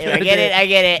what? If I get it, I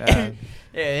get it.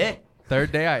 Yeah.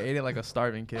 Third day, I ate it like a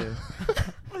starving kid.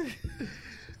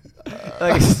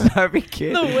 Like a starving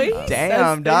kid. The way he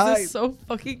Damn, says dog. things is so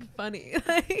fucking funny.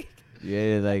 Like,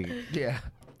 Yeah, like Yeah.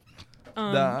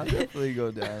 um, Nah, I'll definitely go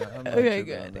down. I'm not Okay,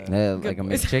 tripping on good. that. yeah, Good like a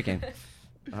boys. McChicken.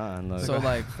 No. So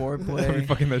like I'll be foreplay.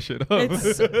 fucking that shit up.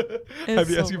 It's- Have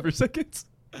you so asking for seconds?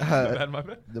 My bad, my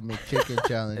bad. The McChicken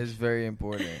challenge. is very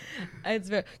important. it's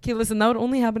very okay. Listen, that would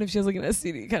only happen if she has like an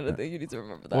STD kind of thing. You need to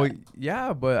remember that. Well,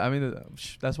 yeah, but I mean,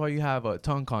 that's why you have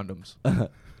tongue condoms.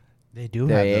 They do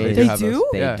They have those. They have do? those.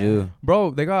 They Yeah. do.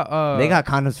 Bro, they got They got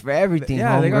condoms for everything.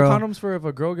 yeah, they got homegirl. condoms for if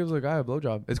a girl gives a guy a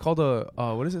blowjob. It's called a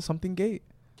what is it? Something gate?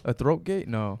 A throat gate?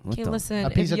 No. What Okay, the- listen. A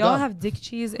If piece of y'all gum. have dick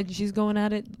cheese and she's going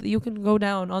at it, you can go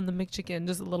down on the McChicken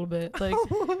just a little bit, like,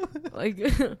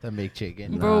 The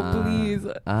McChicken. bro, Nah. please,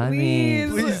 I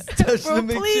mean- Please touch Bro,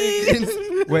 the please.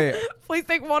 McChicken. Wait, Please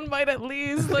take one bite at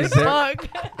least. Like, Is there- fuck.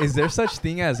 is there such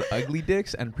thing as ugly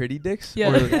dicks and pretty dicks?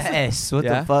 Yeah. Or- Yes. What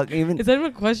Yeah? the fuck? Even Is that even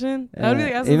a question? That would be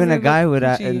like asking even a somebody guy about would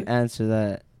coochie. answer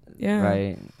that. Yeah.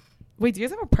 Right. Wait, do you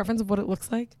guys have a preference of what it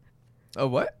looks like? a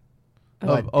what?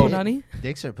 Of Oh, punani?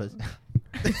 Dicks or pussy?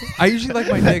 I usually like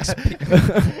my dicks.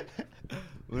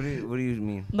 What do you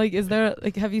mean? Like, is there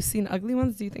like, have you seen ugly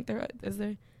ones? Do you think is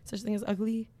there such thing as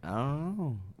ugly? I don't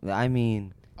know. I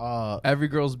mean, Every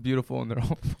girl's beautiful in their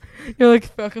own. You're like,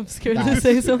 fuck, I'm scared to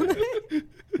say something.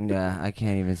 yeah, I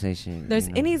can't even say shit. There's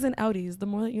you know. innies and outies. The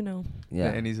more that you know.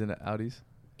 Yeah. The innies and the outies.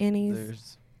 Innies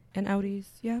There's and outies.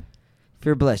 Yeah. If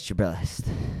you're blessed, you're blessed.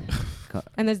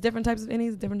 And there's different types of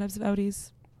innies, different types of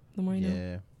outies. The more you know.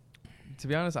 Yeah. To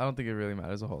be honest, I don't think it really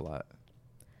matters a whole lot.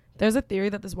 There's a theory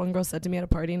that this one girl said to me at a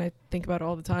party, and I think about it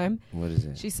all the time. What is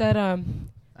it? She said,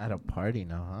 At a party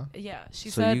now, huh? yeah, she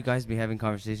So said, you guys be having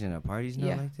conversation at parties now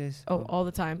Yeah. like this? oh, all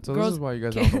the time. So Girls, this is why you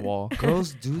guys are on the wall.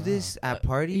 Girls do this at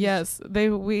parties? yes,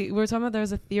 we were talking about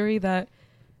there's a theory that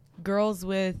girls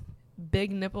with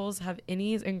big nipples have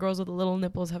innies and girls with little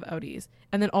nipples have outies.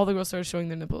 And then all the girls started showing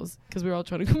their nipples because we were all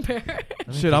trying to compare.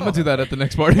 Shit, I'm gonna do that at the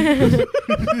next party.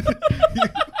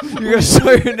 You're gonna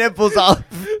show your nipples off.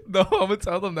 No, I'm gonna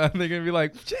tell them that, and they're gonna be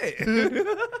like, "Shit."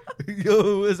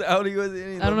 yo, was outie was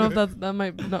any. I don't know if that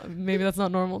might not, maybe that's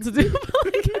not normal to do.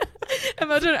 But like,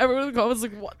 imagine everyone in the comments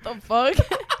like, what the fuck?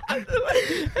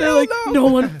 They're like, no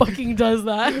one fucking does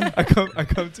that. I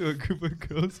come to a group of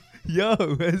girls. Yo,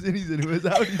 who has innies and who has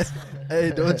outies?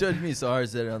 Hey, don't judge me. Sahar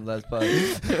said it on the last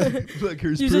podcast. Look,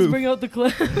 here's You proof. just bring out the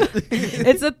clip.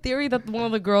 It's a theory that one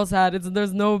of the girls had.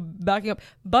 There's no backing up.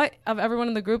 But of everyone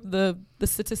in the group, the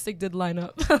statistic did line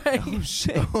up. Like, Oh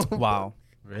shit. Wow.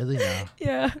 Really now?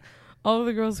 yeah. All of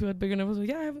the girls who had bigger nipples were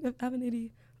like, yeah, I have an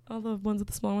itty. All the ones with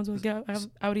the small ones were like, yeah, I have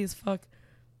outie as fuck.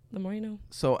 The more you know.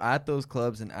 So at those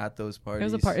clubs and at those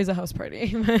parties, It was a house party.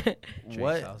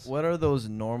 house. what are those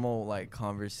normal like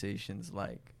conversations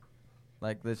like?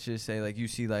 Like let's just say like you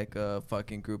see like a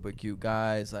fucking group of cute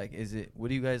guys. Like what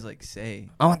do you guys like say?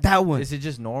 I want that one. Is it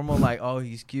just normal like oh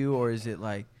he's cute, or is it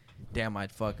like damn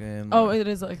I'd fuck him? Oh, or, it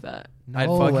is like that. I'd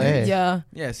No fuck way. him. Yeah.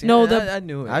 Yeah. See, No, I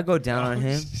knew it. I go down on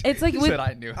him. It's like He with said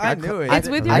I knew it. I knew it. It's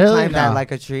with your I Really? climb that No.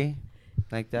 like a tree,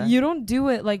 like that. you don't do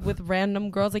it like with random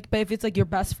girls. Like, but if it's like your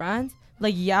best friends,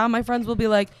 like yeah, my friends will be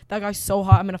like, that guy's so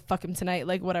hot, I'm gonna fuck him tonight,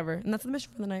 like whatever, and that's the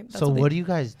mission for the night. That's So they- what do you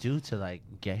guys do to like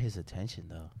get his attention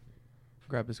though?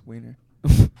 Grab his wiener.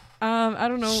 I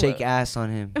don't know. Shake ass on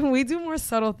him. We do more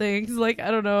subtle things, like I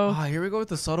don't know. Oh, here we go with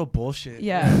the subtle bullshit.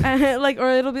 Yeah, like or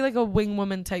it'll be like a wing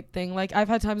woman type thing. Like I've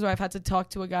had times where I've had to talk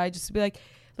to a guy just to be like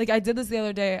I did this the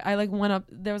other day. I like went up.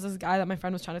 There was this guy that my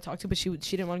friend was trying to talk to, but she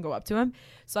didn't want to go up to him.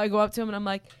 So I go up to him and I'm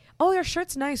like, "Oh, your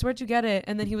shirt's nice. Where'd you get it?"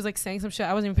 And then he was like saying some shit.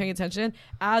 I wasn't even paying attention.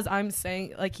 As I'm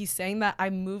saying, like he's saying that, I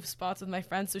move spots with my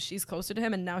friend so she's closer to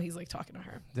him, and now he's like talking to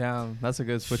her. Damn, that's a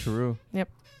good switcheroo.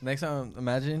 Next time,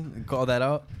 imagine call that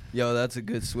out. Yo, that's a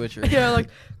good switcher. Yeah, like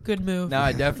good move. Now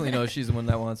I definitely know she's the one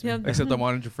that wants me. Yeah. Except I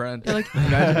wanted your friend. They're like,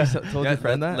 Imagine you told your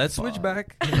friend that. Let's switch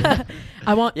back.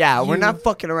 I want. Yeah, we're you. not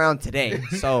fucking around today,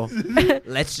 so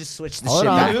let's just switch the Hold shit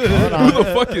on. back. Hold on. Who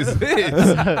the fuck is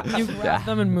this? You grab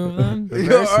them and move them.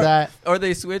 Reverse that. Or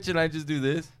they switch and I just do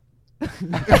this.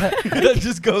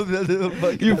 Just go the little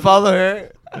fucking. You follow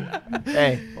her.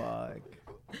 Hey,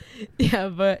 Yeah,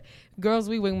 but girls,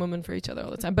 we wing women for each other all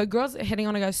the time. But girls hitting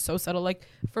on a guy is so subtle. Like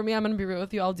for me, I'm gonna be real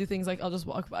with you. I'll do things like I'll just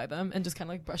walk by them and just kind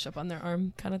of like brush up on their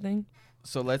arm, kind of thing.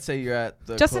 So let's say you're at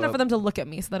the Just club, enough for them to look at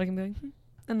me so that I can be like,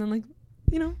 and then like,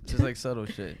 you know, Just like subtle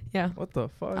shit. yeah. What the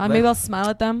fuck? Maybe I'll smile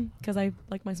at them because I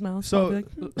like my smile. I'll So, be like,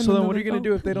 and so then they'll what are be you like, gonna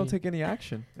do "Oh." if they don't take any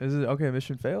action? Is it okay?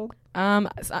 Mission failed.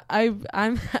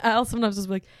 I'll sometimes just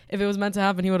be like, if it was meant to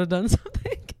happen, he would have done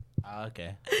something.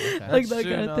 Okay. Like that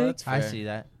kind of thing. I see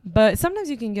that. But sometimes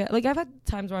you can get like I've had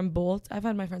times where I'm bold. I've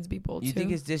had my friends be bold you too.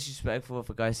 think it's disrespectful if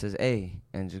a guy says, "Hey,"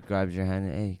 and just grabs your hand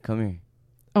and, "Hey, come here,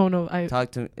 Oh no, I.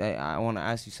 talk to me. I want to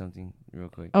ask you something real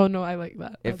quick." Oh no, I like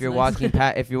that. If That's you're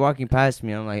nice. if you're walking past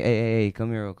me, I'm like, "Hey,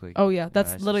 come here real quick." Oh yeah,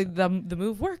 that's that's literally just- the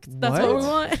move worked. That's what we What?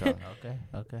 want. So-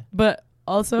 Okay. But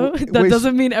also, Wait, that wait,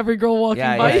 doesn't mean every girl walking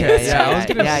yeah, by yeah, you. yeah, is yeah, I was right.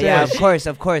 gonna yeah, say.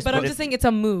 of course. But I'm if- just saying it's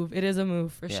a move. It is a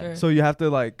move for Yeah. sure. So you have to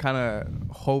like kind of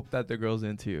hope that the girl's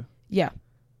into you. Yeah.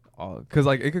 Cause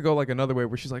like it could go like another way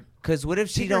where she's like, Cause what if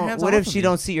she Take your don't? hands What off if of she me.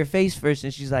 don't see your face first,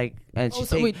 and she's like, and Oh, she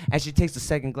so take, wait. and she takes a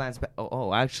second glance back.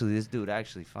 Oh, actually, this dude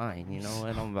actually fine. You know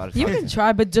what? I'm about to. You talk can to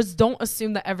try, but just don't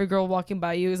assume that every girl walking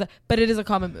by you is. But it is a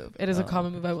common move. It is a Oh.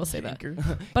 common move. I will say that. "Janker."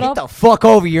 But Get I'll, the fuck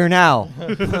over here now,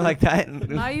 like that.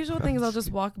 my usual thing is I'll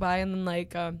just walk by and then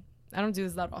like I don't do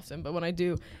this that often, but when I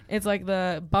do, it's like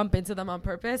the bump into them on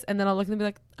purpose, and then I'll look at them and be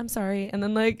like, "I'm sorry," and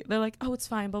then like they're like, "Oh, it's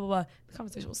fine," blah blah blah. The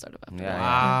conversation will start about. Yeah.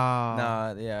 Wow.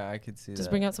 Nah, yeah, I could see Just that.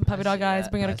 bring out some puppy I dog see eyes,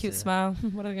 that. bring out a I cute see that. smile.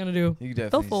 What are they gonna do? You could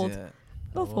definitely fold. see that.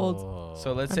 They'll fold. Oh.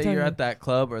 So let's I'm say telling you're you. at that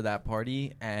club or that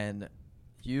party and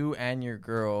you and your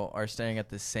girl are staring at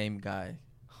the same guy.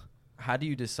 How do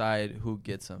you decide who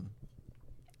gets him?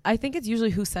 I think it's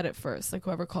usually who said it first, like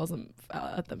whoever calls them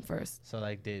at them first. So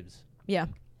like dibs. Yeah,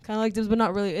 kind of like this, but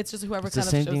not really. It's just whoever It's the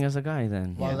kind same of shows. thing as a guy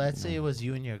then. Well, Yeah. let's say it was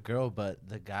you and your girl, but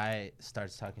the guy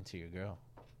starts talking to your girl.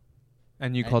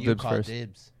 And you and call dibs call first.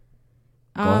 Dibs.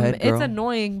 Go ahead, It's girl.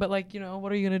 annoying, but like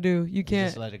what are you gonna do? You You can't.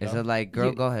 just let it go. Is it like, girl,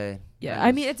 You- go ahead? Yeah,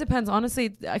 I mean it depends honestly,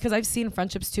 because I've seen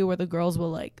friendships too where the girls will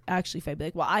like actually fight, be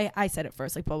like, well, I said it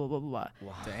first, like blah blah blah blah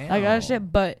blah. Damn. Like that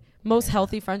shit. But most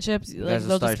healthy friendships, You like guys will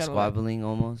they'll start just kind of squabbling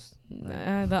almost.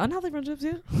 the unhealthy friendships,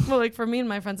 yeah. Well, like for me and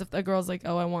my friends, if the girl's like,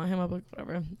 oh, I want him, I'm like,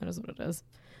 whatever, that is what it is.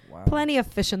 Wow. Plenty of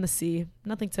fish in the sea,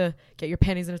 nothing to get your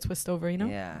panties in a twist over, you know.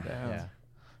 Yeah. Damn. Yeah.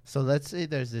 So let's say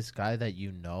there's this guy that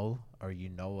you know or you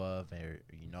know of, or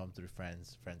you know him through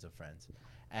friends of friends,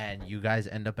 and you guys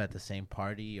end up at the same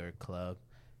party or club.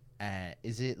 And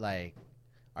is it like,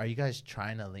 are you guys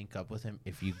trying to link up with him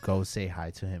if you go say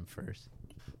hi to him first?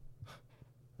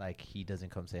 Like he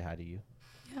doesn't come say hi to you?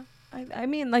 I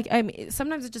mean,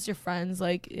 sometimes it's just your friends.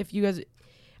 Like if you guys,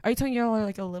 are you telling y'all are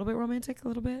like a little bit romantic, a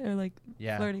little bit, or like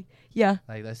Yeah. flirty? Yeah.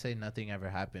 Like let's say nothing ever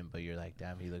happened, but you're like,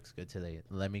 damn, he looks good today.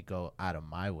 Let me go out of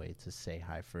my way to say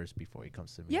hi first before he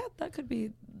comes to me. Yeah, that could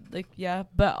be like, yeah.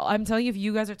 But I'm telling you, if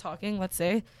you guys are talking, let's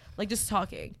say, like just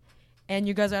talking, and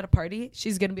you guys are at a party,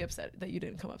 she's going to be upset that you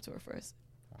didn't come up to her first.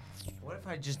 What if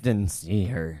I just didn't see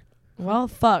her? Well,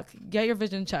 fuck. Get your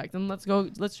vision checked and let's go.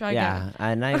 Let's try Yeah, again.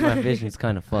 at night my vision's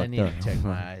kind of I fucked need up. to check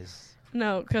my eyes.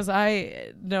 No, because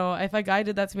if a guy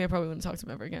did that to me, I probably wouldn't talk to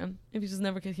him ever again. If he just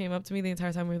never came up to me the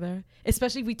entire time we were there,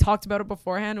 especially if we talked about it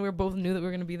beforehand and we both knew that we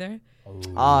were gonna be there.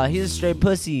 He's a straight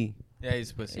pussy. Yeah,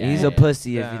 he's a pussy. He's a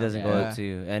pussy if he Yeah. doesn't go up to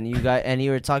you. And you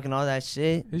were talking all that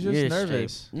shit. He's just you're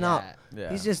nervous. Straight. No,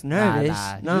 Yeah. he's just nervous.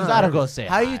 You gotta go say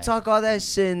How hi. you talk all that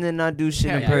shit and then not do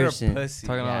shit in You're a person? pussy.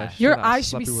 Talking all Yeah. that shit. Your I eyes should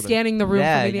slap be you with a- scanning the room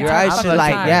Yeah, for me the your entire eyes should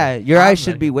time. your I'm eyes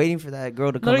should like- be waiting for that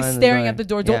girl to come Literally in staring the at the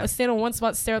door. Yeah. Don't stand on one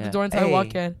spot. Stare at the Yeah. door until I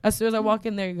walk Hey. in. As soon as I walk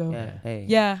in, there you go. Yeah. Hey.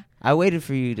 Yeah, I waited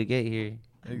for you to get here.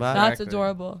 Bye. that's Exactly.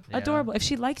 adorable. Yeah. Adorable. If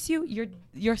she likes you,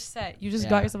 you're set. You just Yeah.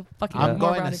 got yourself a fucking. I'm more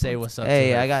going to brownie say points. what's up. Hey,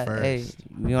 to her I got. first. Hey,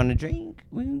 we want a drink?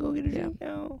 We can go get a drink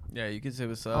now. Yeah, you can say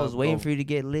what's up. I was waiting for you to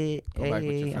get lit. go back with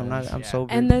your Hey, I'm not. friends. I'm Yeah.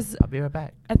 sober. And there's I'll be right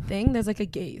back. a thing. There's like a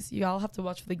gaze. You all have to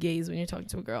watch for the gaze when you're talking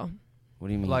to a girl. What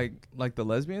do you mean? Like the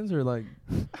lesbians or like?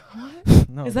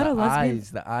 No, Is that the a lesbian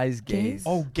eyes, the eyes gaze?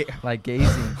 gaze. Like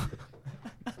gazing.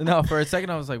 No, for a second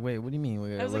I was like, wait, what do you mean?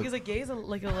 I was like, is a gaze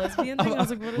like a lesbian thing? I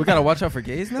was like, what is we gotta watch out for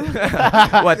gays now.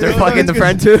 what? They're fucking the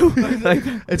friend too. Like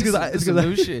it's because It's some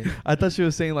new shit. I thought she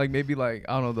was saying like maybe like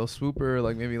I don't know they'll swoop her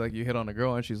like maybe like you hit on a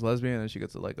girl and she's lesbian and she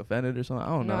gets like offended or something. I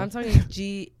don't No, know. I'm talking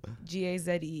Gaze.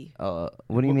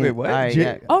 What do you mean? Wait, what? All right, J-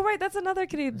 yeah. Oh right, that's another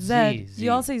Canadian. Z. Z.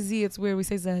 You all say Z. It's weird. We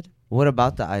say Z. What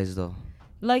about the eyes though?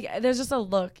 Like there's just a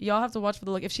look. Y'all have to watch for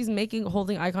the look. If she's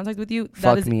holding eye contact with you, that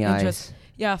Fuck is me interest. eyes.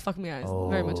 Yeah, fuck me eyes.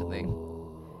 Very much a thing.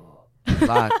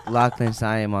 Lachlan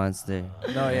Cyan monster.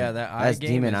 No, yeah, that eye That's game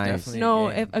demon is eyes. definitely No,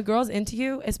 a game. if a girl's into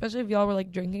you, especially if y'all were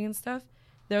like drinking and stuff,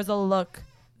 there's a look.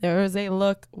 There is a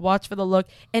look. Watch for the look.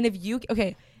 And if you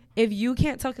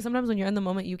can't tell, because sometimes when you're in the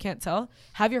moment you can't tell,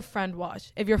 have your friend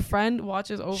watch. If your friend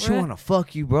watches over She it, wanna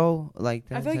fuck you, bro. Like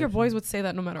that. I feel like your boys would say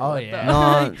that no matter Oh, what. yeah.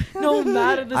 though. No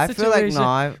matter the I situation. feel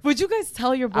like no. Would you guys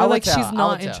tell your I boy would like tell. she's I would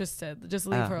not tell. interested? Just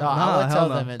leave her No, alone. I would hell tell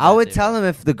no. them. in I that would they tell were- him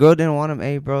if the girl didn't want him.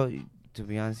 Hey, bro. To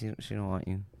be honest, she don't want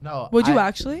you. No. Would you I-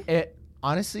 actually?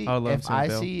 Honestly, I would love if to I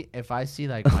fail. see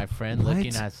like my friend What?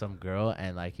 looking at some girl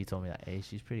and like he told me like, hey,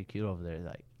 she's pretty cute over there.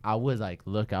 Like I would like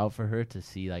look out for her to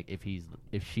see like if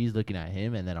she's looking at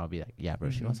him, and then I'll be like, yeah,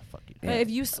 bro, she wants to fuck you. But if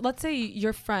you let's say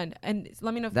your friend and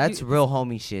let me know. If That's you, real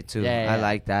homie shit too. Yeah, I yeah.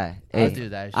 like that. I'll Hey, do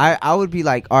that. Shit. I would be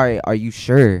like, all right, are you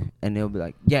sure? And they'll be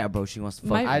like, yeah, bro, she wants to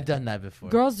fuck. My- you. I've done that before.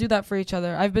 Girls do that for each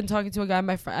other. I've been talking to a guy,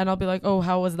 my friend, and I'll be like, "Oh,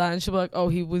 how was that?" And she'll be like, "Oh,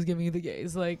 he was giving you the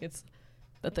gaze." Like it's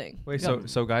the thing. Wait, Yeah.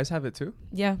 so guys have it too?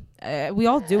 Yeah, we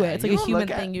all do it. It's like You a don't human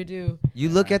look at- thing you do. You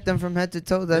look at them from head to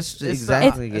toe. That's It's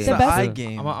exactly the- it's gay. the best- eye So-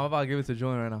 game. I'm about to give it to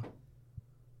Julian right now.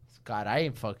 God, I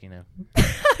ain't fucking him.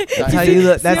 That's how you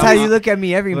look. That's See how how you look at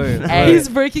me every Look, minute. Hey. He's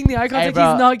breaking the eye contact.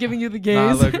 bro. He's not giving you the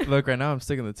Nah, gaze. look right now. I'm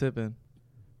sticking the tip in.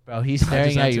 Bro, he's staring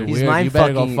just at you answered. He's weird. mind You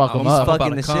better go fucking- fuck him he's up. fucking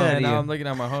about the to shit come. out of And now you. I'm looking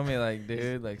at my homie like,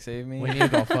 dude, like save me. We need to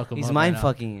go fuck him He's up. mind right now.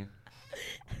 fucking you.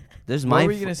 There's What mind.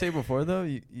 were you gonna say before though?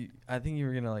 I think you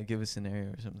were gonna like give a scenario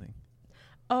or something.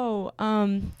 Oh,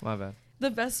 My bad. the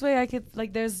best way I could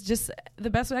the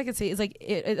best way I could say is like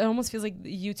it almost feels like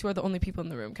you two are the only people in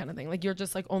the room kind of thing. Like you're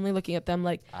just like only looking at them,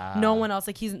 like no one else.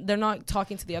 Like they're not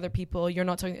talking to the other people. You're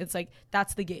not talking. It's like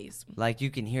that's the gaze. Like you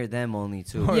can hear them only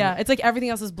too. Yeah, it's like everything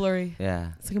else is blurry.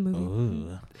 Yeah. It's like a movie.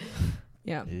 Ooh.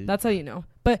 Yeah, Ooh. that's how you know.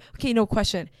 But okay, no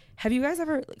question. Have you guys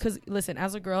ever? Because listen,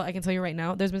 as a girl, I can tell you right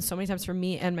now, there's been so many times for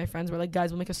me and my friends where like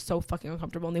guys will make us so fucking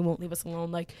uncomfortable and they won't leave us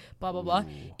alone. Like blah blah blah.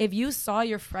 If you saw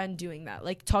your friend doing that,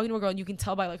 like talking to a girl, and you can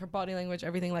tell by like her body language,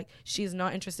 everything, like she's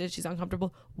not interested, she's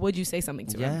uncomfortable. Would you say something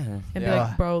to her Yeah. and be Yeah.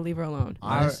 like, "Bro, leave her alone"?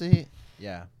 Honestly,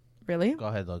 yeah. Really? Go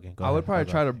ahead, Logan. Go I ahead. would probably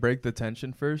Go try ahead. to break the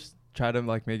tension first. Try to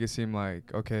like make it seem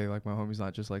like okay, like my homie's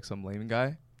not just like some lame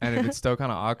guy. And if it's still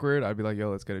kind of awkward, I'd be like, yo,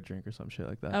 let's get a drink or some shit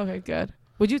like that. Okay, good.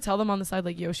 Would you tell them on the side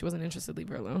like, "Yo, she wasn't interested, leave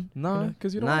her alone"? Nah,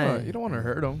 because you don't Nah. want to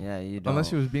hurt him. Yeah, you don't.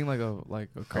 Unless he was being like a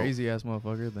crazy ass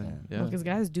motherfucker, then yeah. Because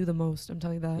guys do the most. I'm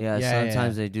telling you that. Yeah, Yeah,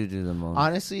 sometimes yeah. they do the most.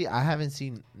 Honestly, I haven't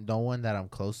seen no one that I'm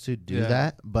close to do Yeah.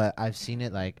 that, but I've seen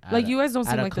it like Like you guys don't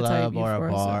at seem a like the type club or a before,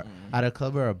 so- bar. At a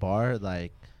club or a bar,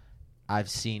 like I've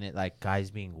seen it like guys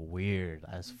being weird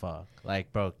as fuck.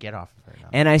 Like, bro, get off of her now.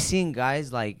 And I seen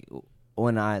guys like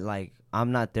when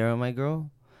I'm not there with my girl,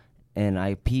 and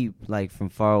I peep like from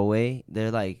far away.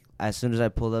 They're like, as soon as I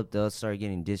pull up, they'll start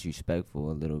getting disrespectful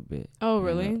a little bit. Oh, you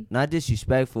really? know? Not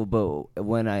disrespectful, but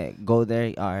when I go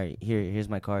there, all right, here's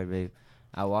my card, babe.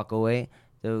 I walk away.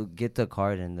 They'll get the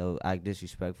card and they'll act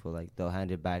disrespectful. Like they'll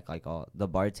hand it back like all the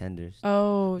bartenders.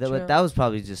 Oh, But true. that was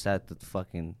probably just at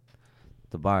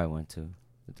the bar I went to.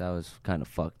 But that was kind of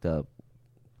fucked up,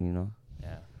 you know.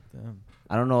 Yeah. Damn.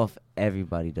 I don't know if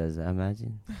everybody does that.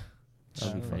 Imagine.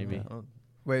 That'd be Yeah, fun. maybe.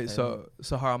 Wait, so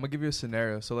Sahar, I'm gonna give you a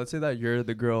scenario. So let's say that you're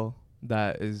the girl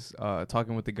that is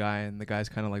talking with the guy, and the guy's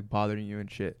kind of like bothering you and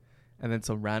shit. and then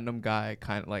some random guy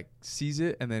kind of like sees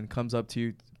it and then comes up to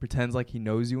you, pretends like he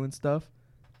knows you and stuff,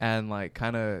 and like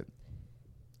kind of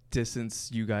distance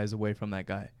you guys away from that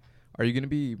guy. Are you gonna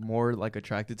be more like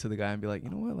attracted to the guy and be like, you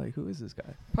know what, like who is this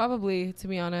guy? Probably, to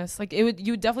be honest. Like you would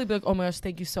definitely be like, oh my gosh,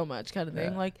 thank you so much, kind of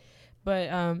thing. Yeah. Like,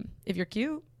 but if you're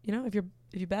cute, you know, if you're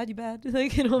bad, you bad.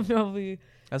 Like it'll probably.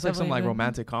 That's like some Definitely like good.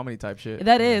 romantic comedy type shit.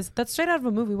 That's straight out of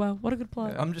a movie. Wow, what a good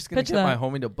plot. I'm just gonna Picture get my that.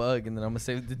 homie to bug, and then I'm gonna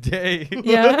save the day.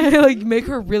 Yeah, like make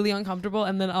her really uncomfortable,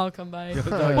 and then I'll come by.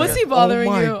 What's he bothering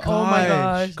Oh my you? Oh my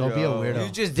gosh. Go be a weirdo.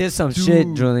 You just did some Dude.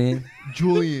 shit, Julian.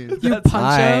 Julian. You That's punch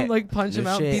alright. him, like punch him Good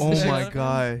out, shit. beat the Oh shit my out of him.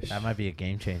 gosh. That might be a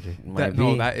game changer. Might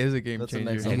No, be. that is a game That's a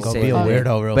changer. next And level. go be a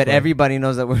weirdo real But quick. everybody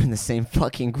knows that we're in the same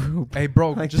fucking group. Hey,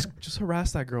 bro, Like just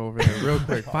harass that girl over there real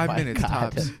quick. Oh 5 my minutes God.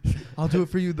 tops. I'll do it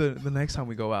for you the next time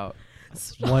we go out.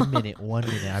 1 minute,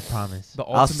 I promise. The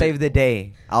I'll ultimate- save the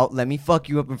day. Let me fuck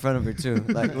you up in front of her too.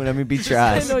 Like let me beat your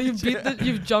I ass. know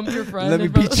you've jumped your friend. Let me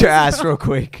in front beat of- your ass real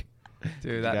quick.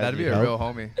 Dude, guys that'd be need a help? real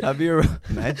homie. That'd be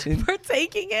imagine. We're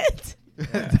taking it.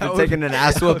 We're taking an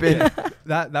ass whooping.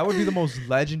 That would be the most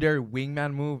legendary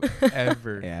wingman move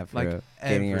ever. Yeah, for like real.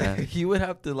 Getting your ever. ass. He would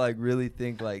have to like really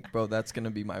think like, bro, that's gonna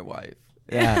be my wife.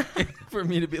 Yeah. For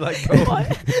me to be like, bro,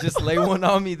 just lay one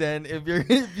on me then. If you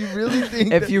really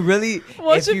think If you really,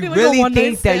 What if should you be like a really one-night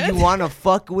think that you stand? want to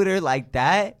fuck with her like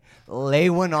that, lay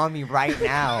one on me right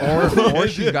now. or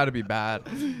she's got to be bad.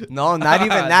 No, not even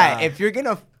that. Nah. If you're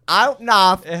gonna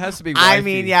nah. it has to be I wifey.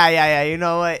 mean, yeah. You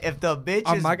know what? If the bitch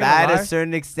I'm is not gonna bad lie. a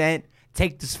certain extent,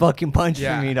 take this fucking punch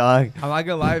Yeah. from me, dog. I'm not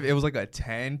gonna lie, if it was like a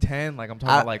 10-10, like I'm talking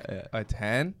about like a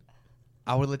 10,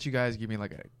 I would let you guys give me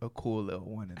like a cool little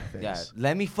one in the face. Yeah,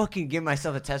 let me fucking give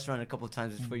myself a test run a couple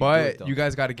times before you do it, But though. you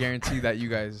guys got to guarantee that you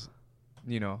guys,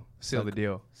 seal the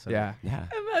deal. So- Yeah. Yeah.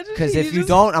 Imagine Because if you just-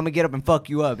 don't, I'm gonna get up and fuck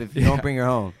you up if you Yeah. don't bring her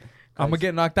home. I'm gonna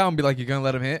get knocked out and be like, "You gonna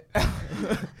let him hit?"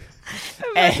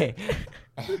 Hey,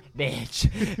 bitch.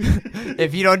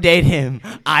 If you don't date him,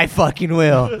 I fucking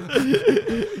will.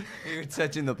 You're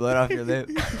touching the blood off your lip.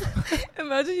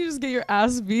 Imagine you just get your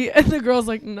ass beat, and the girl's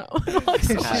like, no.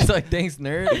 She's like, thanks,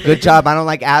 nerd. Good job. I don't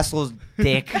like assholes,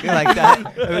 dick. Like that.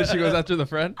 And then she goes after the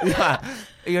friend. Yeah.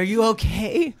 Are you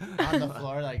okay? On the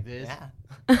floor like this.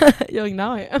 Yeah. You're like,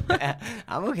 now I am.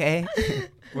 I'm okay.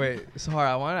 Wait, Sahar,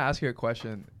 I want to ask you a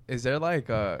question. Is there like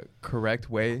a correct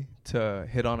way to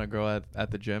hit on a girl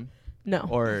at the gym? No.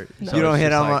 Or No. so You don't it's hit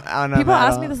just on like- on People at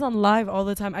ask all? me this on live all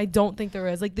the time. I don't think there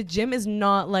is. Like, the gym is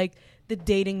not like the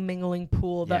dating mingling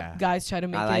pool that Yeah. guys try to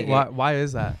make I like it. Why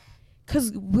is that?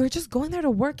 Because we're just going there to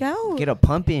work out. Get a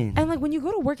pump in. And like when you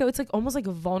go to work out, it's like almost like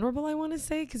vulnerable, I want to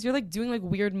say, because you're like doing like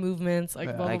weird movements, like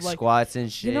Yeah. blah, blah, Like blah. squats and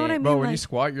shit. You know what I mean? Bro, when you like-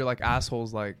 squat, you're like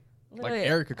assholes. Like Literally,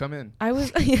 Eric could come in. I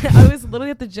was I was literally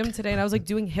at the gym today and I was like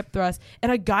doing hip thrusts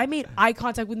and a guy made eye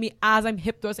contact with me as I'm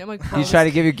hip thrusting. I'm like, bro, You try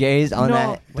to give your gaze on No.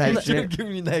 that type Li- shit. Give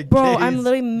me that bro, gaze. I'm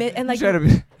literally mid and like Try to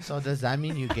be- So does that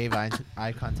mean you gave eye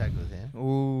contact with him?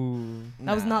 Ooh.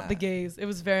 that was not the gaze. It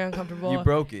was very uncomfortable. You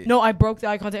broke it. No, I broke the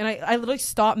eye contact and I literally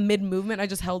stopped mid movement. I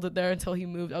just held it there until he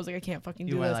moved. I was like, I can't fucking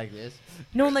You do went this. like this.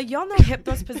 No, and like y'all know hip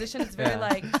thrust position is very Yeah.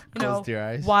 like Closed your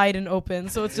eyes. wide and open.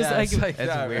 So it's just Yeah, like, it's like It's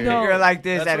that, weird. No. You're like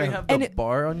this. That's at why you him. have the And it-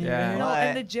 bar on your Yeah. head. no, What?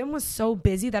 and the gym was so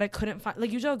busy that I couldn't find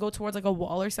like usually I'll go towards like a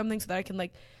wall or something so that I can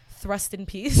like thrust in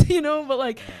peace, you know, but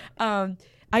like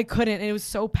I couldn't and it was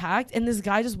so packed and this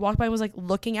guy just walked by and was like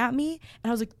looking at me and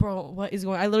I was like, bro, what is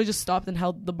going on? I literally just stopped and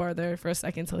held the bar there for a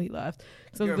second until he left.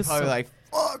 So You're it was probably so- like,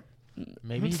 fuck.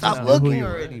 Maybe he Stop just knew who looking you were.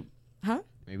 already. huh?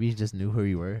 Maybe he just knew who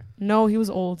you were. No, he was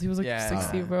old. He was like Yeah.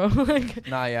 60, bro. Like,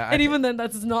 Nah, yeah. and even then,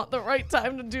 that's not the right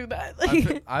time to do that. I,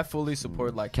 Like, I fully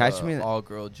support like Catch me in- all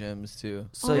girl gyms too.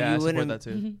 So Yeah, I you support wouldn't. that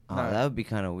too. mhm. Oh, Nah. that would be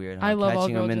kind of weird. Huh? I love all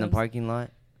Catching girl them in the gyms. parking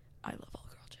lot. I love all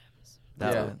girl gyms.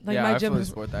 That yeah, would- Like, yeah, my I gym fully is-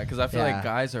 support that because I feel Yeah. like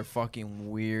guys are fucking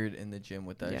weird in the gym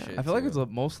with that Yeah. shit. I feel like too.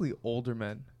 it's mostly older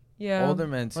men. Yeah. older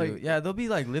men too. Like- yeah, they'll be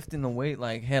like lifting the weight,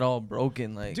 like head all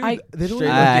broken, like Dude, I- they don't straight even,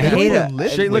 I they don't hate even it.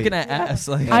 lift straight weight. looking at ass.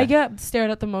 Like I get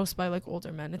stared at the most by like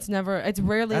older men. It's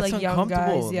rarely That's like young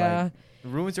uncomfortable, guys. Yeah.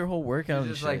 like, ruins your whole workout and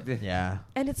Just shit. like this. Yeah.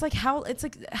 And it's like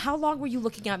how long were you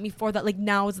looking at me for that? Like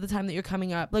now is the time that you're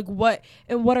coming up. Like what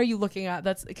are you looking at?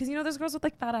 That's because there's girls with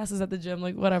like fat asses at the gym.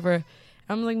 Like whatever.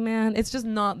 I'm like, man, it's just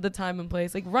not the time and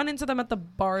place. Like run into them at the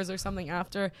bars or something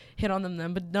after, hit on them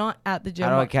then, but not at the gym.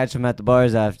 How do I catch them at the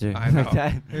bars after? I know. Like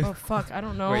that? Oh fuck, I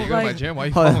don't know. Wait, you go to my like, gym? Why are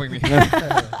you Hold on. following me?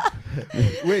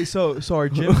 Wait, so our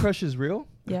gym crush is real?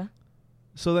 yeah.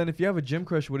 So then if you have a gym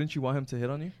crush, wouldn't you want him to hit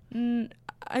on you?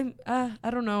 I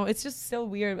don't know. It's just still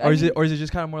weird. Or is it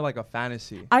just kind of more like a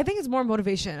fantasy? I think it's more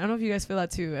motivation. I don't know if you guys feel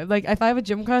that too. Like if I have a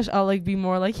gym crush, I'll like be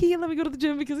more like, hey, let me go to the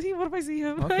gym because what if I see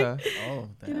him? Okay. Like, Oh,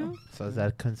 damn. you know? So is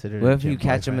that considered? What a if you gym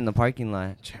catch him in the boyfriend? parking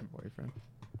lot? Gym boyfriend.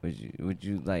 Would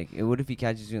you like? What if he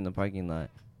catches you in the parking lot?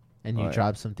 And you Or-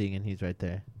 drop something and he's right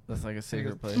there? That's like a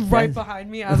secret place. Right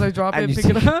behind me as I drop it and pick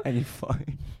it up. And you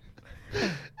fine.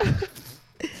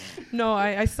 No,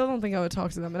 I still don't think I would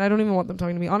talk to them, and I don't even want them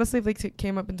talking to me. Honestly, if they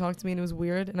came up and talked to me and it was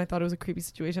weird, and I thought it was a creepy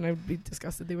situation, I would be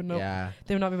disgusted. They would know. Yeah.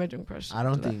 They would not be my gym crush. I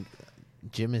don't after that. think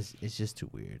gym is. It's just too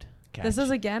weird. This Catch.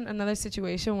 is again another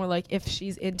situation where like if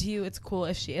she's into you, it's cool.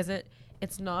 If she isn't,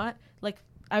 it's not. Like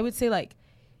I would say like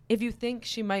if you think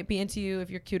she might be into you, if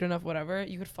you're cute enough, whatever,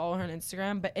 you could follow her on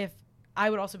Instagram. But if I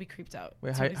would also be creeped out. Wait,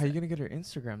 That's how what he you said. gonna get her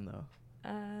Instagram though?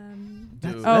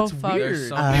 Dude, Oh, that's fuck. There's weird.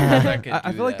 some people that could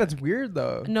I do feel like that. that's weird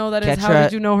though. No, that is Catch how her did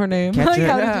at- you know her name? Catch Like, her,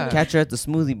 how did you Yeah. know- catch her at the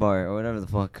smoothie bar or whatever the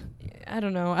fuck. I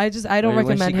don't know. I don't Or recommend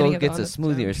when she hitting goes it gets a on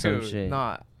smoothie or some Dude, shit.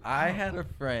 Nah, I had a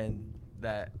friend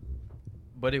that,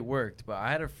 but it worked. But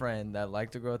I had a friend that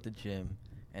liked to go at the gym,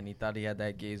 and he thought he had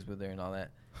that gaze with her and all that.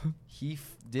 He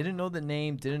didn't know the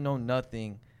name, didn't know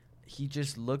nothing. He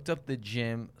just looked up the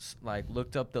gym, like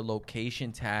looked up the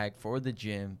location tag for the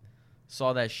gym,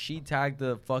 saw that she tagged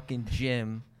the fucking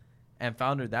gym, and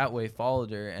found her that way.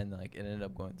 Followed her, and like it ended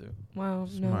up going through. Wow, no,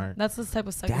 Smart. that's the type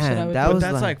of psycho Damn, shit I would that do. But was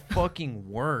that's like- like fucking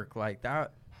work, like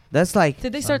that. That's like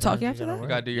Did they start Sometimes talking you after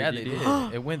gotta that? you gotta do your Yeah, they DD.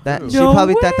 did. It went that. through. She No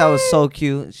probably thought that was way. so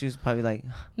cute. She was probably like,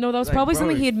 No, that was Like, probably bro,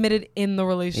 something he admitted in the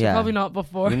relationship, Yeah. probably not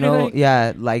before. you know, Like,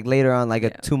 yeah. Like later on, like Yeah.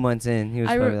 2 months in, he was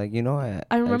I probably re- like, you know,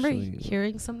 I remember actually-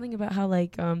 hearing something about how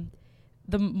like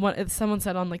someone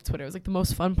said on like Twitter, it was like the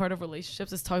most fun part of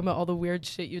relationships is talking about all the weird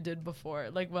shit you did before,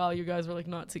 like while you guys were like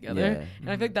not together. Yeah. And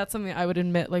I feel like that's something I would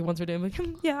admit like once we're doing like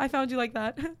yeah, I found you like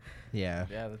that. Yeah.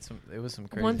 Yeah, it was some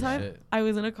crazy One time shit. I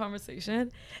was in a conversation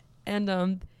and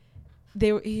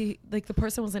the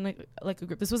person was in like a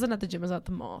group. This wasn't at the gym, it was at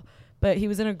the mall. But he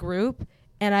was in a group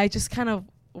and I just kind of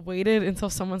waited until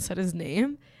someone said his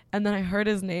name. And then I heard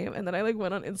his name, and then I like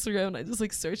went on Instagram and I just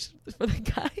like searched for the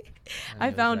guy. And I it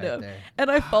was found right him, there.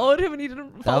 and I followed him, and he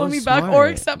didn't follow was me back or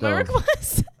smart, accept my though.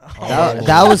 request.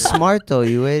 That was smart though.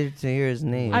 You waited to hear his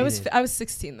name. I was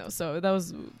 16 though, so that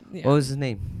was yeah. What was his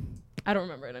name? I don't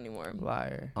remember it anymore.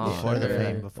 Liar. Oh, Before the okay.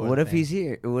 fame, before What the if fame. he's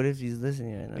here? What if he's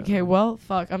listening right now? Okay, well,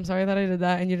 fuck. I'm sorry that I did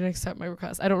that, and you didn't accept my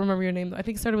request. I don't remember your name though. I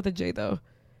think it started with a J though.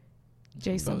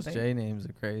 J Those something. J names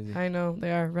are crazy. I know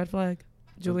they are. Red flag.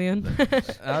 Julian.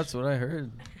 That's what I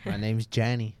heard. My name's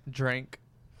Janny. Drank.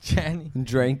 Johnny.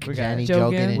 Drank. Janny Jogan.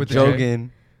 Jogan. and With the Jogan. Jogan.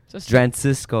 Just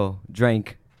Francisco.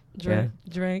 Drank. drink.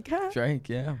 Drake,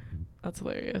 yeah. That's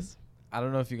hilarious. I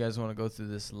don't know if you guys want to go through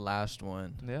this last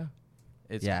one. Yeah.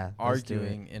 It's Yeah, let's do it.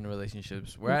 arguing in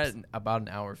relationships. We're at about an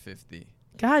hour 50.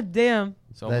 God damn.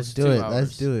 So Let's almost do 2 it. hours.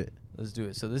 Let's do it. Let's do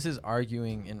it. So this is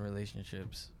arguing in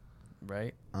relationships,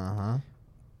 right? Uh-huh.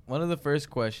 One of the first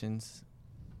questions,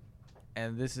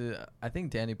 and this is, I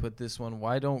think Danny put this one.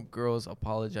 Why don't girls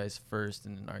apologize first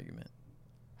in an argument?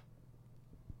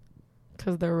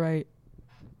 Because they're right.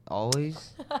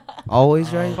 Always.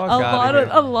 Always right. Fuck A outta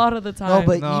here. lot of the time. No,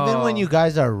 but even when No. you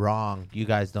guys are wrong, you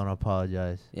guys don't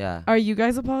apologize. Yeah. Are you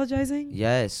guys apologizing?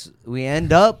 Yes. We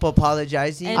end up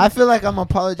apologizing. And- I feel like I'm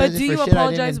apologizing do for you shit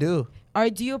apologize- I didn't do.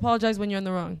 Do you apologize when you're in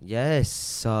the wrong?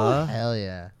 yes. Hell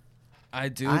yeah. I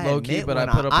do, I low key, admit but I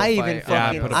when put up I a even fight. Yeah, I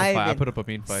fucking- put up a I fight. I even- put up a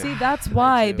mean fight. See, that's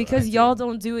why. do, Because I y'all do.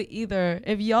 don't do it either.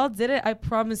 If y'all did it, I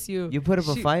promise you. You put up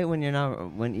a Shoot. fight when you're not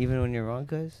even when you're wrong,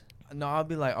 cuz? No, I'll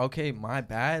be like, okay, my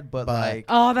bad, but But- like,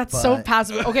 Oh, that's so But-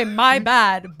 passive. Okay, my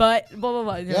bad, but blah blah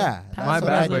blah. Yeah, passive My That's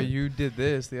what I bad, do. but you did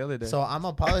this the other day. So I'm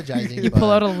apologizing. You but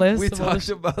pull out a list. we of all the talked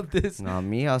about this. No,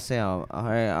 me, I'll say, all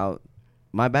right,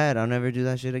 my bad. I'll never do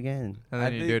that shit again. and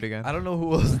then you do it again. I don't know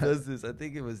who else does this. I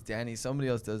think it was Danny. Somebody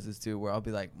else does this too, where I'll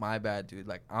be like, my bad, dude.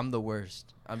 Like, I'm the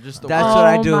worst. I'm just the That's worst. what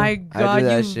I Oh do. my I do god,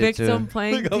 that you shit too. victim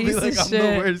playing Like, I'll be piece like, of I'm the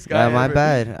shit. worst guy. Yeah, my ever.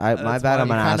 bad. My That's bad. why I'm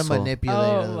you an kind of asshole. manipulate Oh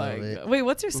a my little bit. god. Wait,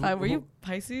 what's your sign? Were you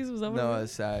Pisces? Was that what No, it a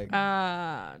was? sag.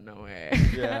 No way.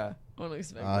 Yeah. Wouldn't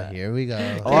expect Oh, that. here we go.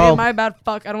 Okay, Oh. my bad.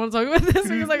 Fuck. I don't want to talk about this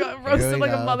because I got roasted we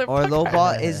like a go. motherfucker. Or low ball.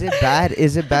 Is it bad?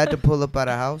 Is it bad to pull up at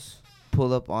a house?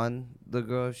 Pull up on the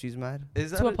girl if she's mad?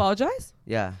 Is that To a- apologize?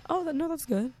 Yeah. Oh, no, that's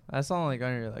good. That's all like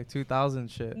on your like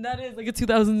 2000 shit. That is like a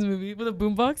 2000s movie with a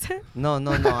boombox. No.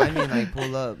 I mean like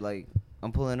pull up. Like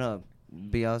I'm pulling up.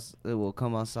 Be out. It will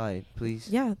come outside, please.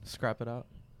 Yeah, Scrap it out.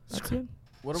 that's good.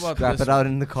 What about Scrap this it out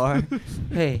in the car.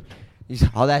 Hey,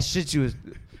 all that shit you was.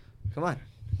 Come on.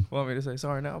 Want me to say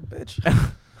sorry now, bitch?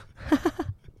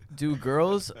 Do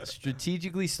girls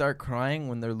strategically start crying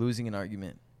when they're losing an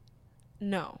argument?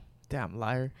 No. Damn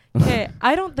liar. Okay,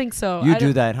 I don't think so. You I do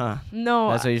don't- that, huh? No.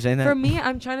 That's what you're saying. For me,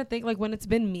 I'm trying to think like when it's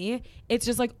been me, it's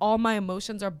just like all my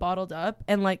emotions are bottled up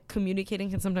and like communicating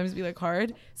can sometimes be like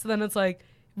hard. So then it's like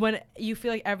when you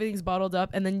feel like everything's bottled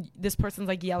up and then this person's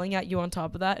like yelling at you on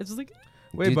top of that, it's just like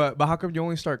Wait, Dude. but how come you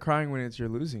only start crying when it's you're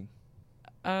losing?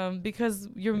 because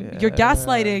you're Yeah.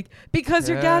 gaslighting. Because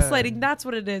you're Yeah. gaslighting. That's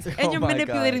what it is. And Oh you're my God.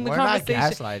 manipulating the We're not conversation.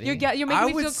 gaslighting. You're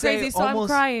making me feel crazy, so I'm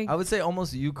crying. I would say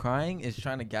almost you crying is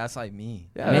trying to gaslight me.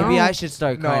 Yeah. Maybe No. I should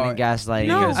start crying No. and gaslighting.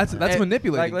 No. you. That's Eh,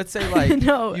 manipulating. Like, let's say like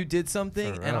No. you did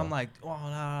something For and real. I'm like, oh, nah,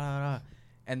 nah, nah,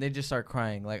 and they just start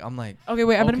crying. Like I'm like, Okay,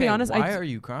 wait, I'm gonna be okay, honest. Why are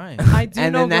you crying? I do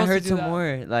And know then that girls who hurts do him that.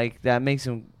 more. Like that makes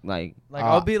him like. Like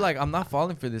I'll be like, I'm not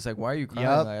falling for this. Like, why are you crying?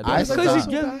 Yup. Like, I don't stopped-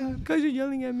 understand. Because you're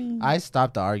yelling at me. I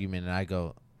stopped the argument and I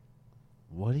go,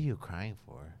 "What are you crying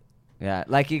for?" Yeah,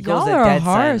 like it goes Y'all a are dead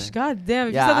harsh. silent. God damn.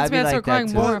 If Yeah, you said I'd this be man like start that crying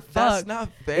too. more, But that's fuck. not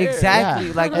fair. Exactly.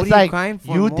 Yeah. Like, what It's are you like, crying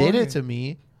for? you did more? it to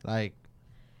me. Like,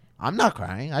 I'm not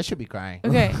crying. I should be crying.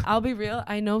 Okay, I'll be real.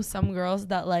 I know some girls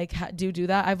that like do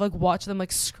that. I've like watched them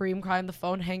like scream, cry on the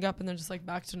phone, hang up, and they're just like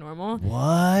back to normal.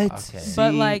 What? Okay. But, See,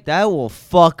 like- that will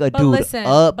fuck a but dude listen,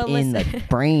 up but in the listen.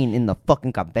 brain, in the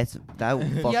fucking cabeza. That will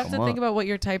fuck You have to him think up. about what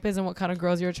your type is and what kind of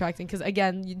girls you're attracting. Because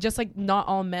again, just like not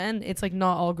all men, it's like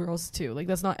not all girls too. Like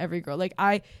that's not every girl.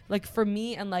 Like for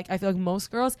me and like I feel like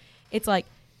most girls, it's like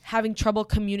having trouble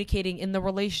communicating in the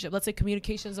relationship. Let's say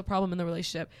communication is a problem in the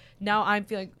relationship. Now I'm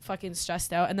feeling fucking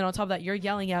stressed out, and then on top of that, you're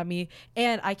yelling at me,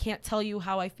 and I can't tell you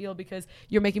how I feel because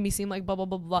you're making me seem like blah blah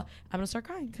blah blah. I'm gonna start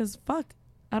crying because fuck,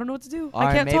 I don't know what to do. All I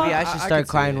right, can't maybe talk. I should I start could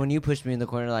see crying it. when you push me in the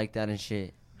corner like that and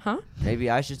shit. Huh? Maybe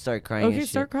I should start crying. Okay, and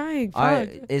start shit. crying. All Fuck.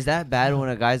 right, is that bad when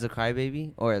a guy's a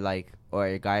crybaby, or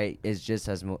a guy is just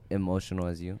as emotional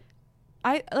as you?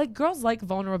 I like girls like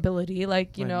vulnerability,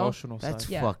 like you My know. emotional That's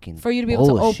side. Yeah. fucking For you to be able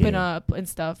to bullshit. open up and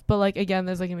stuff, but like again,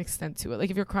 there's like an extent to it.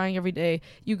 Like if you're crying every day,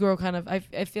 you grow kind of. I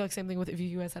feel like same thing with if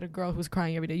you guys had a girl who's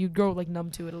crying every day, you'd grow like numb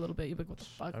to it a little bit. You'd be like, what the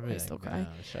fuck? I'd I be still like, cry. "Man,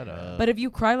 shut up." But if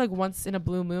you cry like once in a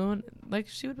blue moon, like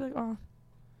she would be like, oh,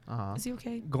 uh-huh. is he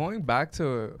okay? Going back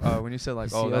to when you said like,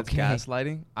 Is oh, he that's okay?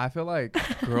 gaslighting. I feel like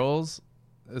girls,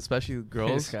 especially This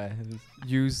girls, guy.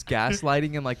 use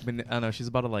gaslighting and like I don't know. She's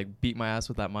about to like beat my ass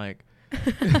with that mic.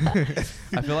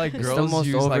 I feel like It's the girls most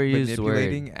use like overused word.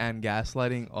 manipulating and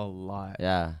gaslighting a lot.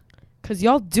 Yeah. Cause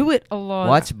y'all do it a lot.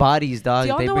 Watch Bodies, dog. Do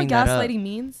y'all They know bring what that up. gaslighting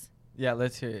means? Yeah,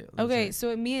 let's hear it. Let's hear Okay, it.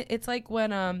 so it's like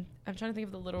when I'm trying to think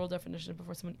of the literal definition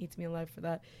before someone eats me alive for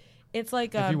that. It's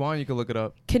like If you want, you can look it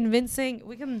up. convincing.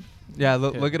 We can. Yeah,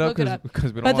 Okay. look it up Look it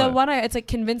because we But don't the want. one it's like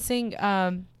convincing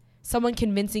someone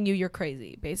convincing you you're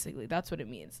crazy, basically. That's what it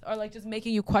means. Or like just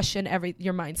making you question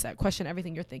your mindset, question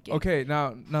everything you're thinking. Okay,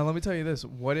 now let me tell you this.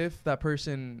 What if that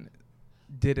person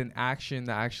did an action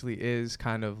that actually is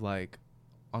kind of like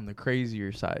on the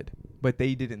crazier side, but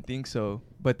they didn't think so,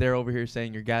 but they're over here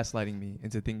saying you're gaslighting me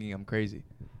into thinking I'm crazy.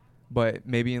 But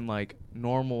maybe in like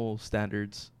normal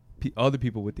standards, other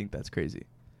people would think that's crazy.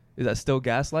 Is that still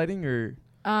gaslighting or?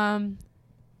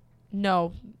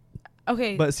 No.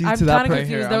 Okay, But see, I'm to that kind of point confused.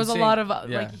 here, there I'm was a seeing- lot of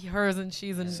yeah. like hers and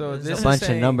she's and So There's this a is bunch of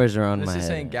saying- numbers around This my is head.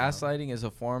 saying gaslighting is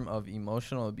a form of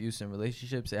emotional abuse in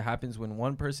relationships. It happens when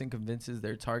one person convinces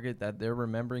their target that they're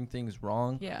remembering things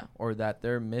wrong yeah. or that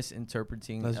they're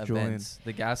misinterpreting That's Julian. events.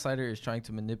 The gaslighter is trying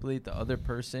to manipulate the other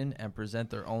person and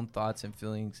present their own thoughts and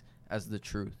feelings as the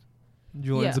truth.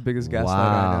 Julian's Yeah. the biggest gaslighter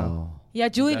I know. Wow. Yeah,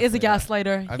 Julian is a Definitely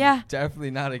gaslighter. I'm yeah.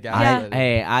 definitely not a Yeah.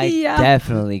 gaslighter. I Yeah.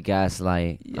 definitely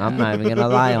gaslight. Yeah. I'm not even gonna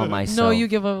lie on myself. No, you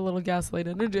give a little gaslight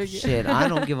energy. Shit, I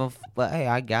don't give a. But hey,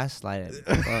 I gaslight it.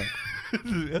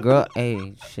 Fuck. Girl,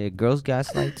 hey, shit, girls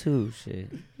gaslight too. Shit,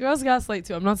 Girls gaslight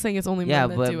too. I'm not saying it's only Yeah,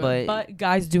 men that do it, but- but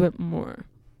guys do it more.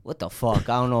 what the fuck?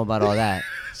 I don't know about all that.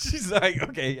 She's like,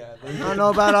 okay, yeah. I don't know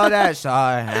about all that.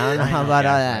 Sorry, I don't know about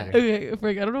all that. Okay,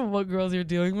 Frank, I don't know what girls you're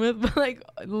dealing with, but like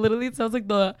literally it sounds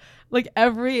like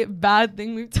every bad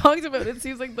thing we've talked about, it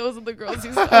seems like those are the girls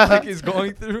you like he's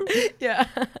going through. Yeah.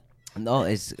 No,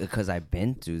 it's because I've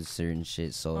been through certain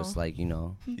shit, so it's Oh. like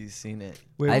He's seen it.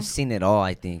 I've seen it all.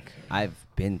 I think I've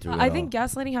been through. I it think all.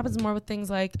 gaslighting happens more with things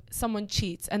like someone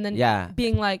cheats and then Yeah.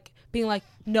 being like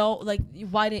no, like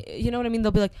why did you know what I mean?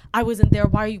 They'll be like, I wasn't there.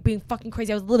 Why are you being fucking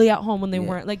crazy? I was literally at home when they Yeah.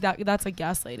 weren't. Like that's like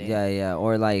gaslighting. Yeah,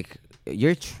 or like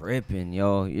you're tripping,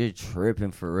 yo. You're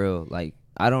tripping for real. Like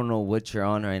I don't know what you're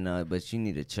on right now, but you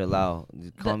need to chill out.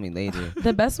 Call me later.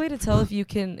 The best way to tell if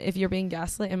you're being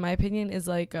gaslit, in my opinion, is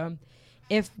like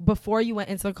if before you went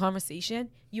into the conversation,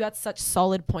 you had such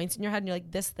solid points in your head and you're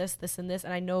like this, and this,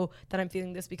 and I know that I'm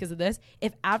feeling this because of this.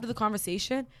 If after the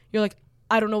conversation, you're like,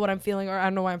 I don't know what I'm feeling, or I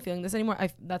don't know why I'm feeling this anymore.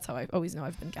 That's how I always know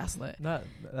I've been gaslit.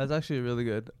 That's actually really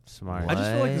good. Smart. I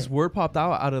just feel like this word popped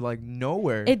out of like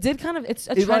nowhere. It did kind of. It's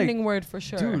a It, trending like, word for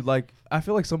sure. Dude, like I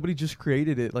feel like somebody just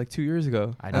created it like 2 years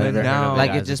ago. I And never then heard of now, it.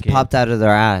 Like as it a just kid. popped out of their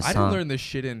ass. I didn't learn this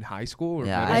shit in high school or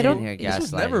Yeah, middle I don't- school. didn't hear This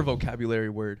was gaslighting. never a vocabulary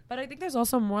word. But I think there's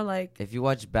also more like. If you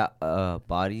watch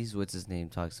Bodies, what's his name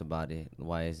talks about it.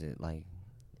 Why is it like,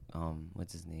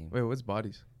 what's his name? Wait, what's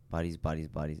bodies? Bodies.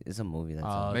 It's a movie that's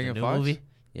The Megan new Fox? movie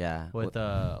yeah. with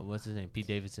what's his name, Pete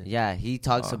Davidson. Yeah, he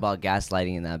talks Oh. about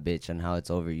gaslighting in that bitch and how it's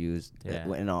overused Yeah.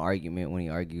 in an argument when he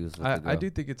argues with the girl. I do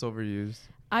think it's overused.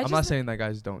 I I'm not just saying that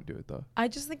guys don't do it though. I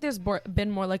just think there's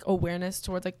been more like awareness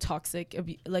towards like toxic,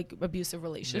 abusive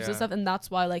relationships and Yeah. stuff, and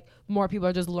that's why like more people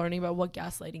are just learning about what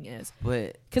gaslighting is,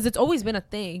 But because it's always been a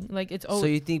thing. Like it's so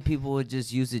always. you think people would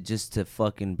just use it just to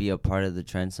fucking be a part of the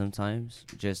trend sometimes,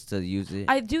 just to use it?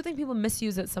 I do think people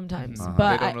misuse it sometimes, Mhm.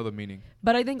 but They don't I, know the meaning.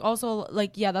 but I think also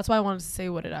like that's why I wanted to say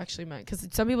what it actually meant, because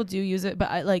some people do use it, but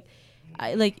I like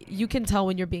you can tell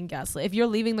when you're being gaslit if you're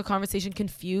leaving the conversation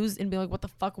confused and being like, what the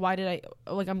fuck, why did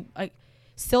I'm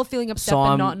still feeling upset So but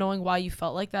I'm- not knowing why you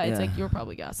felt like that. It's Yeah. like you're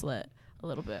probably gaslit a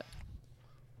little bit,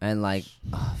 And like,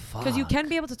 because you can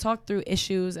be able to talk through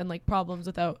issues and like problems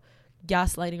without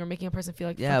gaslighting or making a person feel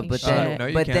like Yeah, fucking but shit. then, No,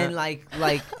 you but then can't.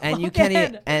 like, and you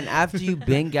can't, and after you've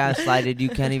been gaslighted, you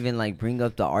can't even like bring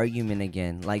up the argument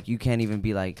again. Like you can't even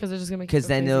be like, because they're just gonna make because you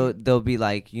then feel crazy. they'll be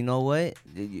like, you know what,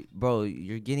 bro,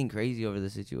 you're getting crazy over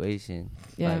the situation.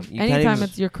 Yeah, like, you can't anytime even-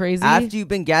 it's you're crazy. After you've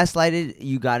been gaslighted,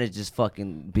 you gotta just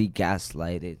fucking be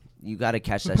gaslighted. You gotta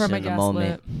catch that shit in the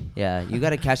moment. Yeah, you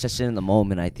gotta catch that shit in the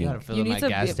moment. I You think. gotta fill You up need my to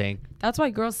gas be- tank. That's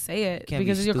why girls say it, Can't be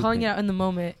because you're calling it stupid. out in the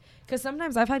moment. Because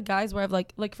sometimes I've had guys where I've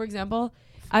like for example,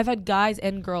 I've had guys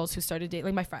and girls who started dating,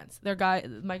 like my friends.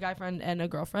 My guy friend and a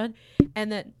girlfriend, and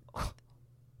then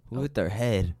Who hit their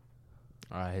head?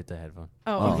 Oh, I hit the headphone.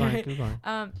 Oh. Keep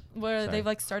going. where Sorry. they've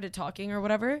like started talking or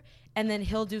whatever, and then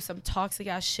he'll do some toxic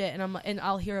ass shit, and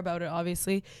I'll hear about it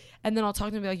obviously, and then I'll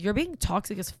talk to him and be like, you're being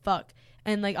toxic as fuck.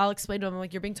 And like I'll explain to him,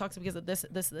 like, you're being toxic because of this,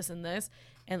 and this,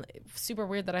 and super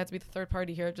weird that I have to be the third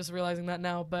party here. Just realizing that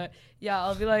now, but yeah,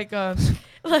 I'll be like, I'll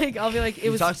be like,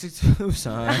 it was toxic too,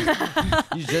 son.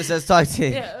 You just as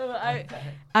toxic. yeah,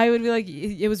 I would be like,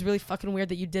 it was really fucking weird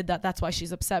that you did that. That's why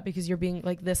she's upset, because you're being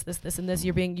like this, and this.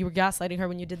 You were gaslighting her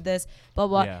when you did this, blah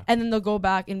blah. Yeah. And then they'll go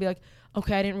back and be like,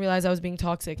 okay, I didn't realize I was being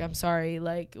toxic. I'm sorry,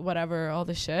 like whatever, all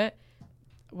this shit.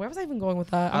 Where was I even going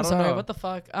with that? I I'm don't sorry. know. What the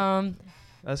fuck?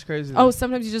 That's crazy. Oh,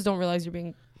 sometimes you just don't realize you're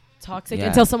being toxic Yeah.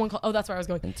 until someone. Oh, that's where I was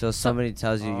going. Until somebody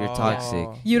tells you you're Oh. toxic.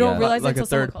 You don't Yeah. realize Like a until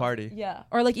someone third calls- party. Yeah,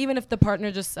 or like even if the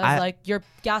partner just says I- like, you're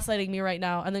gaslighting me right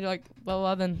now, and then you're like,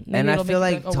 well then. Maybe And I it'll feel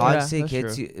make like you oh, well, toxic that's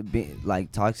hits true. you,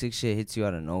 like toxic shit hits you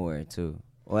out of nowhere too.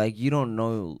 Like you don't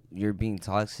know you're being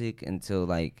toxic until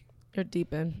like, you're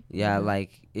deep in. yeah, Mhm.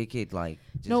 like it could like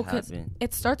just No, 'cause happen.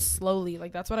 it starts slowly.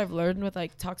 Like that's what I've learned with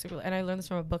like toxic, and I learned this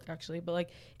from a book actually. But like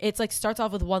it's like starts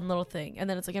off with one little thing, and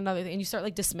then it's like another thing, and you start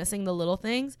like dismissing the little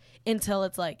things until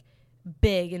it's like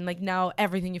big, and like now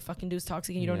everything you fucking do is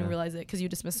toxic, and you don't even Yeah. realize it because you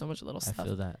dismiss so much little I stuff.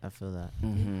 feel that.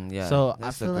 Yeah. So I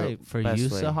that's the feel like for best you,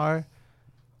 way. Sahar,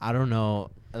 I don't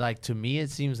know. Like to me, it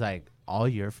seems like all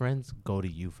your friends go to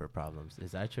you for problems.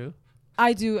 Is that true?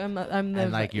 I do. I'm the.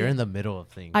 And like you're in the middle of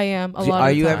things. I am a Do- lot. Are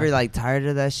of you the time. ever like tired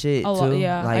of that shit A too? lot,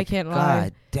 yeah, I Like, can't lie.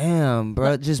 God damn,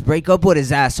 bro, just break up with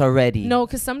his ass already. No,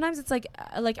 because sometimes it's like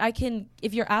I can,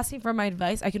 if you're asking for my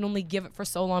advice, I can only give it for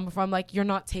so long before I'm like, you're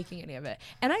not taking any of it.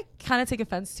 And I kind of take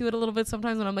offense to it a little bit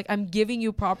sometimes when I'm like, I'm giving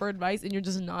you proper advice and you're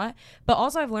just not. But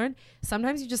also I've learned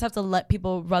sometimes you just have to let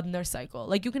people run their cycle.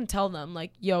 Like you can tell them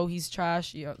like, yo, he's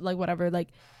trash, yo, like whatever, like,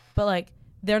 but like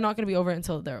they're not going to be over it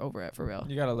until they're over it for real.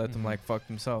 You gotta let them like fuck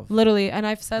themselves. Literally. And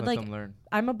I've said Let like, them learn.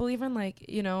 I'm a believer in like,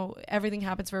 you know, everything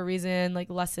happens for a reason, like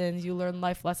lessons, you learn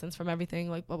life lessons from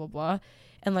everything, like blah, blah, blah.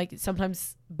 And like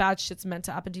sometimes bad shit's meant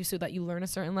to happen to you so that you learn a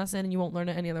certain lesson and you won't learn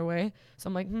it any other way. So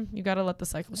I'm like, you got to let the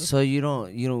cycle just So you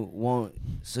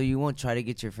won't try to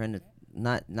get your friend to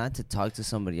not to talk to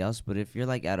somebody else, but if you're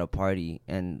like at a party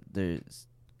and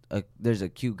there's a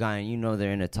cute guy and you know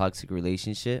they're in a toxic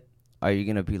relationship, are you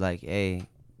gonna be like, hey,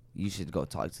 you should go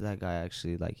talk to that guy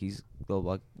actually, like he's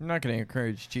You're not gonna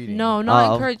encourage cheating. No,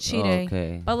 not Oh, encourage cheating.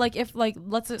 okay. But like if like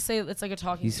let's just say it's like a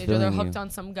talking He's stage or they're feeling hooked you. on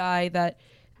some guy that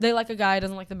they like a guy,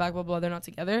 doesn't like them back, blah blah, they're not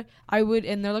together. I would,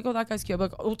 and they're like, oh, that guy's cute. I'm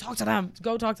like, oh, talk to them.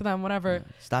 Go talk to them, whatever.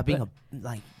 Stop being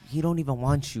like he don't even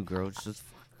want you, girl. Just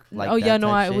like oh that yeah, no,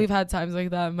 type shit. we've had times like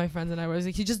that. My friends and I was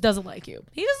like, he just doesn't like you.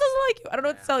 He just doesn't like you. I don't know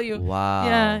what to tell you. Wow.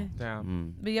 Yeah.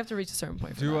 Damn. But you have to reach a certain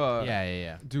point for Do that.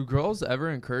 yeah. do girls ever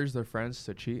encourage their friends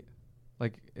to cheat?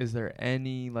 Like, is there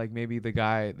any, like, maybe the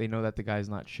guy, they know that the guy's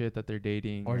not shit that they're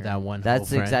dating? Or that one. That's whole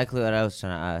friend. exactly what I was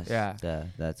trying to ask. Yeah.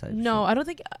 That type. No, shit. I don't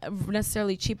think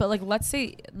necessarily cheap, but like let's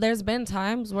say there's been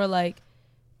times where like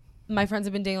my friends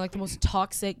have been dating like the most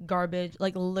toxic garbage,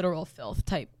 like literal filth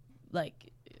type like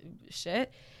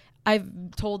shit. I've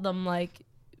told them like,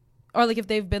 or like if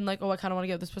they've been like, oh, I kind of want to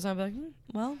get with this person, I'd be like,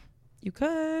 well, you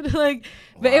could like,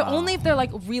 but only if they're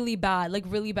like really bad, Women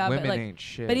but like, ain't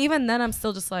shit. but even then I'm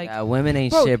still just like, Yeah, women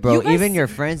ain't bro, shit, bro. you guys- Even your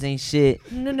friends ain't shit.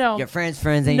 no. Your friends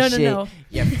ain't No, shit. no.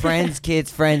 Your friends'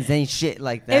 kids' friends ain't shit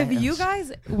like that. If you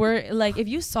guys were like, if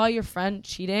you saw your friend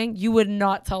cheating, you would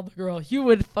not tell the girl. You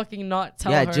would fucking not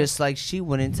tell her. yeah, just like she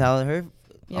wouldn't tell her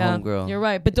homegirl. You're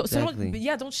right, but Exactly.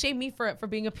 don't shame me for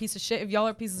being a piece of shit. If y'all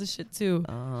are pieces of shit too.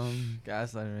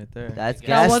 Gaslighting right there. That's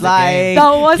That wasn't- gaslighting.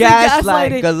 that wasn't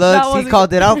gaslighting. Good That looks. He wasn't-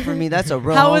 called it out for me. That's a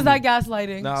real. How was homie. that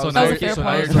gaslighting? No, So that now was you're, a fair so now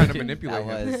point. you're trying to That manipulate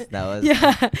him. That was.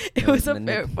 Yeah, it was a manip-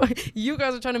 fair point. You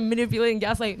guys are trying to manipulate and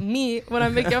gaslight me when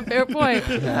I'm making a fair point,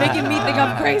 making me think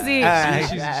I'm crazy.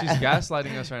 She's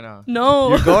gaslighting us right now.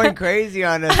 No. You're going crazy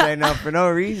on us right now for no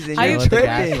reason. I You're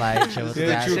have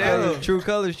tripping. True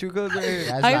colors, true colors.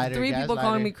 I have 3 people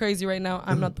calling me crazy right now.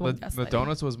 I'm not the one The gaslighting.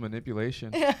 donuts was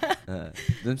manipulation. Now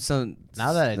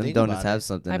that I them think donuts about have it.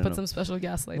 something. I in put them. some special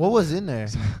gaslighting. What was in there?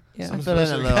 Yeah. I'm feeling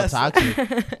a little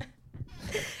toxic.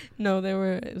 No,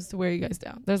 it was to wear you guys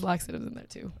down. There's laxatives in there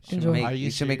too. Should Enjoy. make- Are you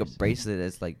you should make a serious? bracelet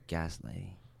that's like gaslighting.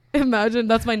 Imagine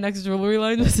that's my next jewelry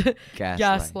line. Just Gaslight.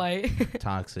 gaslight.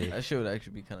 Toxic. That shit would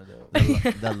actually be kind of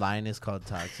dope. The line is called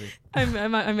toxic. I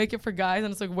make it for guys,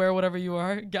 and it's like wear whatever you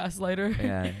are, gaslighter,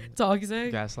 Yeah.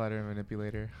 toxic. Gaslighter and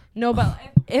manipulator. No, but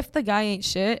if the guy ain't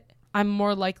shit, I'm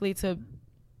more likely to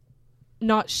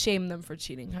not shame them for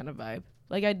cheating, kind of vibe.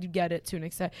 Like I do get it to an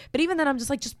extent, but even then, I'm just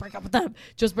like, just break up with them,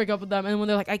 just break up with them. And when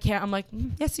they're like, I can't, I'm like,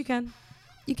 yes, you can,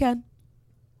 you can.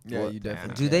 Yeah, Well, you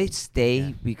definitely. Do can. they stay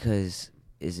Yeah. because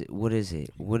what is it?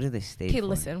 What do they stay Okay, for?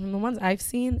 listen, from the ones I've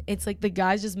seen, it's like the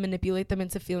guys just manipulate them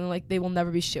into feeling like they will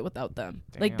never be shit without them.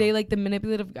 Like they Damn. like the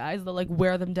manipulative guys that like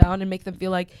wear them down and make them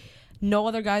feel like no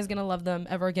other guy's gonna love them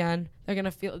ever again. They're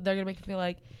gonna make them feel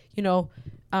like, you know,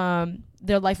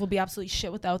 their life will be absolutely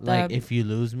shit without them. Like if you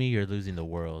lose me, you're losing the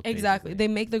world. Exactly. basically.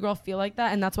 They make the girl feel like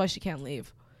that, and that's why she can't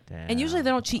leave. Damn. And usually they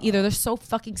don't cheat either. They're so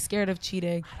fucking scared of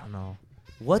cheating. I don't know.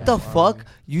 What the fuck?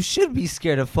 You should be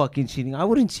scared of fucking cheating. I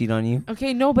wouldn't cheat on you.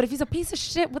 Okay, no, but if he's a piece of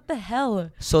shit, what the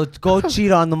hell? So go cheat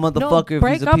on the motherfucker if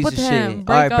break he's a up piece with of him. shit.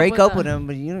 Break All right, up break with up him. with him,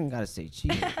 but you don't gotta say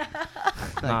cheat.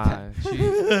 Nah,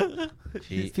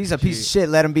 If he's a piece of shit,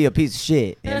 let him be a piece of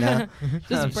shit. You know?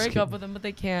 Just break up with him, but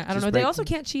they can't. I don't Just know. They break- also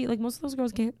can't cheat. Like most of those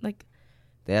girls can't. Like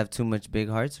They have too much big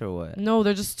hearts or what? no,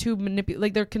 they're just too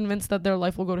Like they're convinced that their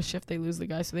life will go to shit if they lose the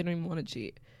guy, so they don't even want to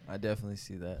cheat. I definitely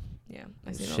see that. Yeah,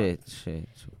 I see that a lot. Shit.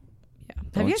 Yeah.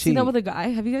 Have Don't you guys seen that cheat. with a guy?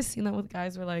 Have you guys seen that with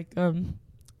guys where like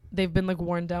they've been like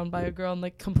worn down by a girl and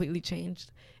like completely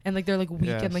changed, and like they're like weak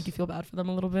and like Yes. you feel bad for them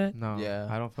a little bit? no. Yeah.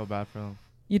 I don't feel bad for them.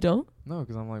 You don't? No,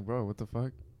 because I'm like, bro, what the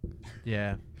fuck?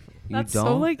 Yeah. You That's don't?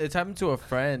 so like It's happened to a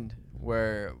friend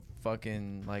where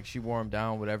fucking like she wore him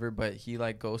down, whatever, but he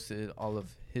like ghosted all of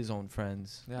his own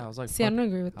friends, Yeah, I was like, see, I fuck. don't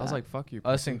agree with that. I was like, fuck you.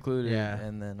 us pussy. included. Yeah.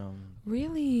 And then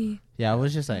really? Yeah, I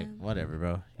was just like, Yeah. whatever,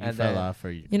 bro. You And fell then- off for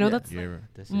You know, Yeah. that's your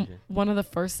decision. one of the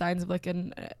first signs of like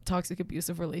a toxic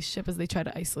abusive relationship is they try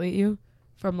to isolate you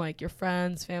from like your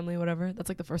friends, family, whatever. That's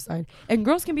like the first sign. And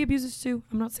girls can be abusers too.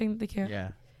 I'm not saying that they can't. Yeah.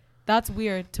 That's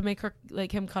weird to make her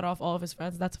like him cut off all of his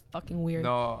friends. That's fucking weird.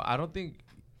 No, I don't think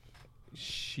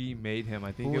she made him.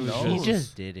 I think Who it was knows? He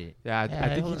just did it. Yeah, Yeah, I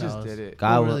think who he just knows? did it.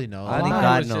 God Who will- really knows? Only I thought it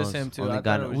God was just knows. him, too. Only I thought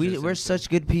God it knows. was just We're him, such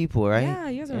good people, right? Yeah,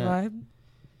 you guys are Yeah. vibe.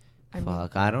 I mean,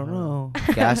 Fuck, I don't know.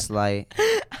 Gaslight.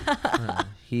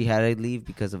 He had to leave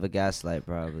because of a gaslight,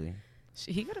 probably.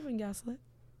 he could have been gaslit.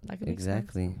 That could make sense.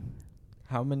 Exactly.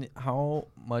 how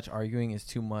much arguing is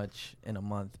too much in a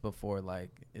month before like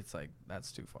it's like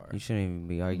that's too far? You shouldn't even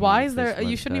be arguing. Why with is this there? You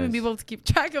much, shouldn't even be guys. able to keep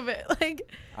track of it. Like,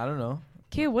 I don't know.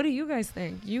 okay, what do you guys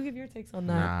think? You give your takes on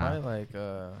that. Nah. Probably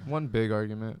like One big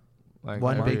argument. Like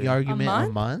One every- big argument a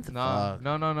month? month? No,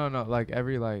 Fuck. no. Like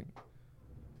every like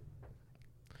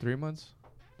 3 months.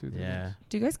 2-3 Yeah. months.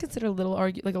 Do you guys consider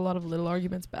like a lot of little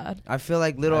arguments bad? I feel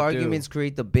like little I do. arguments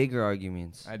create the bigger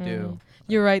arguments. I do.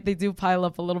 You're right. They do pile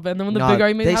up a little bit, and then when the Nah, big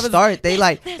argument they happens, start. They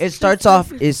like it starts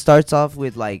off. It starts off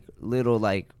with like little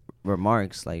like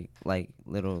remarks, like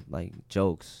little like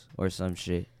jokes or some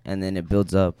shit, and then it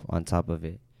builds up on top of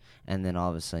it, and then all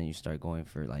of a sudden you start going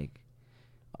for like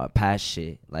past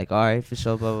shit. Like, all right, for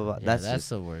sure, blah blah blah. Yeah, that's that's just,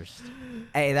 the worst.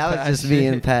 hey, that was past just me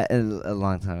and shit. Pat a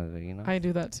long time ago, you know. I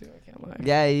do that too. I can't lie.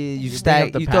 Yeah, you You bring stack,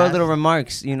 up the you throw past. little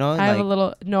remarks, you know. I have a like,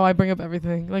 little. No, I bring up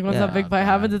everything. Like once Yeah. that big Oh, fight God.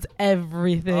 happens, it's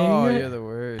everything. Oh, you're the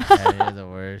worst. Yeah, you're the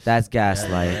worst. that's Yeah,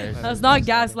 gaslight. yeah, That's not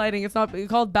gaslighting. It's not. It's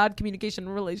called bad communication in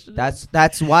a relationship.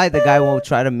 That's why the guy won't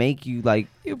try to make you like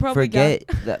you probably forget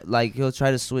that. Like he'll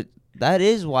try to switch. That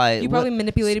is why. You probably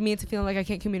manipulated me into feeling like I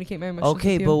can't communicate my emotions.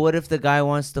 Okay, with you. but what if the guy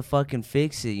wants to fucking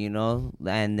fix it, you know,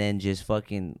 and then just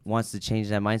fucking wants to change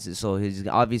that mindset? So he's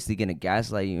obviously gonna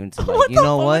gaslight you into like, what you the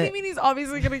know fuck? what? do you mean he's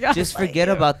obviously gonna gaslight Just forget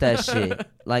you? about that shit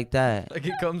like that. Like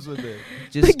it comes with it.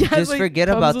 Just gaslight forget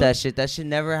comes about with- that shit. That shit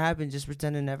never happened. Just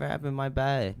pretend it never happened. My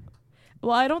bad.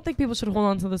 Well, I don't think people should hold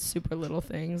on to the super little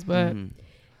things, but Mhm.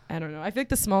 I don't know. I feel like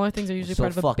the smaller things are usually So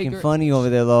part of a fucking bigger. funny over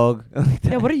there, log.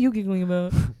 Yeah, what are you giggling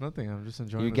about? Nothing. I'm just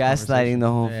enjoying. You're this gaslighting the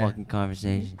whole Yeah. fucking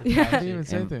conversation. I Yeah, didn't even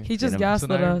say And anything. he just Get him. So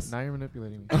gaslit now, us. now you're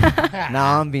manipulating me.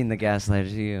 Now I'm being the gaslighter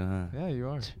to you, huh? Yeah, you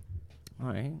are. All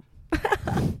right.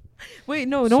 Wait,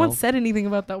 no one So- said anything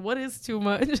about that. What is too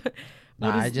much? Nah,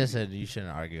 What I is- just said you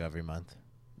shouldn't argue every month.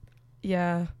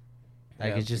 Yeah,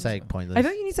 Like Yeah, it's just I like think pointless. I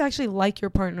think you need to actually like your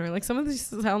partner. Like some of these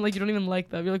sound like you don't even like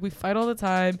them. You're like, we fight all the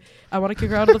time. I want to kick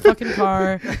her out of the fucking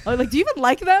car. Like, do you even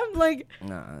like them? Like,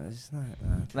 Nah, it's not.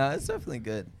 No, it's definitely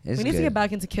good. It's we need to good. get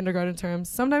back into kindergarten terms.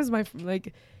 Sometimes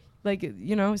like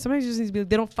you know, sometimes you just need to be like,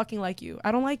 they don't fucking like you.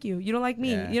 I don't like you. You don't like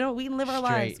me. Yeah. You know, we can live our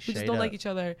lives. We just Straight don't up. like each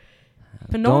other.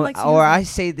 But no one Don't, likes you. or I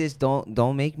say this.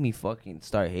 Don't make me fucking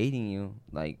start hating you.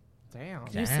 Like, Damn.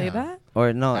 Did you say Damn. that?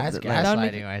 or no. That's like, That would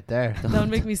make- gaslighting right there. That would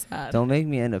make me sad. don't make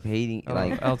me end up hating.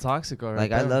 Like, El Toxico. Right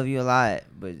like I there. love you a lot,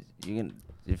 but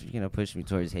if you're gonna push me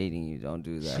towards hating you, don't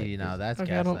do that. See, now that's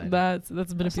Okay, I don't. gaslighting. That's That's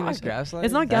not manipulation. gaslighting.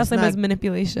 It's not That's gaslighting, but it's not-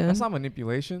 manipulation. That's not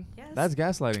manipulation. Yes. That's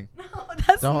gaslighting. No,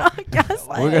 that's Don't- not We're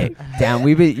gaslighting. gonna, damn,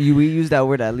 we use that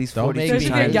word at least Don't 42 make There me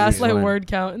should be a hate times. you. gaslight One. word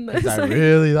count. In this. 'Cause I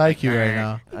really like you right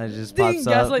now. I just Ding, pops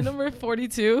gaslight up number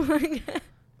 42.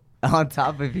 on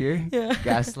top of here. Yeah.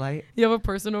 Gaslight. You have a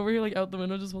person over here, like out the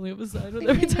window, just holding up a sign. And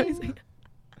every time you say,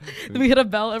 we hit a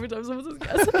bell every time someone says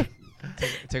gaslight.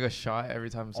 Take a shot every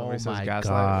time somebody says my gaslight.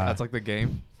 God. That's like the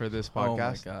game for this Oh my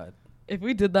podcast. god. If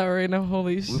we did that right now,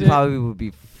 holy We shit. probably would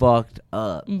be fucked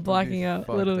up. I'm blacking out,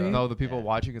 fucked literally. up. No, the people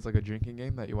watching, it's like a drinking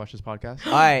game that you watch this podcast.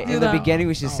 All right, Do in the that. beginning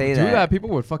we should say Do that. that, people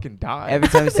would fucking die. Every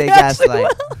time you say They actually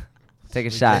gaslight, take a We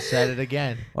shot. just said it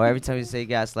again. Or every time you say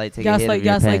gaslight, take a hit Gaslight, of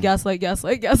your gaslight, pen. gaslight,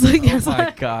 gaslight, gaslight, Oh my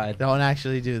gaslight. god! Don't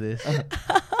actually do this.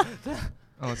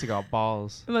 Unless you got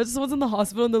balls. Imagine someone's in the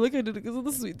hospital and they're like, I did it because of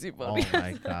the sweet tea Oh podcast.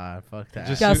 my god! Fuck that.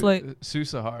 Just Gaslight. Sue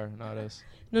Sahar, not us.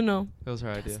 No. That was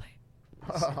her idea.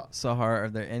 Sahar, are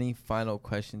there any final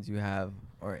questions you have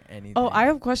or anything? Oh, I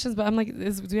have questions, but I'm like,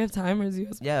 do we have time or do you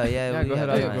have Yeah, Yeah, we go have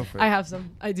ahead. time. Go for it. I have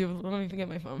some. I do. Let me get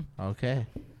my phone. Okay,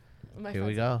 My here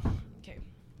we friend's- go. Okay.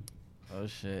 Oh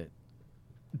shit.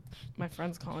 My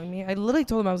friend's calling me. I literally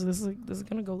told him I was this is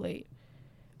gonna go late.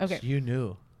 Okay. You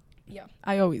knew. Yeah,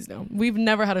 I always know. We've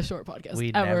never had a short podcast.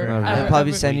 We ever. never ever, have. They'll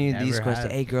probably ever. send you We these never questions.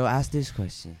 have. Hey, girl, ask this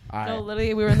question. All No, right.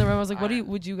 literally, we were in the room. I was like,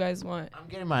 would you guys want? I'm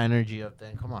getting my energy up.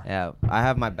 Then come on. Yeah, I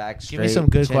have my back straight. Give me some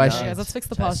good chin questions. up. Guys, let's fix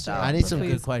the Chest posture. out. I need some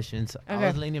Please. good questions. I Okay.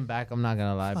 was leaning back. I'm not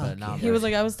gonna lie, but Fuck now I'm He was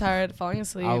ready. like, I was tired, falling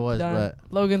asleep. I was, done.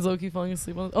 but- Logan's low key falling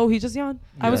asleep. Oh, he just yawned.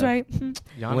 I was Yeah. right.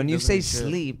 Yawning When you doesn't say mean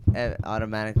shit. sleep,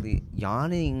 automatically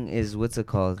yawning is what's it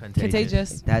called?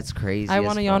 Contagious. That's crazy. I as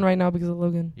want to yawn fuck. right now because of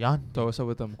Logan. Yawn. Throw us up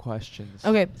with them questions.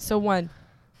 Okay, so one,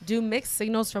 do mixed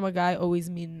signals from a guy always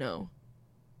mean no?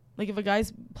 Like if a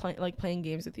guy's playing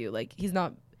games with you, like he's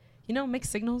not,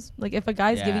 mixed signals. Like if a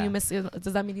guy's giving Yeah. you mixed signals,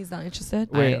 does that mean he's not interested?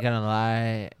 I Wait. ain't gonna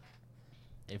lie.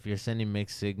 If you're sending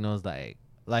mixed signals, like,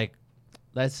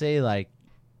 let's say like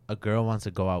a girl wants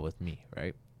to go out with me,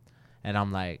 right? And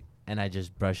I'm like, and I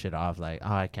just brush it off like,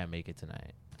 oh, I can't make it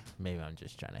tonight. Maybe I'm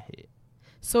just trying to hit.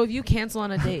 So if you cancel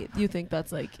on a date, you think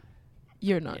that's like,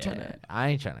 you're not trying to. I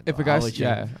ain't trying to. If go a guy's out with you.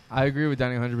 I agree with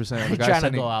Danny 100%. If a Trying guy's to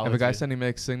sending, go out if a with guy's you. sending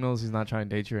mixed signals, he's not trying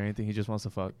to date you or anything. He just wants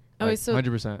to fuck. Okay, Like, so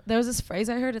 100%. there was this phrase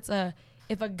I heard. It's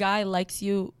if a guy likes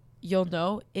you, you'll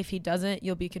know. If he doesn't,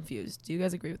 you'll be confused. Do you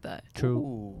guys agree with that?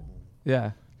 True.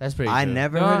 Yeah. That's pretty. I true.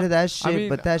 never No, heard of that shit, mean,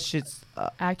 but that shit's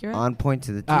Accurate? on point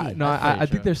to the T. No, That's I very think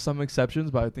true. there's some exceptions,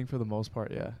 but I think for the most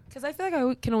part, yeah. Because I feel like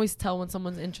I can always tell when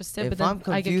someone's interested. but If then I'm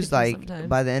I get confused, confused like sometimes.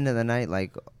 by the end of the night,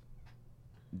 like,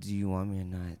 do you want me or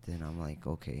not? Then I'm like,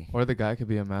 okay. Or the guy could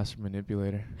be a master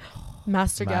manipulator.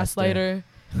 Master Master. gaslighter.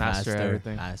 Master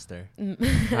everything. Master.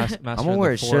 Master I'm gonna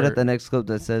wear a shirt at the next clip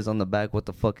that says on the back, "What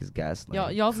the fuck is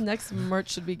gaslight?" Y'all's next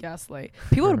merch should be gaslight.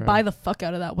 People would buy the fuck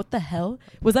out of that. What the hell?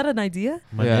 Was that an idea?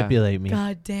 Manipulate me.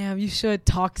 God damn, you should.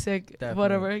 Toxic, Definitely.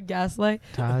 whatever, gaslight.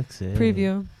 Toxic.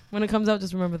 Preview. When it comes out,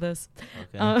 just remember this.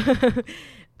 Okay.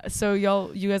 So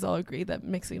you guys all agree that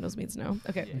mixed signals means no.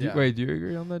 Okay. Yeah. Wait, do you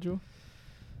agree on that, Jewel?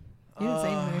 You didn't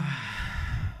say anything.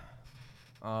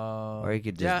 Or you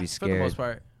could just be for the scared. most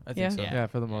part. I think so. Yeah,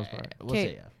 for the most part. We'll say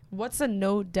 'Kay. yeah. What's a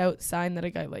no doubt sign that a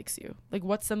guy likes you? Like,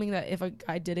 what's something that if a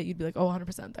guy did it, you'd be like, oh,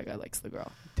 100% that guy likes the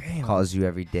girl. Damn. Calls you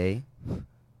every day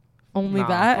Only Nah,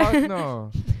 that? fuck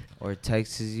no. or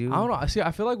texts you. I don't know. See,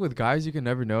 I feel like with guys, you can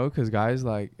never know because guys,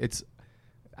 like, it's.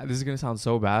 This is gonna sound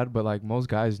so bad, but like most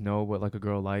guys know what like a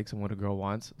girl likes and what a girl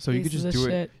wants, so you could Pieces just of do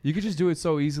it. shit. You could just do it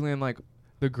so easily, and like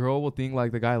the girl will think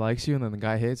like the guy likes you, and then the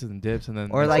guy hits and then dips, and then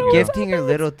Or next like thing you know- gifting her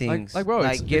little things. like, bro,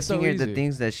 it's gifting so her the easy.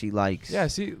 things that she likes. Yeah,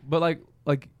 see, but like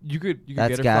you could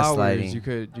That's get her flowers, gaslighting. you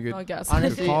could Not gaslighting.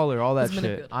 Honestly, call her, all that It's shit.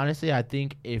 manipulative. Honestly, I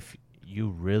think if you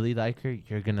really like her,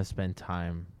 you're gonna spend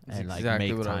time That's and like exactly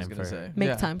make what I was time gonna for say. her. Make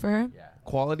Yeah. time for her? Yeah.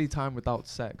 Quality time without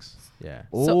sex. Yeah.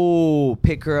 Oh,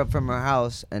 pick her up from her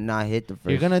house and not hit the 1st.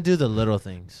 You're gonna do the little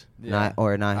things. not I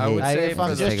hit. would Like say if I'm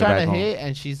for just take her trying back to home. hit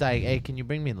and she's like, "Hey, can you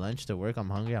bring me lunch to work? I'm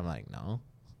hungry." I'm like, "No."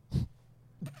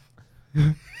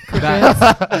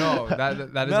 No, that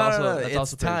is No, also no, that's it's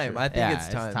also pretty time. true. I think Yeah,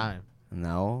 it's time.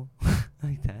 No,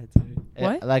 like that.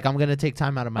 What? Like I'm gonna take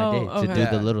time out of my Oh, day to okay. do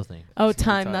Yeah. the little thing. Oh, It's good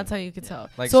time. time. That's how you could tell.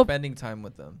 Like so, spending time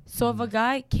with them. so if a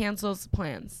guy cancels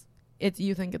plans, it's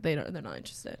you think that they're not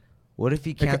interested. What if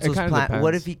he it cancels kinda What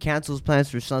depends. if he cancels plans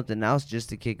for something else just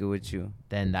to kick it with you?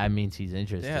 Then that means he's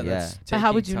interested. Yeah, Yeah. that's But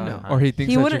how would taking you time. know? Or he thinks He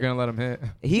that you're wouldn't- gonna let him hit.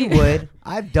 He would.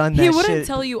 I've done that He wouldn't shit.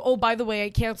 tell you, oh, by the way, I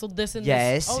canceled this and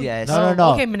Yes, this. Oh, yes. No, no,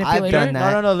 no. Okay, I've manipulator. done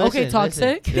that. No, listen. Okay,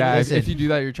 toxic. Listen. Yeah, Listen. if you do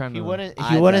that, you're trying to. He wouldn't. I've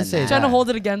He wouldn't done say that. Trying to that. hold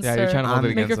it against Yeah, her. you're trying to hold it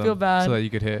Make her against feel him bad. so that you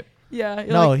could hit. Yeah. You're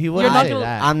No, like, he you're wouldn't not say gonna,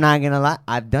 that. I'm not gonna lie.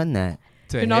 I've done that.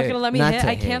 To You're not hit. gonna let me Not hit. to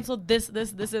I hit. canceled this,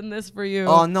 and this for you.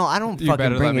 Oh no, I don't You fucking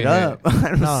better bring let it me up. I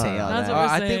don't No, say no, all That's that. what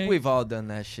we're I saying. think we've all done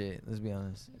that shit. Let's be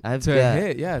honest. I've To yeah.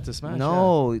 hit, yeah, to smash.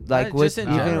 No, like Just with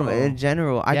in even general. in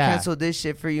general. I Yeah. canceled this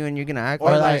shit for you, and you're gonna act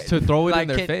Or like like- to throw it like in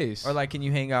their can- face. Or like, can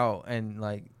you hang out and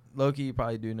like Loki? You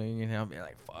probably do know you can hang out. And be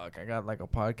like, fuck, I got like a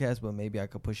podcast, but maybe I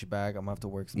could push it back. I'm gonna have to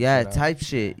work. Some yeah, shit out. type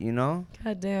shit. You know.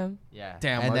 God damn. Yeah.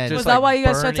 Damn, And I'm then just Was like that why you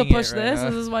guys tried to burning push it right this? now.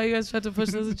 Is this why you guys tried to push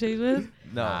this and change this?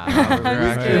 No, Nah, we're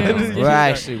actually- We're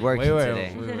actually working we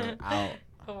today. were out.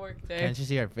 A work day. Can't you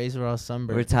see our face? We're all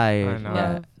sunburned. We're tired. I know. Yeah.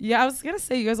 Love. Yeah, I was gonna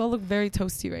say you guys all look very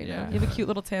toasty right now. Yeah. You have a cute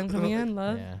little tan coming in.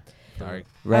 Love, Yeah. Dark.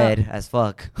 Red as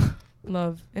fuck.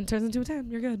 love, and turns into a tan.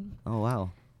 You're good. Oh wow.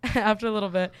 After a little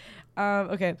bit,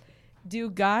 okay.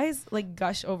 Do guys like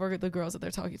gush over the girls that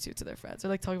they're talking to their friends, or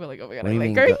like talk about like, oh my god, What do I you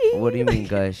like mean? her. What do you mean,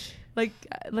 gush? like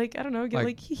I don't know, get Like-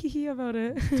 like hee hee hee about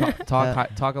it.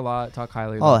 talk a lot, talk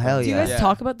highly. Oh, about hell them. Do you yeah. guys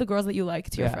talk about the girls that you like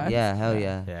to your Yeah. friends? Yeah, hell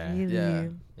yeah. Yeah. Really? Yeah.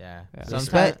 Yeah. Yeah.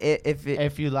 Sometimes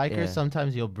If you like her, yeah.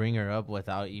 sometimes you'll bring her up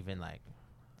without even like,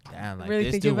 damn, like Really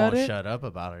this thinking dude about won't it? shut up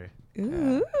about her.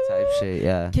 Ooh. type shit,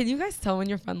 yeah. Can you guys tell when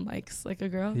your friend likes like a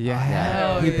girl? Yeah. Yeah.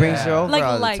 Hell He brings yeah. her over Like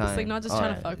all the likes, time. like not just Oh,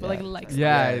 trying to yeah, fuck, but yeah. like likes.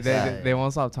 Yeah, Yes. they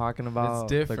won't stop talking about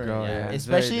different, the girl. Yeah. Yeah. It's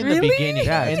Especially in very- the Really? beginning.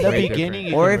 Yeah, in it's the way beginning.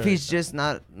 you Or can if really- he's just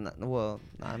not, well,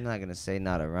 I'm not gonna say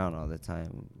not around all the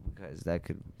time because that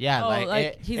could. yeah, Oh, like,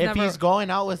 like, he's if never- he's going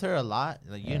out with her a lot,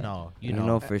 like you Yeah. know, You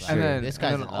know for like, sure. This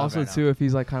guy's and then in love also right too, now. if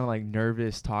he's like kind of like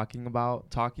nervous talking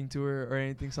to her or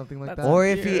anything, something like That's that. Or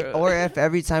if he, cute. or if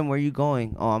every time where you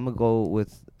going, oh, I'm gonna go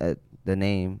with the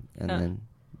name, and then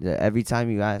every time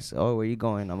you ask, oh, where you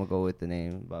going, I'm gonna go with the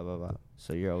name, blah blah blah.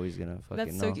 So you're always gonna fucking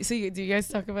That's know. so cute. So do you guys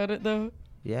talk about it though?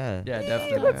 Yeah. Yeah, Ew,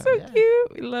 definitely. that's so Yeah.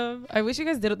 cute. We love. I wish you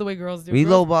guys did it the way girls do. We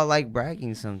Girls- lowball like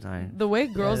bragging sometimes. The way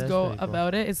girls that's go pretty cool.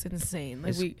 about it is insane. Like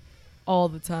It's- we, all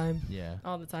the time, Yeah.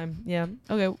 all the time. Yeah.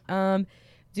 Okay.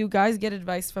 Do guys get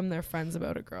advice from their friends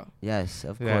about a girl? Yes,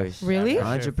 of Yeah. course. Really? for sure,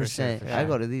 100%. for sure. I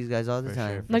go to these guys all the For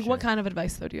time. sure. Like, what kind of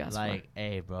advice though do you ask Like,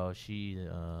 hey, bro, she,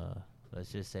 let's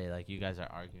just say like you guys are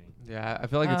arguing. Yeah, I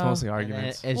feel like it's Oh. mostly And then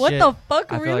arguments. for? it's What just- the fuck?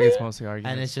 I feel Really? like it's mostly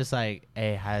arguments. And it's just like,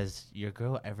 hey, has your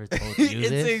girl ever told you It's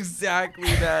this? exactly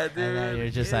that, dude. And then you're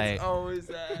just It's like- always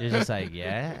that. You're just like,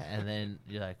 yeah, and then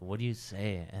you're like, what do you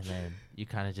say? And then you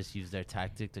kind of just use their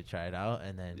tactic to try it out,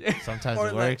 and then sometimes Or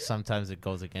it like- works, sometimes it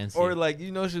goes against Or you. like,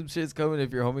 you know, some shit's coming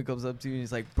if your homie comes up to you and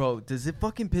he's like, bro, does it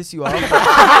fucking piss you off? or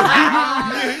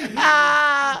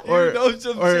You know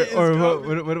some or shit is or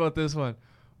coming. what about this one?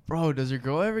 Bro, does your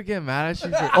girl ever get mad at you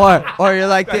for Or you're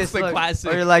like That's this. the Look,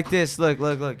 classic. or you're like this.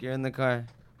 Look. You're in the car.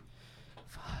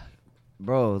 Fuck.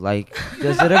 Bro, like,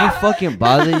 does it ever fucking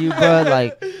bother you, bro?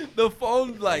 Like The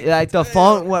phone, like the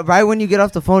phone. Right when you get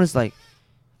off the phone, it's like,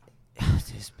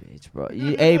 this bitch, bro.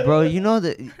 Hey, bro. You know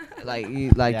that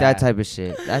like that type of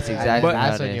shit. That's exactly But how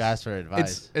that's it when you is. ask for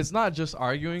advice. It's not just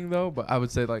arguing though, but I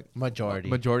would say like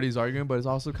majority is arguing, but it's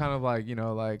also kind of like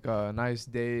nice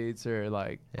dates or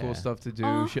like cool stuff to do,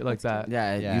 Oh, shit like that's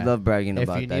that. Yeah, you love bragging if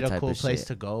about you that need a type cool of place shit.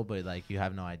 to go, but like you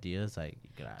have no ideas, like you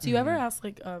could ask. Do you ever ask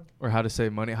like Or how to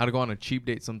save money, how to go on a cheap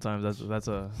date. Sometimes that's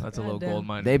a little Goddamn. gold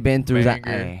mine. They've been through that.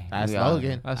 Banger. Hey, Ask we all-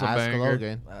 Logan. That's a Ask banger.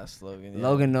 Logan. Last Logan. Yeah.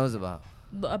 Logan knows about.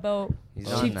 about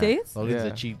He's Oh, cheap on dates? Logan's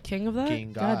Yeah. a cheap. King of that?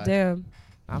 King God God. damn.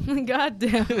 I'm- God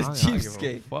damn. I don't give a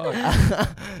Cheapskate. fuck. that.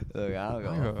 Look, I I don't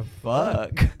don't go. give a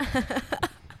Fuck.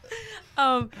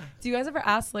 Do you guys ever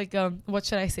ask like what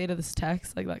should I say to this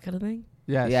text, like that kind of thing?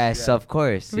 Yes, of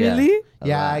course. yeah. Really? A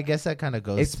Yeah, lot. I guess that kind of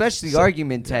goes. Especially so-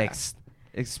 argument text.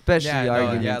 Especially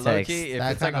argument yeah, text. low-key, if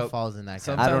That it's like kind a of falls in that.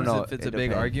 sometimes I don't know. if it's It a big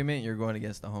depends. argument, you're going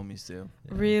against the homies too.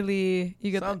 Really?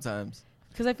 You get Sometimes.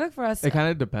 because I feel like for us, It kind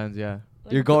of depends, yeah.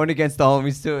 like, You're going against the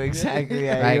homies too. Exactly.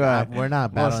 Yeah, Like, you are. we're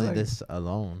not Most battling likely. this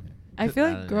alone. I feel I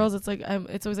like don't girls, it's like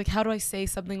it's always like, how do I say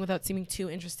something without seeming too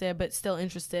interested but still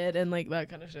interested, and like that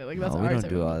kind of shit. Like that's No, we our don't type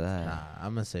do of- all that. Nah,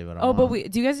 I'm gonna say what I Oh, want.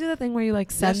 but do you guys do that thing where you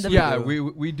like send Yes, them? Yeah,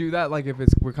 do. we do that like if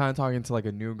we're kind of talking to like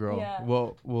a new girl. Yeah.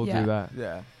 We'll Yeah. do that.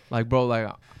 Yeah. Like bro, like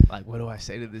what do I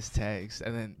say to this text?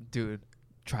 And then dude,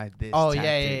 try this. Oh, tactic.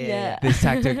 yeah. Yeah. This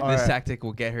tactic, Or- this tactic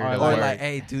will get her. or to Or like- like,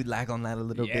 hey, dude, lag on that a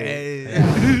little bit.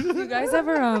 Yeah. Do you guys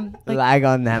ever like? Lag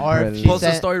on that. Or if brother. she Post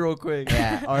a said- story real quick.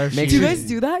 Yeah, or if Make Do you she- guys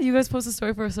do that? You guys post a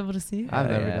story for someone to see? I've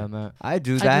Yeah, never yeah. done that. I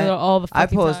do I do that. that all the I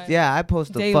fucking post, time. yeah, I post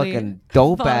a Daily. fucking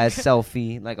dope Fuck. ass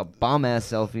selfie, like a bomb ass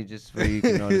selfie, just for you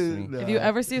can notice me. If you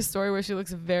ever see a story where she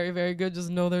looks very, very good, just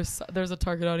know there's a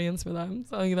target audience for that. I'm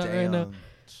telling you that right now.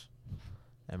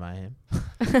 Am I him?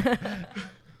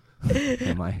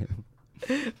 Am I?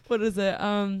 What is it?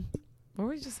 What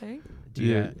were you just saying? Do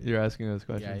you? You're asking us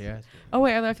questions. Yeah. Oh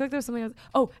wait, I feel like there's something else.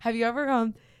 Oh, have you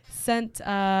ever sent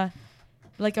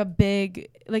like a big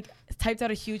typed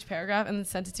out a huge paragraph and then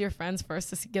sent it to your friends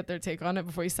first to get their take on it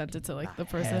before you sent it to like the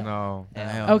person? No.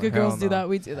 Yeah. Okay, girls Hell do no. that.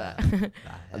 We do that.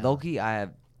 Loki, I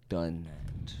have done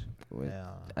that. With, Yeah.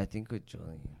 I think with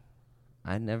Julian.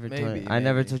 I never Maybe, told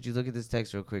maybe. you, look at this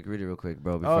text real quick, read it real quick,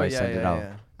 bro, before Oh, I yeah, send it yeah, out.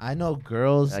 yeah. I know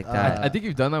girls Like that. I think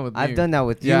you've done that with me. I've done that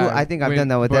with you. Yeah, I think I've wait, done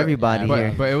that with but- everybody yeah,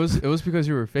 here. But it was because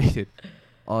you were faded.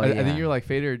 Oh, I yeah. think you were like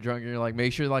faded or drunk. And you're like,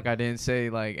 make sure like I didn't say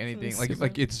like anything. Like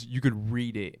stupid. it's you could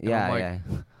read it. And Yeah, I'm like, yeah.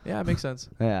 yeah, it makes sense.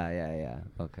 Yeah.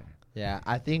 Okay. Yeah,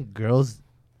 I think girls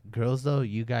though,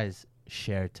 you guys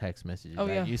share text messages. Oh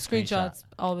like, yeah, you screenshots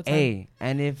all the time. Hey,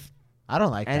 and if I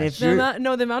don't like And that. if shit.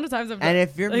 you're- The amount of times I've done. and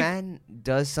if your like- man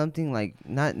does something like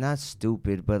not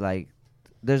stupid, but like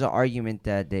there's an argument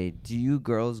that day, do you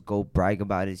girls go brag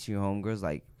about it to your homegirls?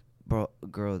 Like, bro,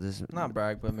 girl, this Not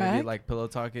brag, but maybe Brag? like pillow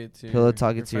talk it to pillow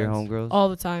talk it to your friends. homegirls. all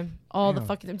the time, all the Damn.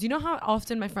 fucking time. Do you know how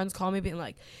often my friends call me being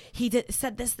like, he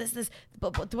said this,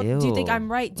 but what, do you think Ew,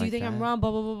 I'm right? Do you like think I'm that? wrong?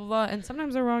 Blah blah blah blah blah. And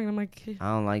sometimes they're wrong, and I'm like,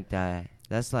 I don't like that.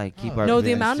 That's like keep Oh. our No,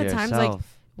 the business amount to of times, like,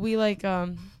 yourself. we like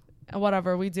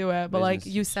whatever we do it, but like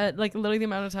Business. you said, like literally the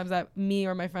amount of times that me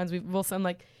or my friends will send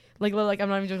like I'm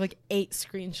not even joking, like 8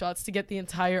 screenshots to get the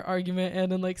entire argument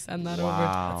in and like send that over.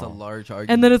 That's a large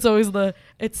argument. And then it's always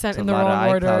it's sent It's in a the lot of wrong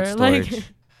order. iCloud Like storage.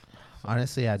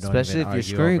 Honestly, I don't. Especially even if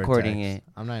you're argue screen over recording text. it.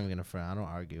 I'm not even gonna front. I don't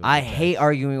argue. I over hate text.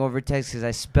 arguing over text because I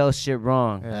spell shit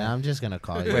wrong. Yeah, I'm just gonna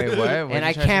call you. Wait, what? And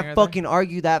I can't fucking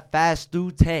argue that fast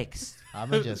through text. I'm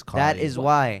gonna just call That you. is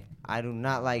why I do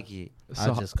not like it.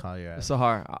 I'll just call your ass.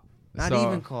 Sahar. Not so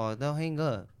even call. They'll hang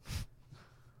up.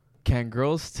 Can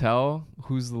girls tell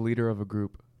who's the leader of a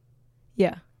group?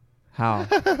 yeah. How?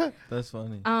 That's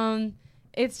funny.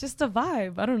 It's just a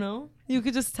vibe. I don't know. You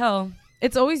could just tell.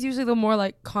 It's always usually the more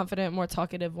like confident, more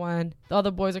talkative one. The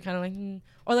other boys are kind of like,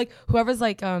 or like whoever's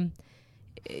like,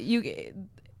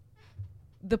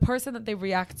 the person that they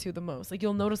react to the most. Like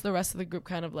you'll notice the rest of the group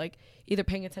kind of like either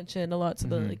paying attention a lot to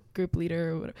the Mhm. like group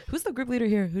leader or whatever. Who's the group leader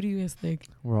here? Who do you guys think?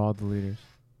 We're all the leaders.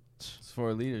 It's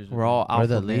for leaders. We're all We're alpha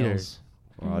the males. leaders.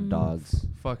 We're all dogs.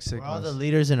 Fuck We're all the sickness.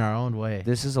 leaders in our own way.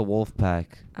 This is a wolf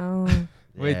pack. Oh,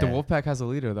 Wait, the Yeah. wolf pack has a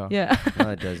leader though. yeah. No,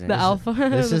 it doesn't. The alpha.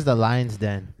 This is the lion's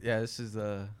den. Yeah, this is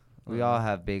the. We all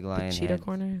have big the lion cheetah heads.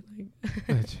 corner.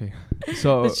 Like,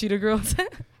 so the cheetah girls.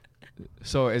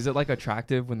 so is it like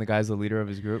attractive when the guy's the leader of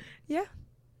his group? Yeah.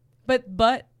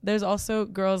 But there's also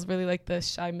girls really like the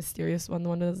shy, mysterious one, the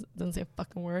one that doesn't say a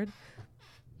fucking word.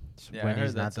 Yeah, when I heard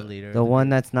he's not that's the a- leader. The one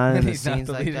that's not in When the he's not scenes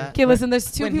the like leader. that. Okay, listen,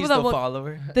 there's two when people he's that the will,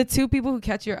 follower. the two people who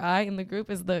catch your eye in the group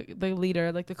is the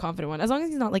leader, like the confident one. As long as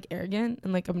he's not like arrogant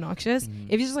and like obnoxious. Mhm.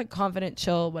 If he's just like confident,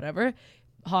 chill, whatever,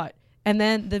 hot. And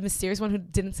then the mysterious one who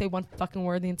didn't say one fucking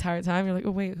word the entire time. You're like,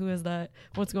 oh wait, who is that?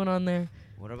 What's going on there?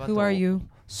 What about Who the are ol- you?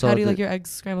 So How do you the- like your eggs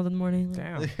scrambled in the morning?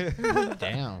 Damn.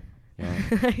 Damn.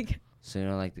 Yeah. Like, So you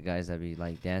know, like the guys that be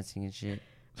like dancing and shit.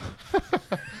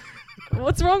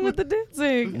 what's wrong with the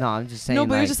dancing? No, I'm just saying. No,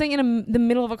 but you're like, just saying in the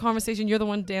middle of a conversation, you're the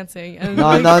one dancing. And No,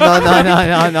 like, no, no, no,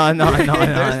 no, no, no, no, no.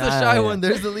 There's the shy one.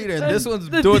 There's the leader, and this one's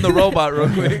doing the robot real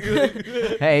quick.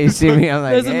 Hey, you see me? I'm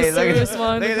like, There's a hey, look at mysterious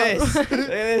one. Look at this. Look at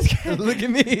this. Look at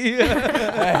me,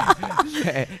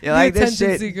 You like this attention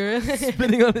shit? seeker.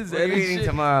 spinning on his What are head. you and eating shit.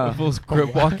 tomorrow? Full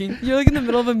script walking. You're like in the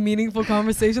middle of a meaningful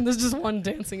conversation. There's just one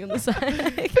dancing on the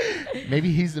side.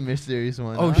 Maybe he's the mysterious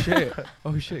one. Oh huh? shit.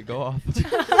 Oh shit. Go off.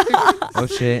 Oh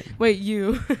shit. Wait,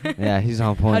 you? Yeah, he's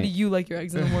on point. How do you like your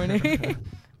eggs in the morning?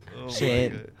 Oh my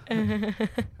Shit. God.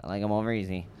 I like him over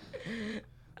easy.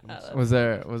 Was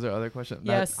there other question?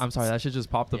 Yes. I'm sorry. That shit just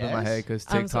popped up in my Yes. head because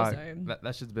I'm so TikTok. sorry.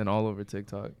 That shit's been all over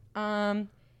TikTok.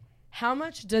 How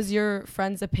much does your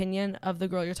friend's opinion of the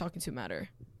girl you're talking to matter?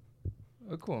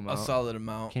 A cool A amount. solid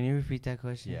amount. Can you repeat that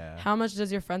question? Yeah. How much does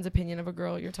your friend's opinion of a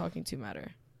girl you're talking to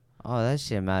matter? Oh, that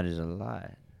shit matters a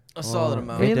lot. A solid Well,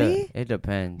 amount. Really? It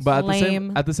depends. But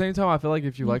Lame. at the same time, I feel like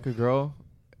if you like a girl,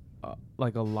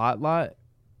 like a lot,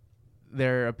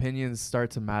 their opinions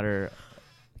start to matter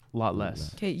a lot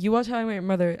less. Okay, you watch How I Met Your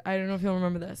Mother. I don't know if you'll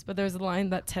remember this, but there's a line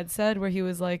that Ted said where he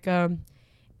was like,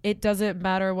 it doesn't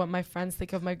matter what my friends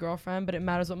think of my girlfriend, but it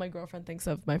matters what my girlfriend thinks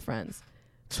of my friends.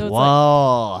 So it's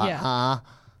Whoa. like, yeah.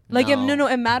 Like,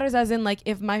 it matters as in, like,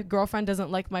 if my girlfriend doesn't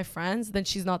like my friends, then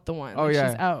she's not the one. Oh, Like,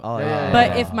 yeah. she's out. Oh, Yeah.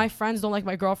 But if my friends don't like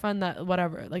my girlfriend, that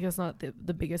whatever. Like, it's not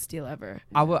the biggest deal ever.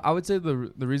 I would say the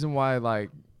reason why like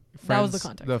friends, That was the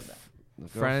context of that.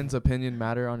 friends' opinion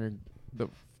matter on your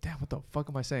damn, what the fuck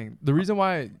am I saying? The reason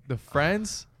why the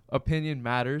friend's opinion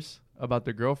matters about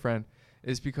the girlfriend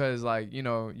is because, like, you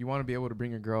know, you want to be able to bring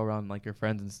your girl around like your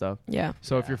friends and stuff. Yeah.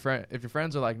 So if your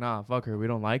friends are like, nah, fuck her, we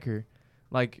don't like her,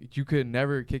 like, you could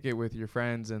never kick it with your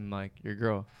friends and like your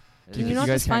girl. Can you You not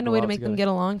guys just can't find a go way to out make them together. get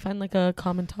along? Find like a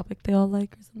common topic they all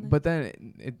like or something. But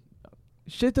then it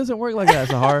shit doesn't work like that,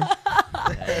 Sahar.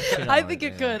 I think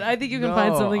it could. I think you can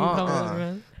find No, something in common with uh-uh.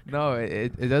 friends. No,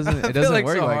 it doesn't. It I feel doesn't like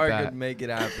work Sahar like that. could make it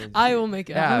happen. I will make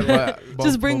it Yeah, happen. but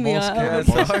Just bring me most up. Yeah, can't,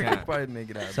 most Sahar can't. could probably make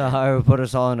it happen. So I would put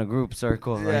us all in a group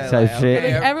circle, Yeah, like type like, shit.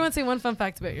 okay, Like, everyone say one fun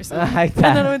fact about yourself. Like And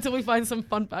then that. until we find some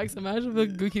fun facts. Imagine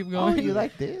if we keep Oh, going. you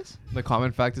like this? The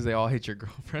common fact is they all hate your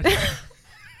girlfriend.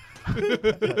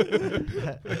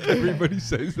 Everybody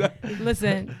says that.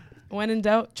 Listen, when in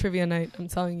doubt, trivia night. I'm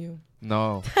telling you.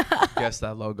 No, guess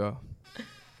that logo.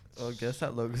 Well, guess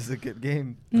that logo's a good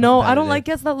game. No, I don't Competitive. like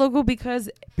guess that logo because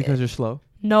Because you're slow.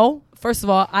 no. First of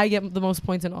all, I get the most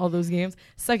points in all those games.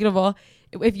 Second of all,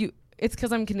 it's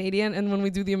because I'm Canadian, and when we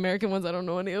do the American ones, I don't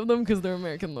know any of them because they're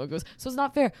American logos. So it's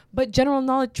not fair. But general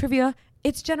knowledge trivia,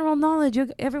 it's general knowledge.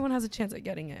 Everyone has a chance at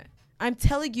getting it. I'm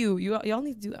telling you, y'all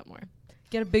need to do that more.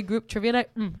 Get a big group trivia night.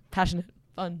 Passionate,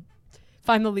 fun.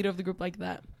 Find the leader of the group like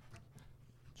that.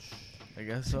 I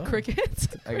guess so. Crickets.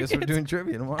 I guess we're doing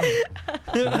trivia tomorrow.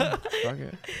 Fuck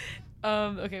it.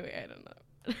 Okay, wait, I don't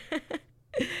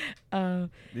know.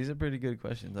 These are pretty good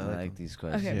questions. I I like like them. these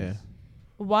questions. Okay. Yeah.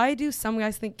 Why do some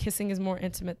guys think kissing is more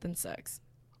intimate than sex?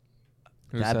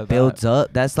 Who That said builds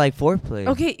up. That's like foreplay.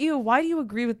 Okay, ew, why do you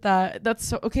agree with that? That's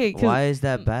so okay. 'Cause Why is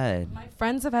that bad? my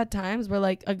friends have had times where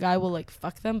like a guy will like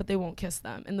fuck them, but they won't kiss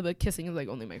them, and the kissing is like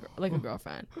only like a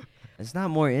girlfriend. It's not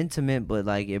more intimate, but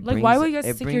like it Like, brings. why would you guys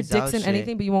it stick your brings dicks out in shit.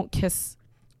 anything, but you won't kiss?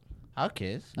 I'll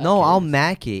kiss. No, I'll kiss.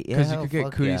 mac it. Yeah, Because you hell, could get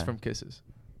fuck cooties yeah. from kisses.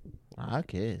 I'll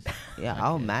kiss. Yeah,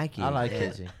 I'll mac it. I like yeah.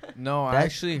 kissing. No, I That-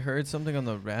 actually heard something on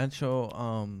the Rancho.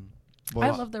 I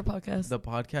love their podcast. the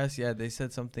podcast. Yeah, they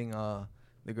said something.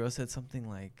 The girl said something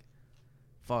like,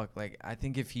 "Fuck, like I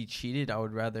think if he cheated, I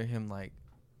would rather him like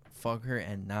fuck her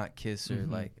and not kiss her."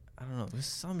 Mhm. Like I don't know, there's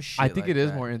some shit. I think like it is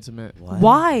that. more intimate. What?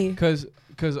 Why? Cause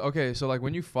okay, so like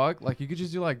when you fuck, like you could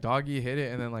just do like doggy, hit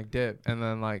it, and then like dip, and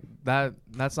then like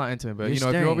that's not intimate. But You're you know,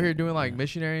 if you're over staring- here doing like yeah.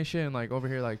 missionary and shit, and like over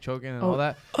here like choking and Oh. all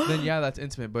that, then yeah, that's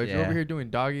intimate. But if you're Yeah. over here doing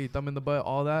doggy, thumb in the butt,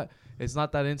 all that, it's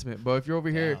not that intimate. But if you're over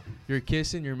here, you're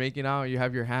kissing, you're making out, you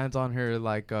have your hands on her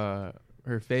like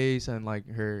her face and like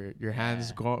your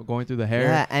hands going through the hair.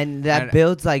 Yeah, and that And-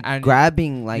 builds like and-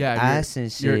 grabbing like yeah, your- ass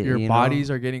and shit. Your you bodies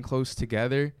know? are getting close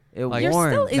together. It like- You're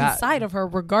warms. still That- inside of her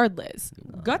regardless.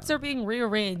 Guts are being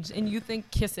rearranged, and you think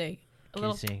kissing. A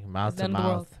little. Kissing, mouth the to end of the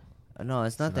world. mouth. No,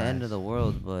 it's not It's the end nice. of the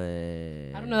world, but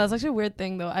I don't know. That's actually a weird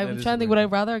thing, though. That I'm is trying to a think. Would weird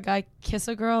I rather a guy kiss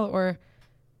a girl or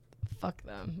fuck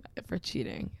them for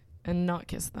cheating and not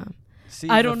kiss them? See,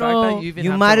 I the don't fact know. that even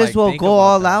You have might to, as like, well think go about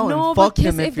all that. out No, and but fuck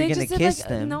them if if you're they gonna just did, kiss like,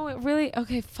 them. No, it really.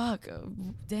 Okay, fuck.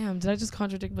 Damn, did I just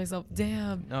contradict myself?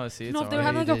 Damn. No, see, it's No, if they were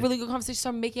alright. having like a really good conversation,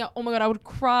 start making out. Oh my god, I would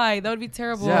cry. That would be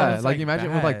terrible. Yeah, it's, like like,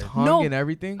 imagine with like bad. tongue No, and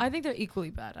everything. I think they're equally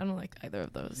bad. I don't like either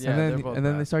of those. Yeah, and they're then both and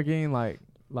then they bad. start getting like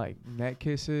neck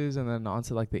kisses and then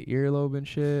onto like the earlobe and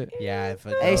shit. Yeah, if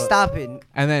a Hey, girl- stop it.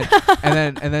 And then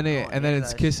and then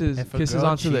it's kisses If a kisses girl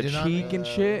onto the cheated on cheek me- and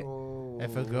shit.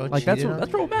 If a girl Like that's cheated on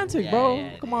that's me- romantic, Yeah, bro.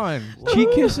 yeah, Come yeah. on,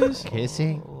 cheek kisses.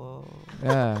 Kissing.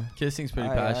 Yeah, Kissing's pretty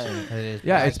Alright, passionate. It is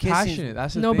yeah, Yeah, it's kissing- passionate.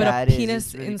 That's the No, thing. but Yeah, a it is. penis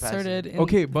It's really inserted in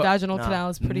Okay, but- vaginal Nah, canal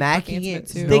is pretty fucking macking intimate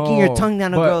it, too. sticking your tongue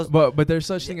down a girl's. but there's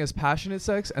such thing as passionate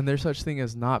sex and there's such thing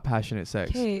as not passionate sex.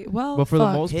 Okay, well, But for the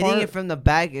fuck. most Hitting part, it from the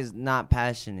back is not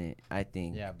passionate, I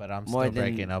think. Yeah, but I'm More still than-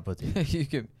 breaking up with you. you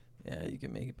can, yeah, you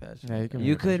can make it passionate. yeah, you can. You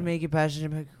make it could passionate. make it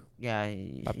passionate. But yeah.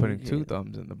 by putting you two could.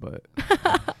 thumbs in the butt.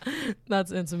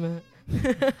 That's intimate.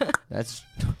 That's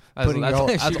Putting that's, your-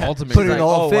 that's that's ultimate. Putting like, it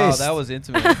all oh wow, fist. that was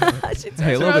intimate.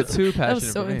 Hey, a little bit too That was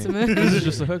passionate so for me. intimate. This is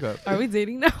just a hookup. Are we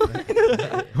dating now?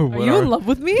 What Are you in love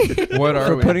with me? What are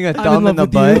for we? putting a in thumb in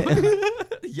love the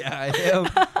with butt. yeah, I am.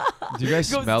 Do you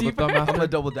guys Goes smell the deeper. thumb I'm after? gonna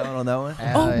double down on that one.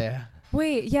 Hell Oh. yeah.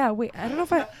 Wait, I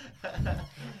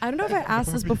don't know if I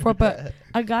asked this before, but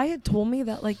a guy had told me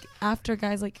that like after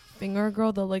guys like finger a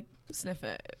girl, they'll like sniff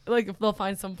it. Like if they'll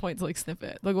find some point to like sniff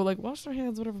it. They'll go like wash their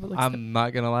hands, whatever. But like sniff. I'm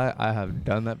not gonna lie, I have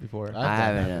done that before. I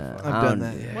haven't. I've I done don't-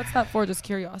 that. Yeah. What's that for? Just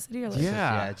curiosity or like?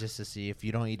 Yeah. Just to see if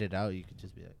you don't eat it out, you could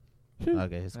just be like,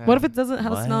 okay. It's Yeah. What if it doesn't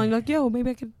have a What? smell? And you're like, yo,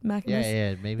 maybe I could mac Yeah, this.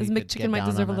 yeah. Maybe This you could McChicken get might down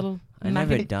deserve a on that. little. I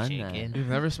never mac- done Chicken. You've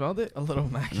never smelled it? A little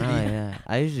that. mac. No, yeah.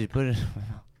 I usually put it in my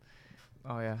mouth.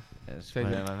 Oh yeah. Just Fake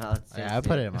put it. it in my mouth. Yeah, I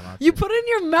put it in my mouth. You put it in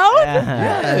your mouth?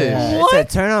 Yeah. What?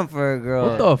 It's a turn on for a girl.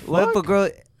 What the What if a fuck? girl?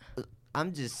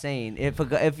 I'm just saying,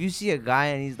 if you see a guy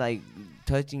and he's like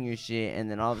touching your shit, and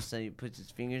then all of a sudden he puts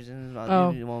his fingers in his mouth,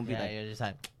 Oh. you won't be Yeah, like, you're just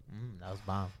like, that was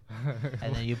bomb.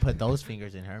 And then you put those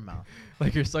fingers in her mouth.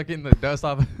 Like you're sucking the dust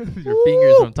off of your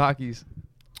fingers from Takis.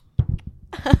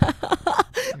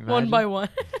 One by one.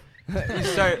 you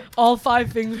start. All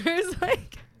 5 fingers.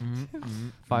 Like.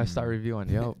 5-star review on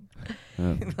Yelp.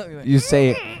 You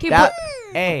say Keep that.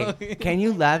 Hey, can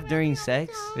you laugh during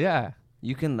sex? Yeah.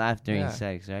 You can laugh during Yeah.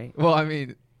 sex, right? Well, I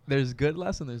mean, there's good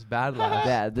laughs and there's bad laughs.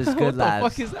 Yeah, there's What good the laughs.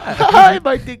 fuck is that?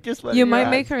 My dick just went You in might your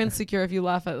make eye. her insecure if you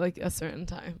laugh at like a certain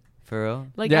time. For real?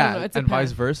 Like I yeah, don't know, it's and a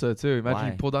vice versa too. Imagine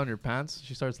Why? you pull down your pants,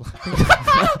 she starts laughing.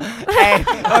 Hey,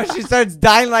 oh, she starts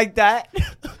dying like that.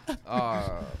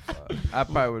 Oh, I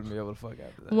probably wouldn't be able to fuck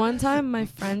after that. One time, my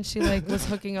friend she like was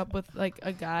hooking up with like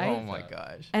a guy, Oh my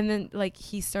gosh. and then like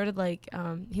he started like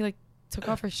he like took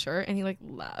off her shirt and he like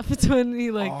laughed when he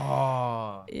like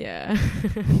Oh. yeah.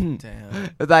 Damn.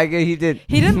 Like he did.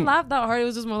 He didn't laugh that hard. It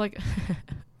was just more like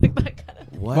like that kind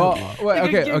of What? Well, wait,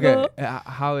 Like a okay, okay. giggle.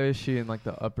 How is she in like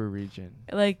the upper region?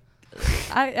 like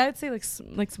I'd say like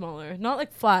like smaller, not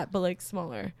like flat, but like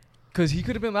smaller. Cause he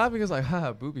could have been laughing because like,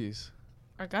 haha, boobies.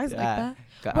 Are guys Yeah. like that?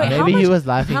 God. Wait, how Maybe he much- was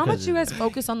laughing. How much 'cause you of- guys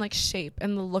focus on like shape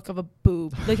and the look of a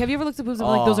boob? Like, have you ever looked at boobs and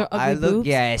been like those are ugly I look, boobs?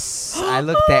 yes. I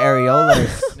looked at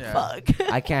areolas. Yeah.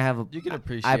 Fuck. I can't have a. You can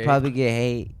appreciate. I probably get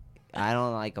hate. I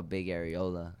don't like a big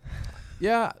areola.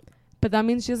 Yeah. But that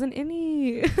means she has an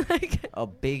innie. Like, A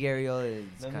big areola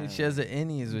is I mean, kind she has an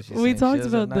innie, is what she's We saying. She talked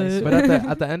has a about nice that. But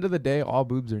at the end of the day, all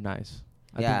boobs are nice.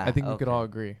 Yeah, I think we could okay. all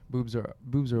agree. Boobs are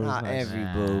always Not nice. every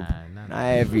Nah, boob. nah, Not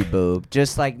every boob.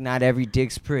 Just like not every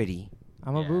dick's pretty.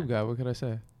 I'm a Yeah. boob guy. What could I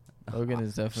say? Logan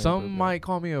is definitely. a Some boob guy. might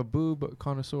call me a boob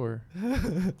connoisseur.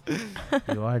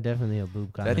 You are definitely a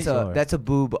boob That's connoisseur. a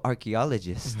boob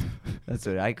archaeologist. That's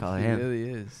what I call He him. really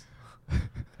is.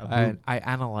 a I boob.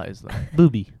 analyze them.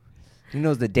 Booby. He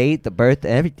knows the date, the birth,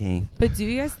 everything. but do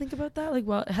you guys think about that? Like,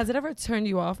 well, has it ever turned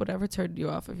you off? Would it ever turned you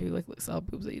off if you like saw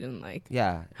boobs that you didn't like?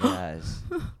 Yeah, it has.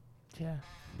 Yeah.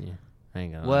 Yeah. I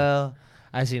ain't gonna lie. Well,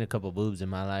 I seen a couple boobs in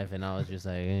my life, and I was just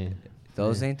like, eh,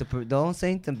 those ain't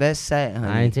the best set, honey.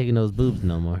 I ain't taking those boobs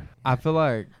no more. I feel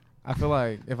like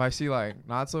if I see like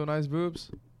not so nice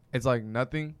boobs, it's like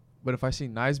nothing. But if I see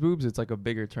nice boobs, it's like a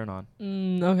bigger turn on.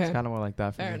 Okay. It's kind of more like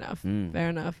that for Fair me. enough. Mm. Fair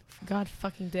enough. God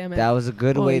fucking damn it. That was a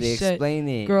good Holy way to shit. explain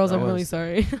it. Girls, that I'm really was-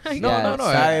 sorry. No.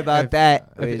 Sorry about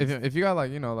that. If you got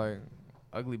like like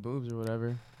ugly boobs or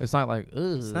whatever, it's not like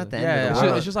ugh. It's not the Yeah, end of it's the ju-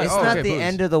 world. it's just like, it's oh, not okay, the boobs.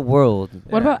 end of the world.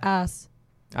 What Yeah. about ass?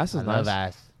 Ass is I nice. love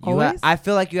ass. Always? I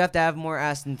feel like you have to have more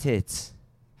ass than tits.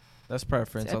 That's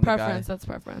preference It's on the preference. guy. That's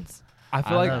preference. I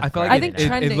feel I like love I feel I like think it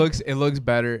trending- looks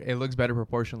better. It looks better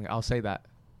proportionally. I'll say that.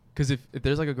 Because if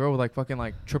there's like a girl with like fucking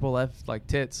like triple F like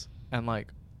tits and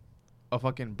like a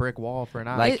fucking brick wall for an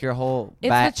ass. Like It- your whole It's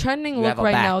back. the trending you look have a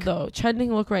right now, back. though.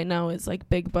 Trending look right now is like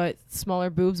big butt, smaller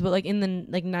boobs. But like in the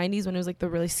like 90s when it was like the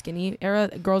really skinny era,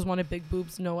 girls wanted big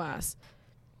boobs, no ass.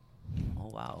 Oh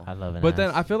wow. I love it. But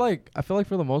then I feel like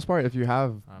for the most part, if you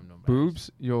have I'm no boobs,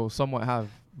 you'll somewhat have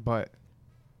butt.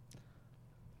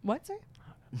 What, sir?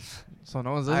 I So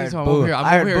no one's listening. heard So I'm over here. I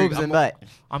heard over here. boobs and butt.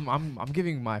 I'm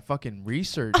giving my fucking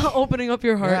research. Opening up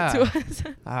your heart Yeah. to us.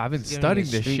 I've been Giving studying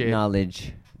you this street shit.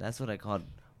 knowledge. That's what I called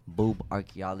boob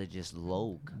archaeologist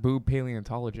Logue. Boob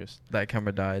paleontologist. That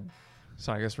camera died.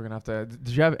 So I guess we're gonna have to.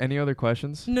 Did you have any other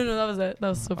questions? No, that was it. That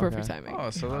was so perfect Okay. timing. Oh,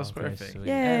 so that was Okay, perfect. sweet.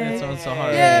 Yay. And it's on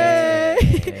Sahar. Yay!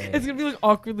 Yay. It's gonna be like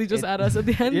awkwardly just at us at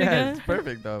the end Yeah, again. it's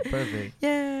perfect though. Perfect.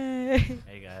 Yay!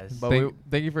 Hey guys. But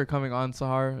Thank you for coming on,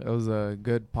 Sahar. It was a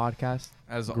good podcast.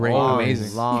 As Great, always.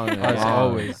 amazing. Long. As long.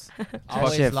 always.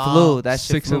 Always That shit long. flew. That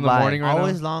shit 6 flew in the by. morning right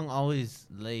Always now. long, always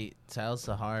late. Tell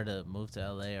Sahar to move to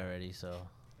LA already. So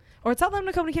Or tell them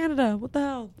to come to Canada. What the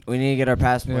hell? We need to get our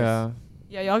passports. Yeah,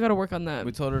 Yeah, y'all gotta work on that.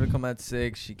 We told her to come at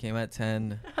 6. She came at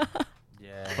 10.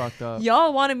 yeah. fucked up.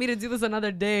 Y'all wanted me to do this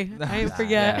another day. I ain't Nah,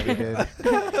 forget. Yeah, we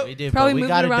did. We did. Probably but we moved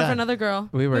got it it around done. for another girl.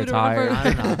 We were Moved it around for-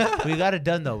 tired. I don't know. We got it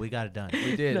done though. We got it done.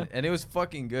 We did. No. And it was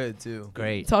fucking good too.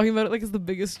 Great. Talking about it like it's the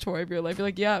biggest chore of your life. You're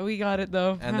like, yeah, we got it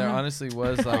though. And there honestly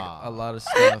was like a lot of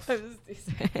stuff. I was just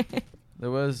saying.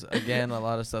 There was again a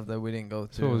lot of stuff that we didn't go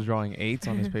So was through. drawing 8s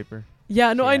on his paper.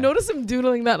 Yeah, no, I Yeah. noticed him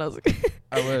doodling that. I was like,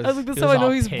 I was. I was like, this He is how was I know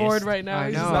all he's pissed. bored right now. I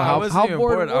He's know. just No, like, I How- wasn't how even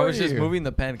bored bored. I was were just you? moving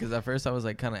the pen because at first I was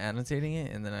like kind of annotating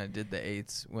it, and then I did the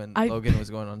 8s when I- Logan was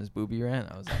going on his booby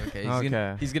rant. I was like, okay,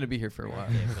 Okay. he's gonna be here for a while.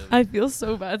 I feel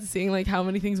so bad seeing like how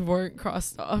many things weren't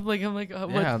crossed off. Like I'm like, what?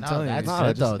 Yeah, I'm No, telling that's you No, good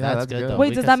just- though. yeah, That's that's good good. though. Wait,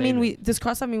 We does could that save mean it. does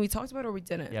cross that mean we talked about it or we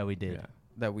didn't? Yeah, we did. Yeah.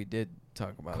 that we did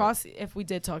talk about. Cross if we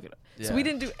did talk it. So Yeah. we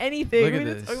didn't do anything. Look We at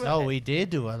didn't this. talk about No, it. we did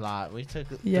do a lot. We took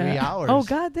 3 Yeah. hours. Oh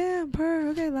goddamn, per.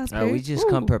 Okay, last page. We just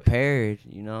come Ooh. prepared,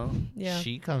 you know. Yeah.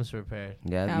 She comes prepared.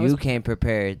 Yeah, Yeah, I you was- came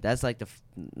prepared. That's like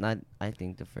not. I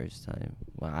think the first time.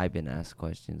 Well, I've been asked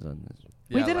questions on this.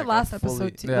 We Yeah, did like it last a fully-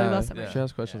 episode too. Yeah, Like last yeah. episode. She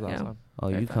asked questions Yeah. last Yeah. time. Oh,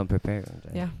 Okay. you come prepared.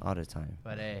 Okay. Yeah. All the time.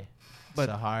 But hey, But-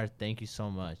 Sahar, thank you so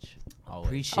much. Always.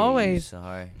 Appreciate Always. you,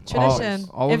 Sahar. Tradition.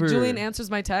 All if over- Julian answers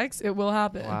my text, it will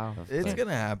happen. Wow. It's Yeah.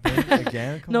 gonna happen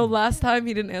again. Come No, on. last time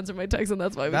he didn't answer my text, and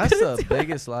that's why we That's couldn't the do it.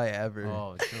 biggest lie ever.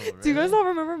 Oh, true. Do you guys really? all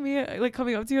remember me like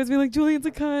coming up to you guys being like, Julian's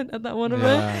a cunt at that one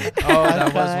event? Yeah. Oh,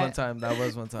 that was Okay. one time. That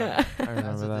was one time. I That's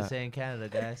remember what they that. say in Canada,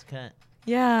 guys. Cunt.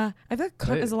 Yeah, I feel like cunt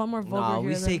Wait. is a lot more vulgar No, here.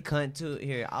 we say than- cunt too.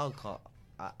 Here, I'll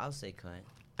say cunt.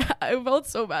 I felt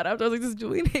so bad after. I was like, does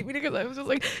Julian hate me? Because I was just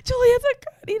like, Julian's a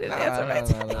cunt. He didn't Nah, answer my nah,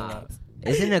 text. nah, nah.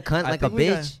 Isn't a cunt I like a think we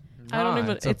got- bitch? I don't Nah,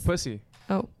 even- It's a it's- pussy.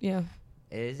 Oh, yeah.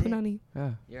 Is it? Punani.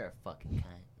 Yeah. You're a fucking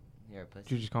cunt. You're a pussy.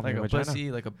 You just call Like me a vagina.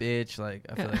 pussy, like a bitch. Like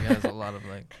I feel Yeah. like it has a lot of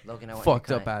like Logan, I want your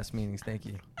fucked up cunt. ass meanings. Thank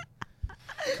you.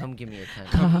 Come give me your cunt.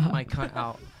 Come my cunt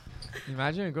out.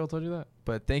 Imagine a girl told you that.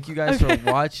 But thank you guys Okay.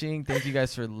 for watching. Thank you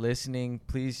guys for listening.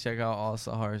 Please check out all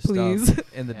Sahar's Please.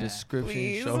 stuff in the Yeah. description.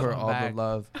 Please. Show her Come all back. the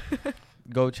love.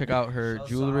 Go check out her Show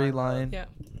jewelry Sahar line Yeah.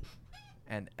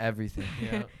 and everything.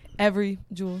 Yeah. Every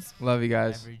Jules. Love you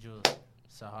guys. Every jewel.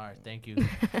 Sahar, thank you.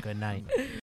 Good night.